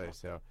with this place.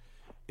 So,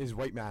 is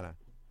White Manor?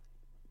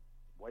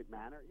 White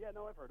Manor? Yeah,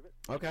 no, I've heard of it.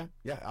 Okay,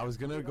 yeah, I was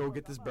going to go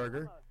get this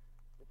burger.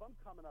 If I'm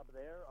coming up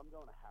there, I'm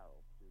going to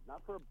Harold's, dude.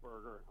 Not for a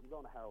burger. I'm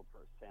going to Harold's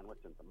for a sandwich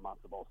and some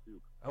matzo ball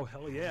soup. Oh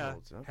hell yeah,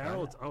 Harold's, okay.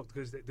 Harold's. Oh,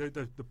 because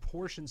the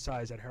portion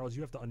size at Harold's,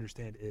 you have to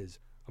understand, is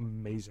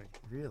amazing.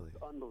 Really?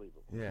 It's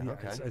unbelievable. Yeah. Yeah,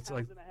 Okay. it's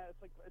like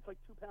It's like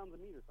 2 pounds of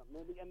meat or something,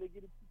 and they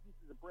give you 2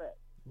 pieces of bread.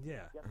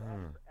 yeah. You have to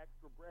ask for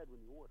extra bread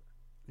when you order.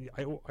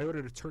 I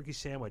ordered a turkey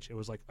sandwich. It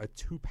was like a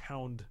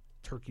 2-pound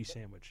turkey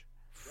sandwich.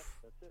 Yep,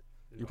 that's it.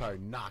 You probably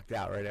knocked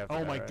out right after. Oh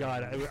that, my right?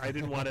 God! I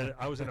didn't want to.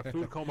 I was in a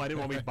food coma. I didn't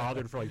want to be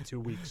bothered for like 2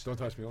 weeks. Don't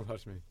touch me! Don't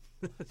touch me!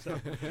 So,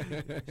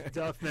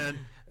 Duff, man,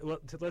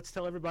 let's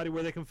tell everybody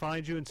where they can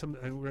find you and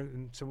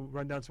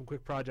run down some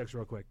quick projects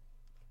real quick.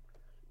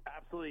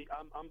 Absolutely.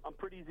 I'm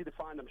pretty easy to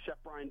find. I'm Chef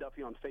Brian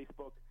Duffy on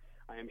Facebook.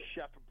 I am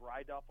Chef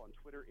Bryduff on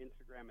Twitter,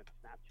 Instagram, and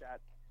Snapchat.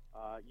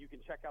 You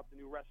can check out the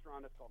new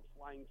restaurant. It's called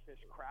Flying Fish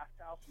Craft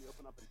House. We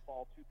open up in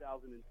fall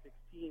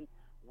 2016.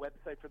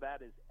 Website for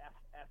that is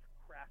FS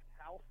Craft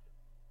House,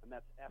 and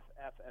that's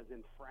FF as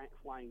in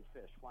Flying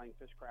Fish,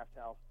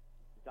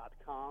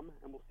 flyingfishcrafthouse.com,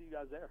 and we'll see you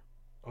guys there.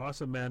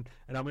 Awesome, man.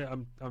 And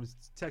I'm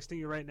texting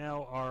you right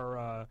now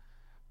our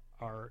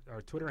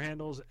Twitter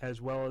handles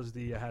as well as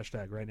the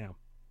hashtag right now.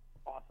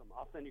 Awesome.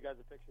 I'll send you guys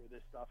a picture of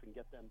this stuff and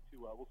get them to.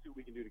 We'll see what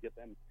we can do to get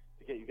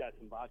you guys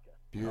some vodka.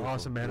 Beautiful,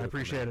 Awesome, man. I beautiful,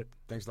 appreciate it.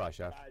 Thanks a lot,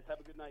 chef. Guys, have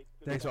a good night.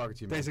 Good Thanks, night. talking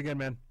to you, man. Thanks again,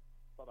 man.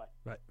 Bye-bye.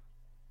 Bye.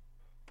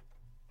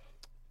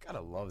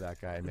 Gotta love that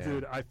guy, man.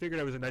 Dude, I figured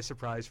it was a nice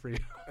surprise for you.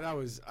 That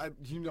was,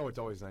 it's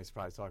always a nice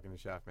surprise talking to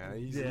Chef, man.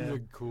 He's Yeah. a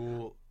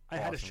cool. I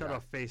had to awesome shut guy.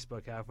 off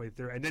Facebook halfway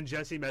through, and then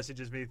Jesse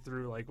messages me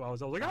through while I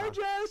was like, "Hi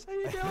Jess, how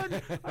you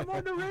doing? I'm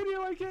on the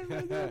radio. I can't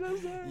really do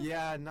this."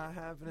 Yeah, not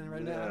happening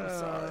right now. I'm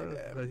sorry.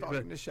 Man. But-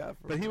 Talking to Chef.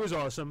 But he was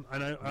awesome,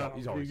 and he's if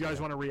you always guys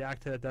good. want to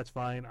react to it, that's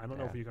fine. I don't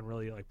know if Yeah. you can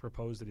really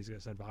propose that he's going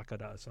to send vodka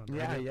to us. On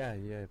Yeah, radio.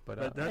 yeah. But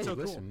But that's hey, so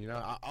cool. listen,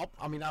 I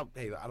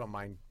don't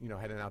mind,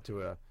 heading out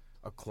to a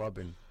club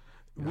and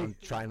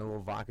trying a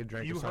little vodka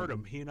drink. You or heard something.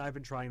 him. He and I have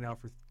been trying now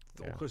for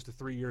Yeah. close to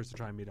 3 years to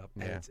try and meet up.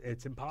 And Yeah.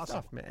 it's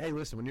impossible. Stuff, man. Hey,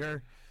 listen, when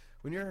you're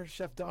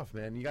Chef Duff,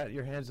 man, you got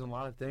your hands in a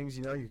lot of things.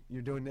 You're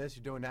doing this,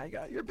 you're doing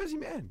that. You're a busy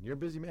man. You're a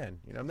busy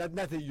man. Not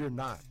that you're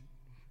not.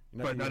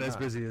 But not as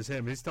busy as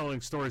him. He's telling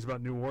stories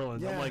about New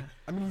Orleans. Yeah. I'm like,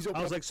 I mean,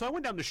 I was like, so I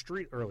went down the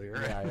street earlier.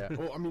 yeah.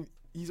 Well, I mean,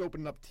 he's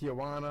opening up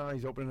Tijuana.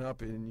 He's opening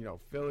up in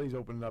Philly. He's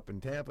opening up in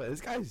Tampa.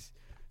 This guy's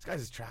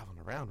just traveling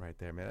around right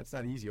there, man. That's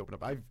not easy. Open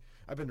up. I've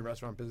been in the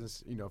restaurant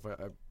business. If I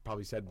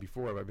probably said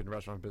before, I've been in the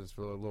restaurant business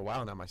for a little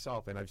while now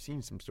myself, and I've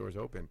seen some stores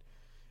open.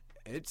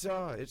 It's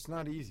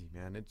not easy,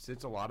 man. It's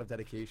a lot of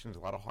dedication. There's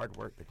a lot of hard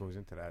work that goes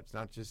into that. It's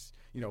not just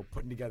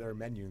putting together a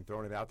menu and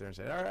throwing it out there and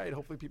saying, all right,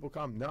 hopefully people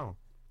come. No,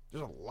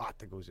 there's a lot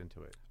that goes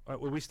into it. All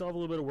right, well, we still have a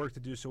little bit of work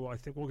to do, so I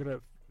think we're gonna.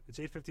 It's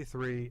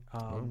 8:53.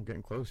 I'm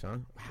getting close, huh?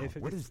 Wow,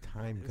 where does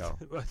time go?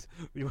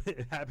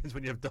 It happens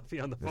when you have Duffy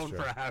on the That's phone true.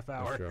 for a half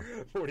hour,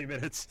 That's 40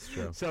 minutes.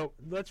 true. So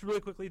let's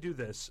really quickly do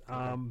this.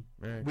 right.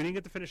 We didn't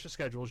get to finish the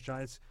schedules,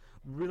 Giants.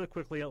 Really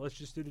quickly, let's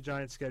just do the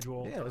Giants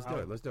schedule. Yeah, let's do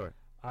it. Let's do it.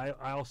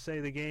 I'll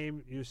say the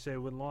game. You say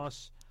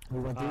win-loss.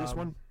 We'll run through this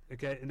one.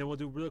 Okay, and then we'll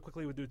do really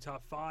quickly. We'll do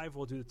top 5.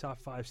 We'll do the top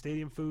 5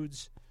 stadium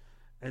foods,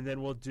 and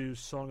then we'll do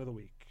song of the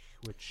week.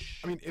 Which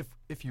I mean,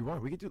 if you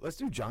want, we could let's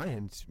do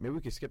Giants. Maybe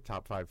we could skip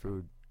top 5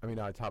 food. I mean,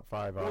 top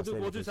 5. we'll do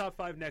stadium foods. top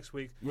 5 next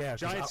week. Yeah,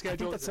 'cause Giants I schedule.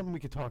 think that's something we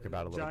could talk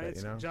about a little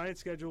Giants, bit. Giants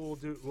schedule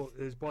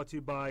is brought to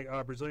you by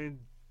Brazilian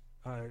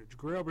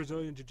Guerrero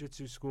Brazilian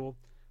Jiu-Jitsu School,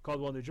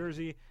 Caldwell, New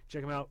Jersey.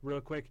 Check them out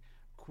real quick.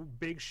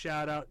 Big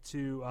shout out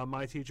to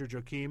my teacher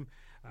Joakim.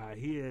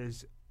 He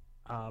is.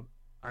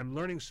 I'm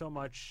learning so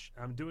much.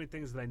 I'm doing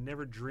things that I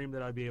never dreamed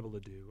that I'd be able to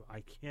do. I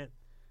can't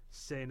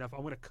say enough.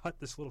 I'm going to cut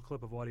this little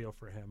clip of audio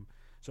for him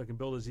so I can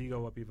build his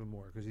ego up even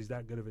more because he's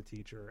that good of a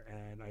teacher,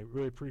 and I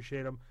really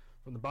appreciate him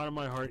from the bottom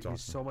of my heart.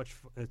 That's He's so much.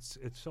 It's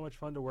so much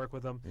fun to work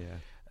with him. Yeah.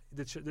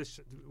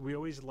 We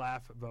always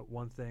laugh about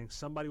one thing.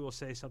 Somebody will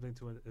say something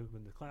to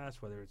in the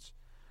class, whether it's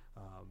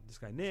this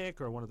guy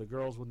Nick or one of the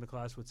girls within the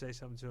class would say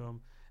something to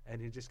him,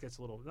 and he just gets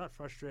a little not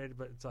frustrated,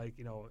 but it's like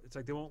it's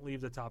like they won't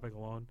leave the topic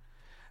alone.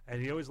 And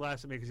he always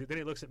laughs at me because then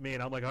he looks at me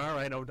and I'm like, all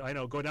right, I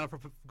know, go down for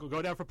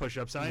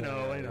push-ups. I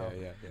know.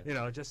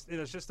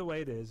 It's just the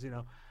way it is.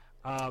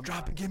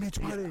 Drop and give me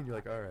 20. And you're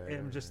like, all right.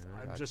 I'm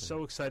just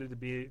so excited to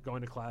be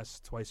going to class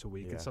twice a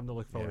week. Yeah. It's something to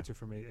look forward to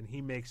for me, and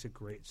he makes it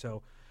great.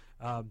 So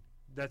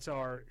that's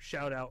our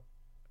shout out.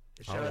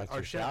 That's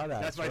my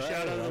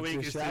shout out of the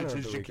week. Is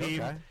Jakeem.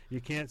 Okay. You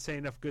can't say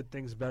enough good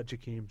things about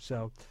Jakeem.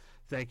 So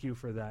thank you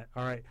for that.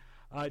 All right,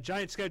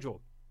 Giant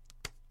schedule.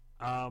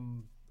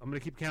 I'm going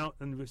to keep count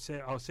and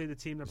I'll say the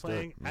team they're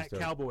playing at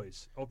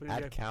Cowboys. Opening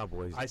at day.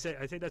 Cowboys. I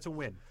think that's a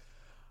win.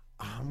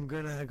 I'm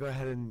gonna go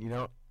ahead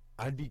and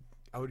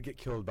I would get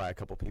killed by a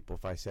couple people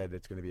if I said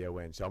it's going to be a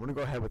win. So I'm going to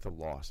go ahead with a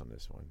loss on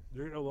this one.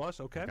 You're going to loss,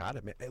 okay? Got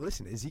it, man. Hey,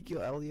 listen,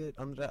 Ezekiel Elliott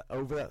over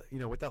that,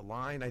 with that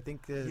line. I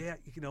think that. Yeah,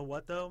 you know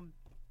what though?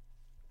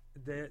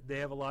 They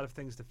have a lot of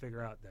things to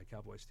figure out. That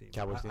Cowboys team.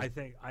 I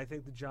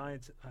think the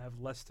Giants have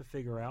less to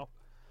figure out.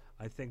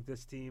 I think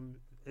this team.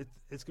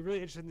 It's really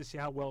interesting to see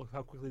how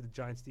quickly the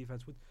Giants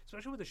defense,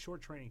 especially with a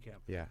short training camp.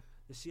 Yeah.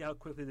 To see how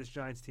quickly this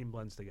Giants team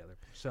blends together.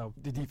 So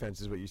the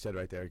defense is what you said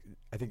right there.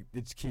 I think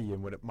it's key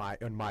in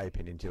my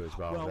opinion too as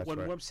well. Well, when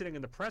I'm sitting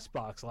in the press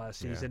box last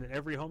season, and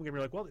every home game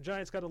you're like, well, the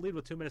Giants got a lead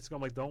with 2 minutes to go.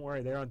 I'm like, don't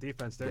worry, they're on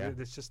defense.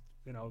 It's just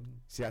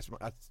See, that's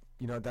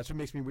what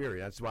makes me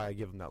weary. That's why I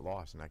give them that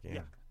loss in that game.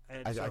 Yeah,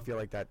 and I feel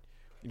like that.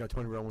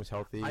 Tony Romo was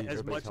healthy.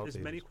 As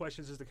many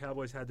questions as the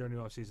Cowboys had during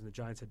the offseason, the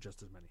Giants had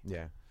just as many.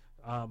 Yeah.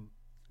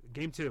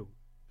 Game 2.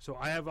 So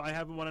I have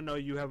them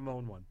 1-0. You have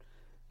them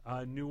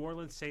 0-1. New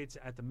Orleans Saints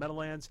at the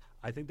Meadowlands.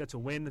 I think that's a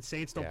win. The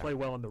Saints don't play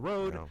well on the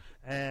road,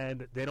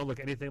 and they don't look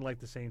anything like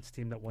the Saints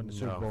team that won the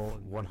Super Bowl.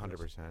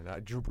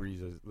 100%. Drew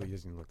Brees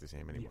doesn't look the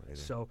same anymore. Either.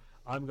 So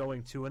I'm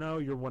going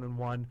 2-0. You're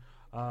 1-1.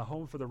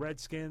 Home for the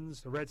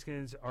Redskins. The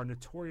Redskins are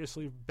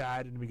notoriously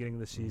bad in the beginning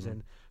of the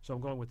season, so I'm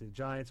going with the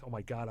Giants. Oh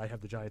my God, I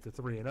have the Giants at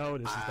 3-0.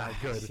 This is not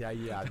good.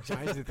 Yeah.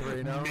 Giants at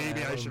 3-0.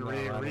 Maybe I should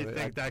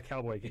rethink that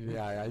Cowboy game.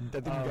 Yeah, I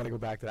think you got to go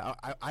back to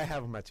that. I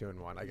have them at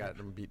 2-1. I got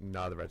them beating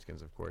the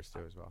Redskins, of course,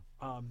 too, as well.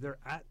 They're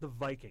at the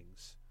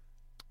Vikings.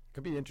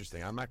 Could be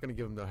interesting. I'm not going to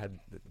give them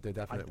the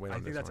definite win.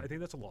 I think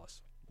that's a loss.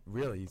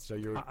 Really? So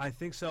you're? I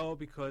think so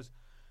because.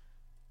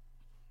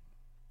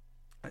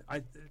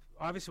 I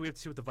obviously we have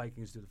to see what the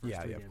Vikings do the first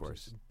 3 games. Yeah, of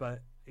course.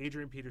 But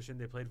Adrian Peterson,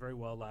 they played very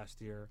well last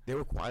year. They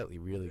were quietly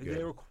really good.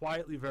 They were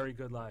quietly very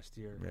good last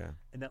year. Yeah.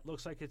 And that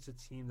looks like it's a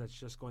team that's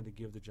just going to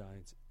give the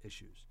Giants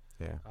issues.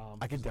 Yeah.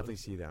 I can definitely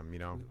see them,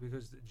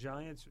 Because the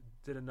Giants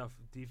did enough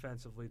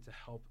defensively to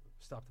help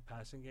stop the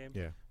passing game.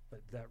 Yeah.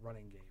 But that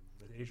running game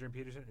with Adrian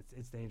Peterson,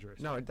 it's dangerous.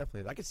 No,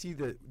 definitely. I could see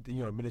the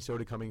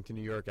Minnesota coming to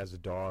New York as a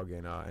dog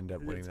and end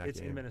up winning that game. It's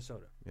in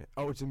Minnesota. Yeah.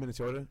 Oh, it's in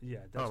Minnesota? Yeah.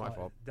 My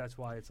fault. That's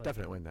why it's like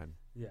definite win then.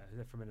 Yeah,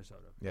 for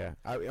Minnesota. Yeah.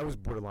 I was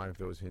borderline if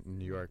it was in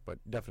New York, but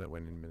definite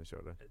win in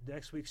Minnesota.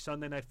 Next week,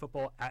 Sunday Night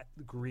Football at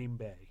Green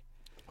Bay.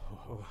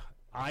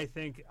 I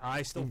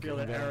still feel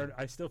that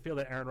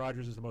Aaron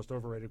Rodgers is the most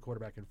overrated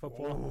quarterback in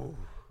football.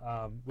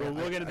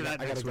 We'll get into that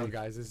next week,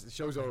 guys. This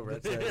show's over.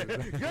 That's it.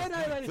 Good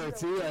night, ladies.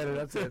 See you later.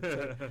 That's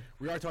it.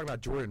 We are talking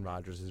about Jordan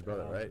Rodgers, his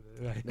brother,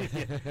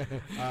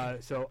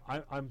 right? So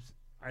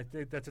I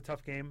think that's a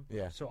tough game.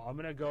 Yeah. So I'm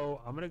gonna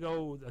go.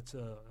 That's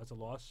a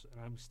loss,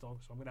 and so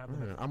I'm gonna have.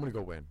 I'm gonna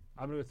go win.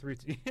 I'm gonna go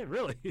 3-2. Yeah,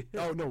 really?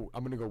 Oh no,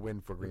 I'm gonna go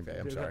win for Green Bay.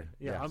 I'm sorry.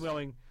 Yeah, yes. I'm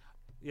going.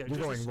 Yeah, you're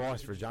going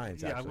loss for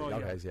Giants. Yeah, actually.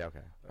 I'm going. Okay.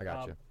 I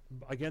got you.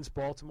 Against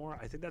Baltimore,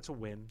 I think that's a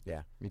win.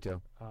 Yeah, me too.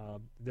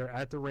 They're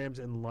at the Rams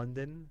in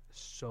London,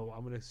 so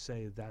I'm going to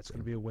say that's going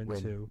to be a win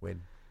too.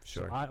 Win,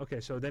 sure.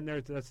 So then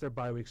that's their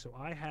bye week. So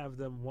I have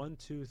them 1,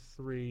 2,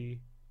 3.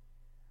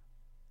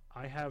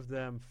 I have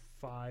them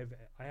 5.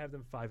 I have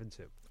them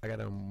 5-2. I got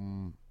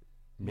them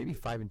maybe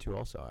 5-2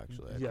 also.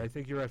 Actually, I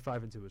think you're at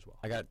 5-2 as well.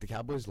 I got the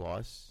Cowboys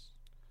loss.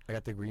 I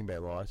got the Green Bay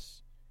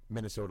loss.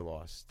 Minnesota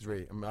loss.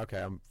 3.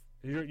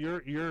 You're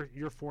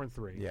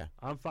 4-3. Yeah.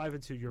 I'm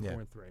 5-2. You're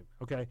 4-3.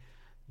 Okay.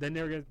 Then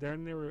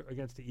they're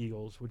against the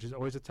Eagles, which is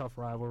always a tough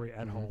rivalry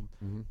at home.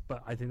 Mm-hmm.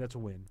 But I think that's a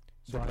win.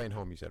 So they're playing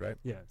home, you said, right?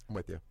 Yeah. I'm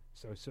with you.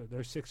 So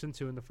they're 6-2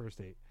 in the first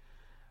 8.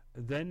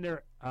 Then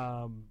they're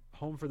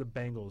home for the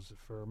Bengals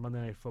for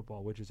Monday Night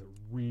Football, which is a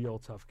real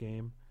tough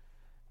game.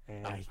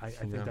 And I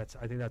think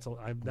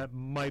that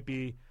might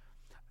be.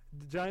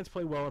 The Giants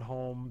play well at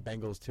home.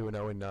 Bengals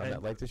 2-0 in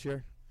MetLife this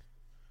year.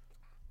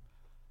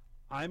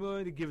 I'm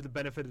going to give the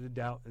benefit of the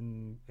doubt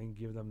and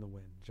give them the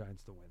win.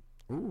 Giants the win.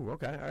 Ooh,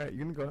 okay, all right.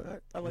 You're gonna go.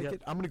 I like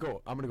it. I'm gonna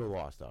go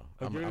loss though.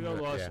 I'm gonna go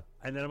loss,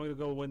 and then I'm gonna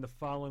go win the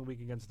following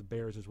week against the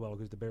Bears as well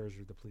because the Bears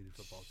are a depleted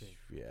football team.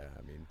 Yeah,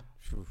 I mean.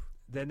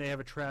 Then they have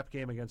a trap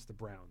game against the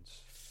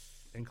Browns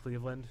in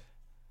Cleveland.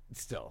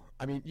 Still,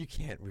 I mean, you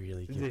can't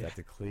really give that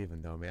to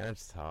Cleveland though, man.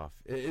 It's tough.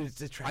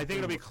 It's a trap. I think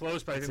it'll be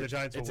close, but I think the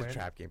Giants will win. It's a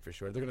trap game for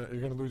sure. They're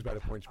gonna lose by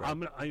the points. Right?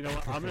 I'm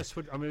gonna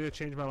switch. I'm gonna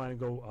change my mind and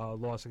go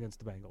loss against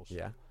the Bengals.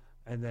 Yeah.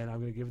 And then I'm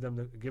going to give them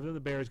the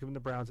Bears, give them the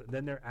Browns.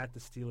 Then they're at the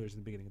Steelers in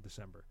the beginning of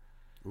December.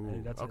 Ooh,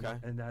 And that's okay.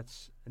 and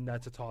that's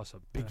a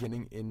toss-up.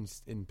 Beginning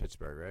in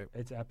Pittsburgh, right?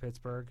 It's at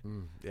Pittsburgh.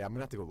 Yeah, I'm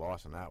gonna have to go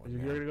lost on that one. You're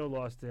man. going to go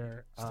lost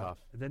there. It's tough.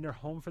 Then they're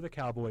home for the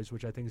Cowboys,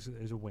 which I think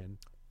is a win.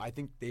 I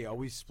think they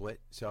always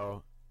split,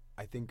 so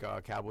I think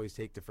Cowboys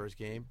take the first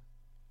game.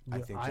 I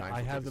Yeah, think Giants I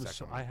will have take them. the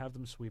second one. I have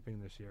them sweeping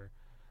this year,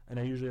 and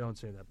I usually don't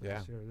say that. But Yeah.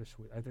 this year they're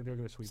sweep. I think they're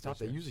going to sweep. It's tough.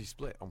 This They year. usually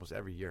split almost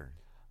every year.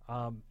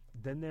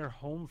 Then they're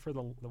home for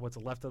the what's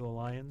left of the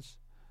Lions.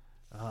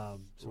 So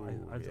Ooh,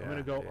 I'm going yeah,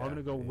 to go. yeah, I'm going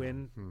to go yeah.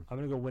 win. I'm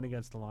going to go win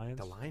against the Lions.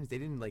 The Lions, they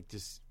didn't like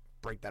just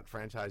break that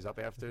franchise up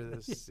after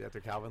this, after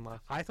Calvin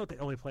left. I thought they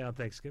only play on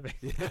Thanksgiving.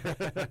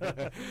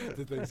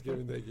 The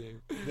Thanksgiving Day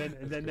game.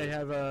 Then they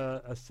have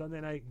a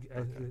Sunday night.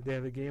 They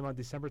have a game on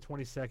December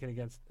 22nd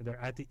against. They're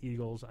at the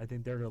Eagles. I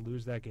think they're going to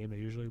lose that game. They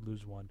usually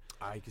lose one.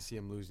 I can see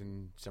them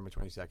losing December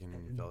 22nd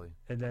in Philly.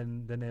 And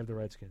then they have the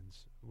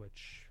Redskins,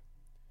 which.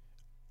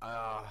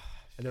 Uh,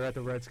 And they're at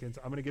the Redskins.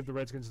 I'm going to give the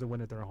Redskins the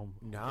win at their home.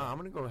 no, I'm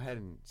going to go ahead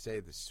and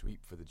say the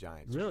sweep for the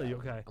Giants. Really?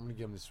 with that one. Okay. I'm going to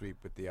give them the sweep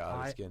with the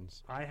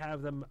Skins. I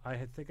have them.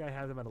 Think I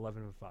have them at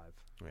 11-5.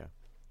 Yeah.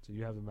 So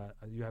you have them at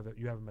you have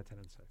them at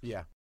 10-6.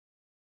 Yeah.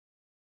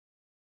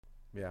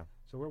 Yeah.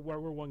 So we're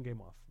one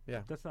game off.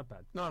 Yeah. That's not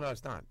bad. No,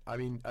 it's not. I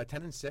mean,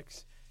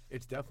 10-6.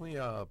 It's definitely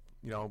a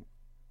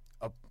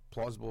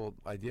plausible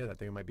idea that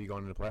they might be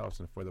going to the playoffs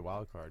and for the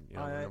wild card. You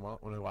know, one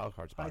of the wild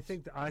card spots. I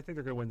think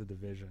they're going to win the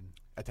division.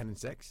 At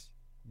 10-6.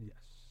 Yes.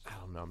 I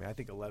don't know, man. I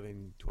think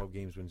 11, 12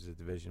 games wins the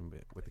division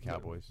with the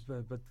Cowboys.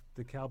 But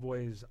the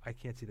Cowboys, I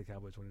can't see the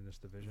Cowboys winning this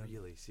division.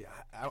 Really? See,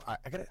 I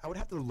would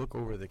have to look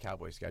over the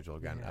Cowboys schedule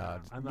again Yeah,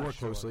 I'm not more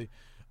sure. closely.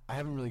 I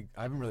haven't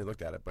really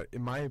looked at it, but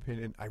in my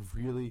opinion, I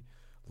really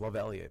love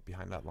Elliott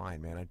behind that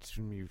line, man. It's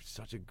going to be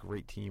such a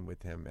great team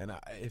with him. And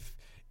if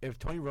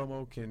Tony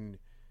Romo can,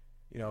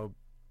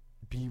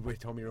 be what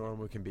Tony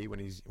Romo can be when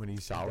he's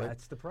solid.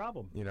 That's the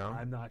problem.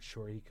 I'm not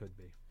sure he could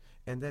be.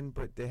 And then,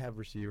 but they have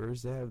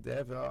receivers. They have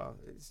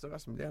still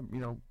got some. They have,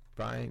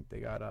 Bryant. They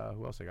got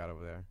who else they got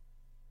over there?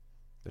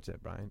 That's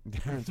it, Bryant.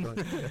 Terrence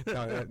Williams.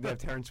 No, they have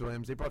Terrence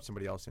Williams. They brought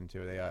somebody else in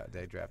too.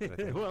 They drafted. I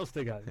think. Who else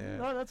they got? Yeah.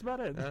 No, that's about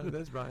it.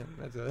 That's Bryant.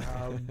 That's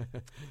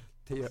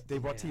it. They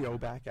brought T.O.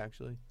 back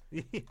actually.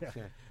 Yeah.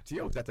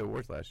 T.O. was at the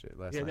awards last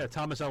night. Yeah,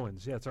 Thomas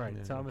Owens. Yeah, that's right.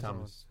 Yeah, Thomas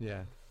Owens.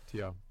 Yeah,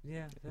 T.O.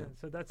 Yeah.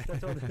 So that's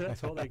all.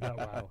 That's all they got.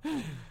 Wow.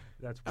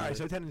 That's All right.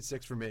 weird. So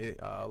 10-6 for me.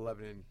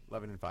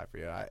 11-5 for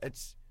you.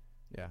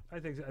 Yeah. I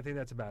think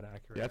that's about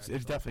accurate. Yeah, it's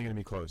definitely going to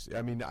be close.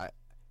 I mean,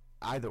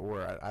 either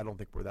or. I don't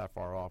think we're that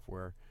far off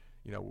where,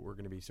 we're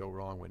going to be so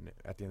wrong when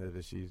at the end of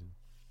this season.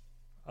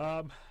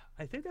 I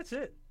think that's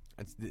it.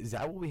 Is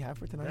that what we have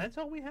for tonight? That's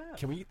all we have.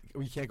 Can we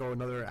can't go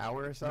another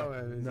hour or so?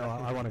 No,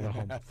 I want to go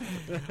home.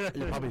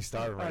 You're probably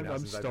starving right now. I'm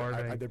since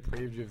starving. I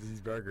depraved you of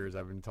these burgers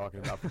I've been talking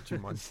about for 2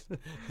 months.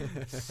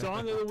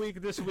 Song of the week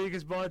this week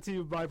is brought to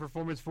you by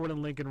Performance Ford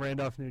in Lincoln,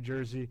 Randolph, New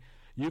Jersey.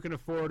 You can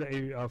afford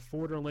a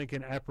Ford or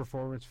Lincoln at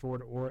Performance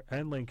Ford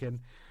and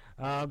Lincoln.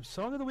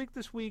 Song of the week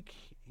this week,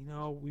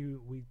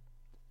 we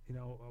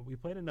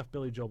played enough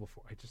Billy Joel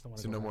before. I just don't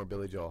want to. So no more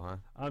Billy Joel, huh?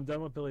 I'm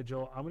done with Billy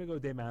Joel. I'm going to go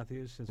Dave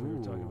Matthews since we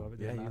were talking about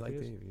yeah, Dave you like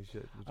Matthews. Dave. You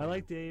should. I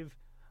like Dave.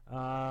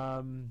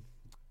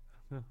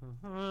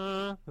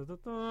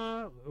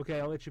 Okay,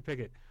 I'll let you pick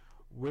it.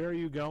 Where Are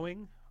You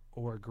Going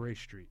or Gray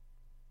Street?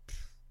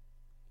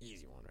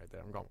 Easy one right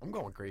there. I'm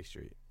going Gray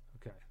Street.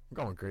 Okay. I'm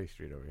going Gray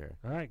Street over here.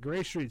 All right,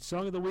 Gray Street,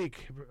 Song of the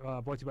Week,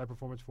 brought to you by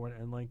Performance Ford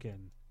and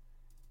Lincoln.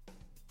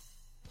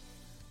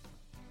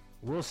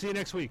 We'll see you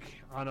next week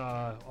on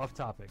Off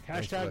Topic.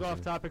 Thanks for Hashtag Off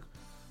listening. Topic.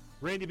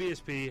 Randy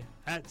BSP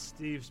at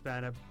Steve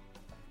Spanop.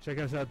 Check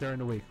us out during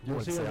the week. You're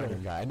We'll a see you later.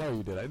 Italian guy. I know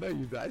you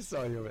did. I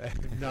saw you over there.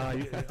 No,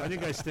 I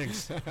think I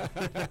stinks.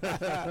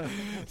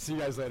 See you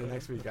guys later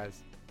next week,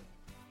 guys.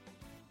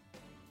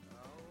 Oh,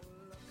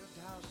 look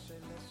at how she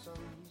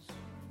listens.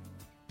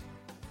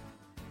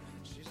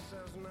 She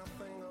says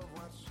nothing of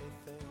what she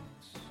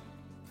thinks.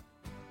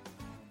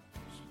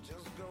 She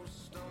just goes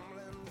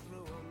stumbling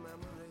through her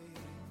memories,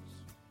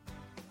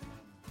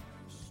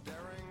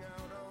 staring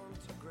out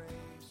onto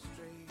Gray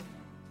Street.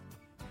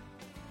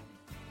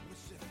 But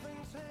she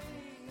thinks,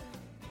 hey,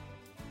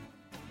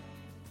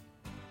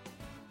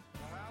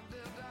 how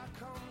did I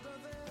come to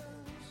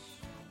this?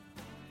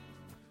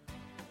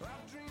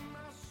 I've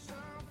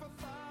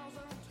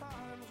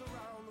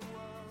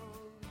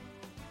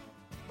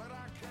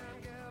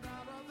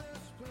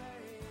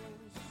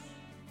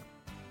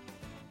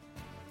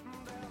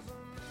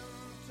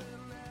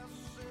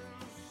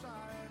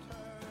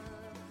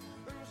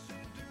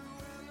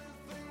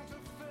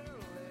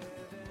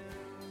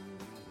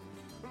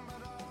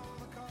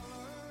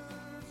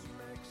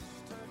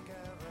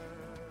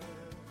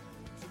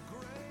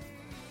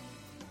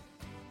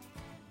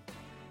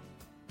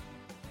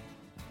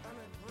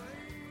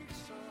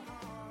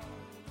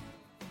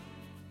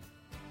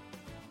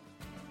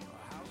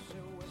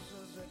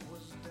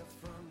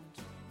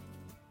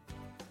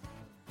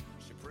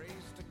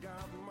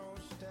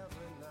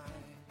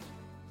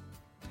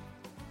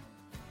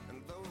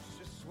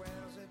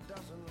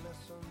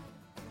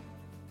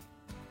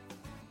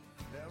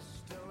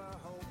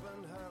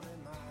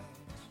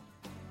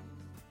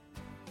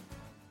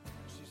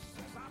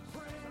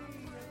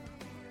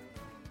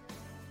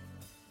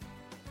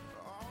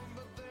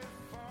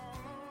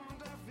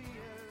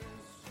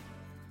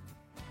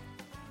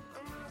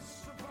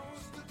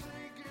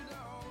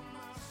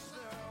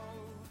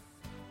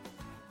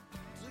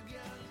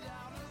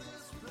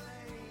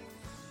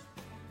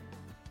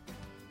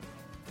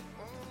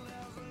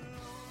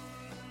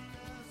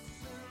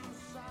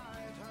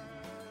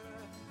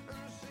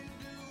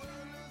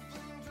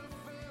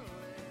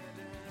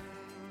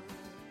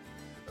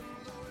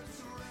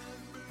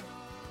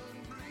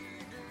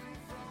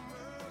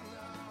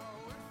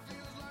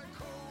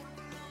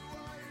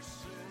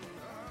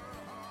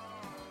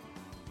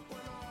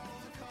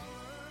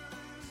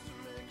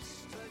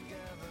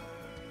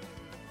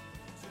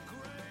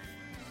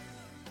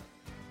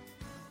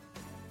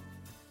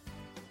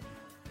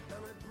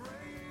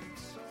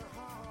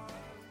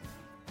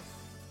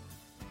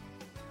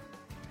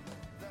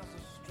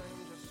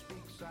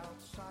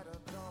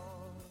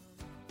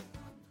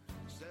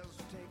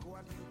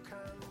what you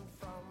can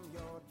from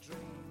your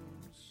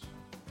dreams.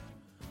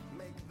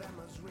 Make them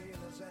as real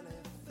as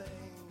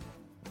anything.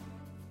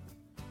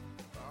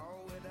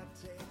 Oh, it'd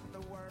take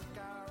the work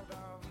out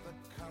of the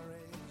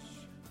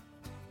courage.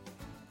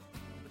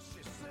 But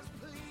she says,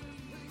 please.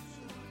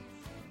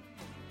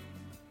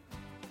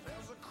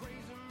 There's a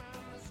crazy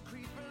man that's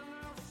creeping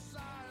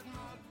outside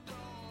my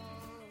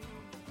door.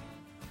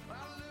 I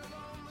live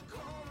on the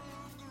corner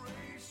of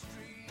Gray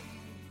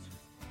Street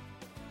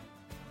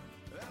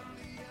and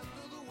the end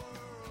of the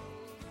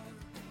world.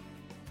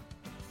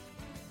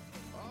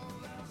 Oh,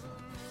 there's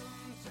an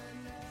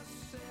emptiness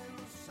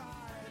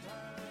inside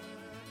her,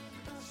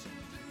 and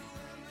she'd do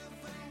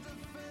anything to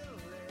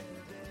fill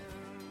it in.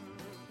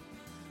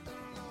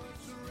 And though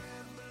it's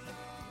red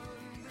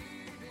blood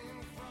bleeding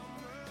from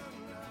her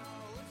now,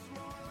 it's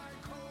more like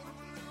cold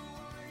blue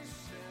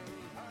ice in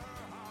her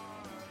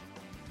heart.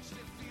 She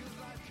feels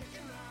like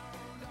kicking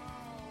out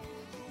all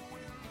the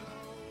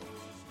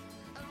windows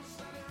and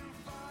setting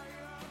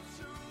fire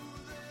to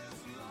this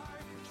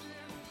life. She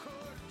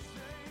could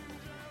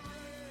change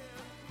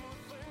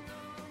everything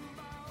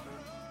about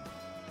her,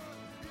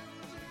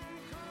 using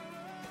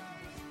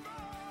colors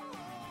bold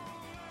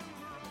and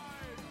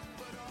bright,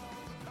 but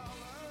all the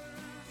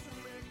colors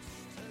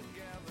mixed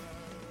together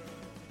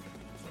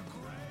to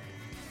gray,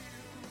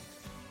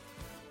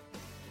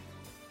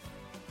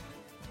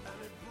 and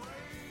it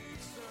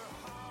breaks her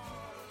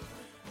heart.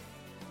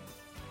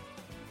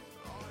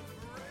 Oh, it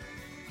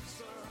breaks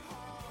her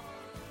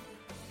heart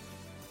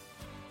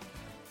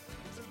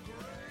to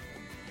gray.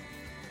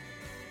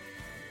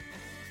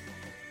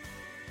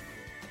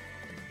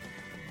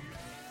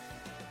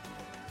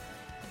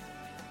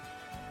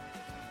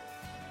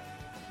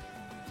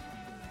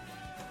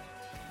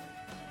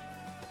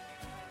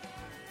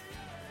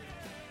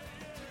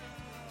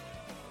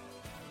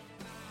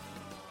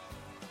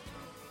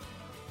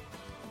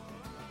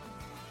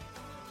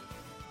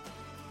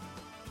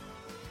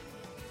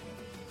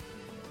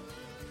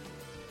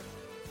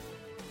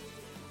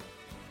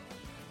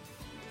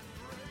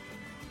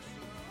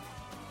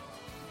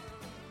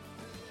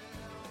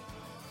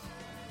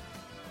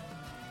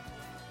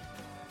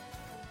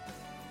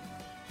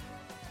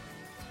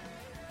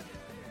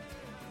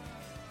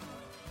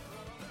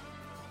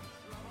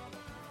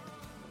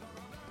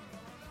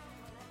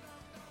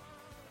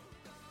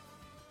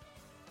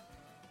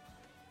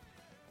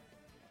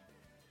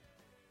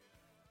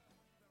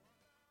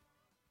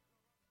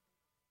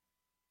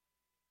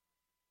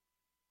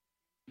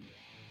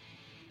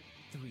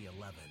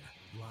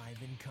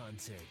 Live in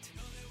concert.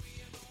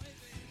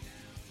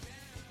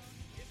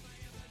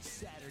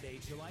 Saturday,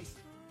 July.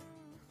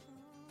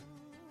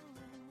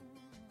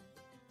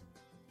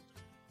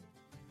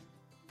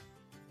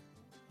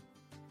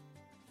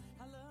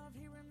 I love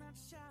hearing that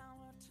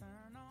shower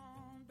turn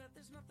on, but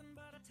there's nothing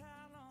but a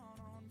towel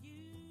on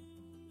you.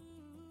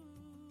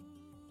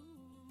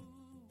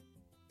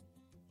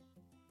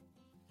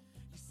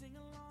 You sing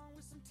along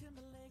with some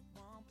Timberlake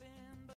bumping,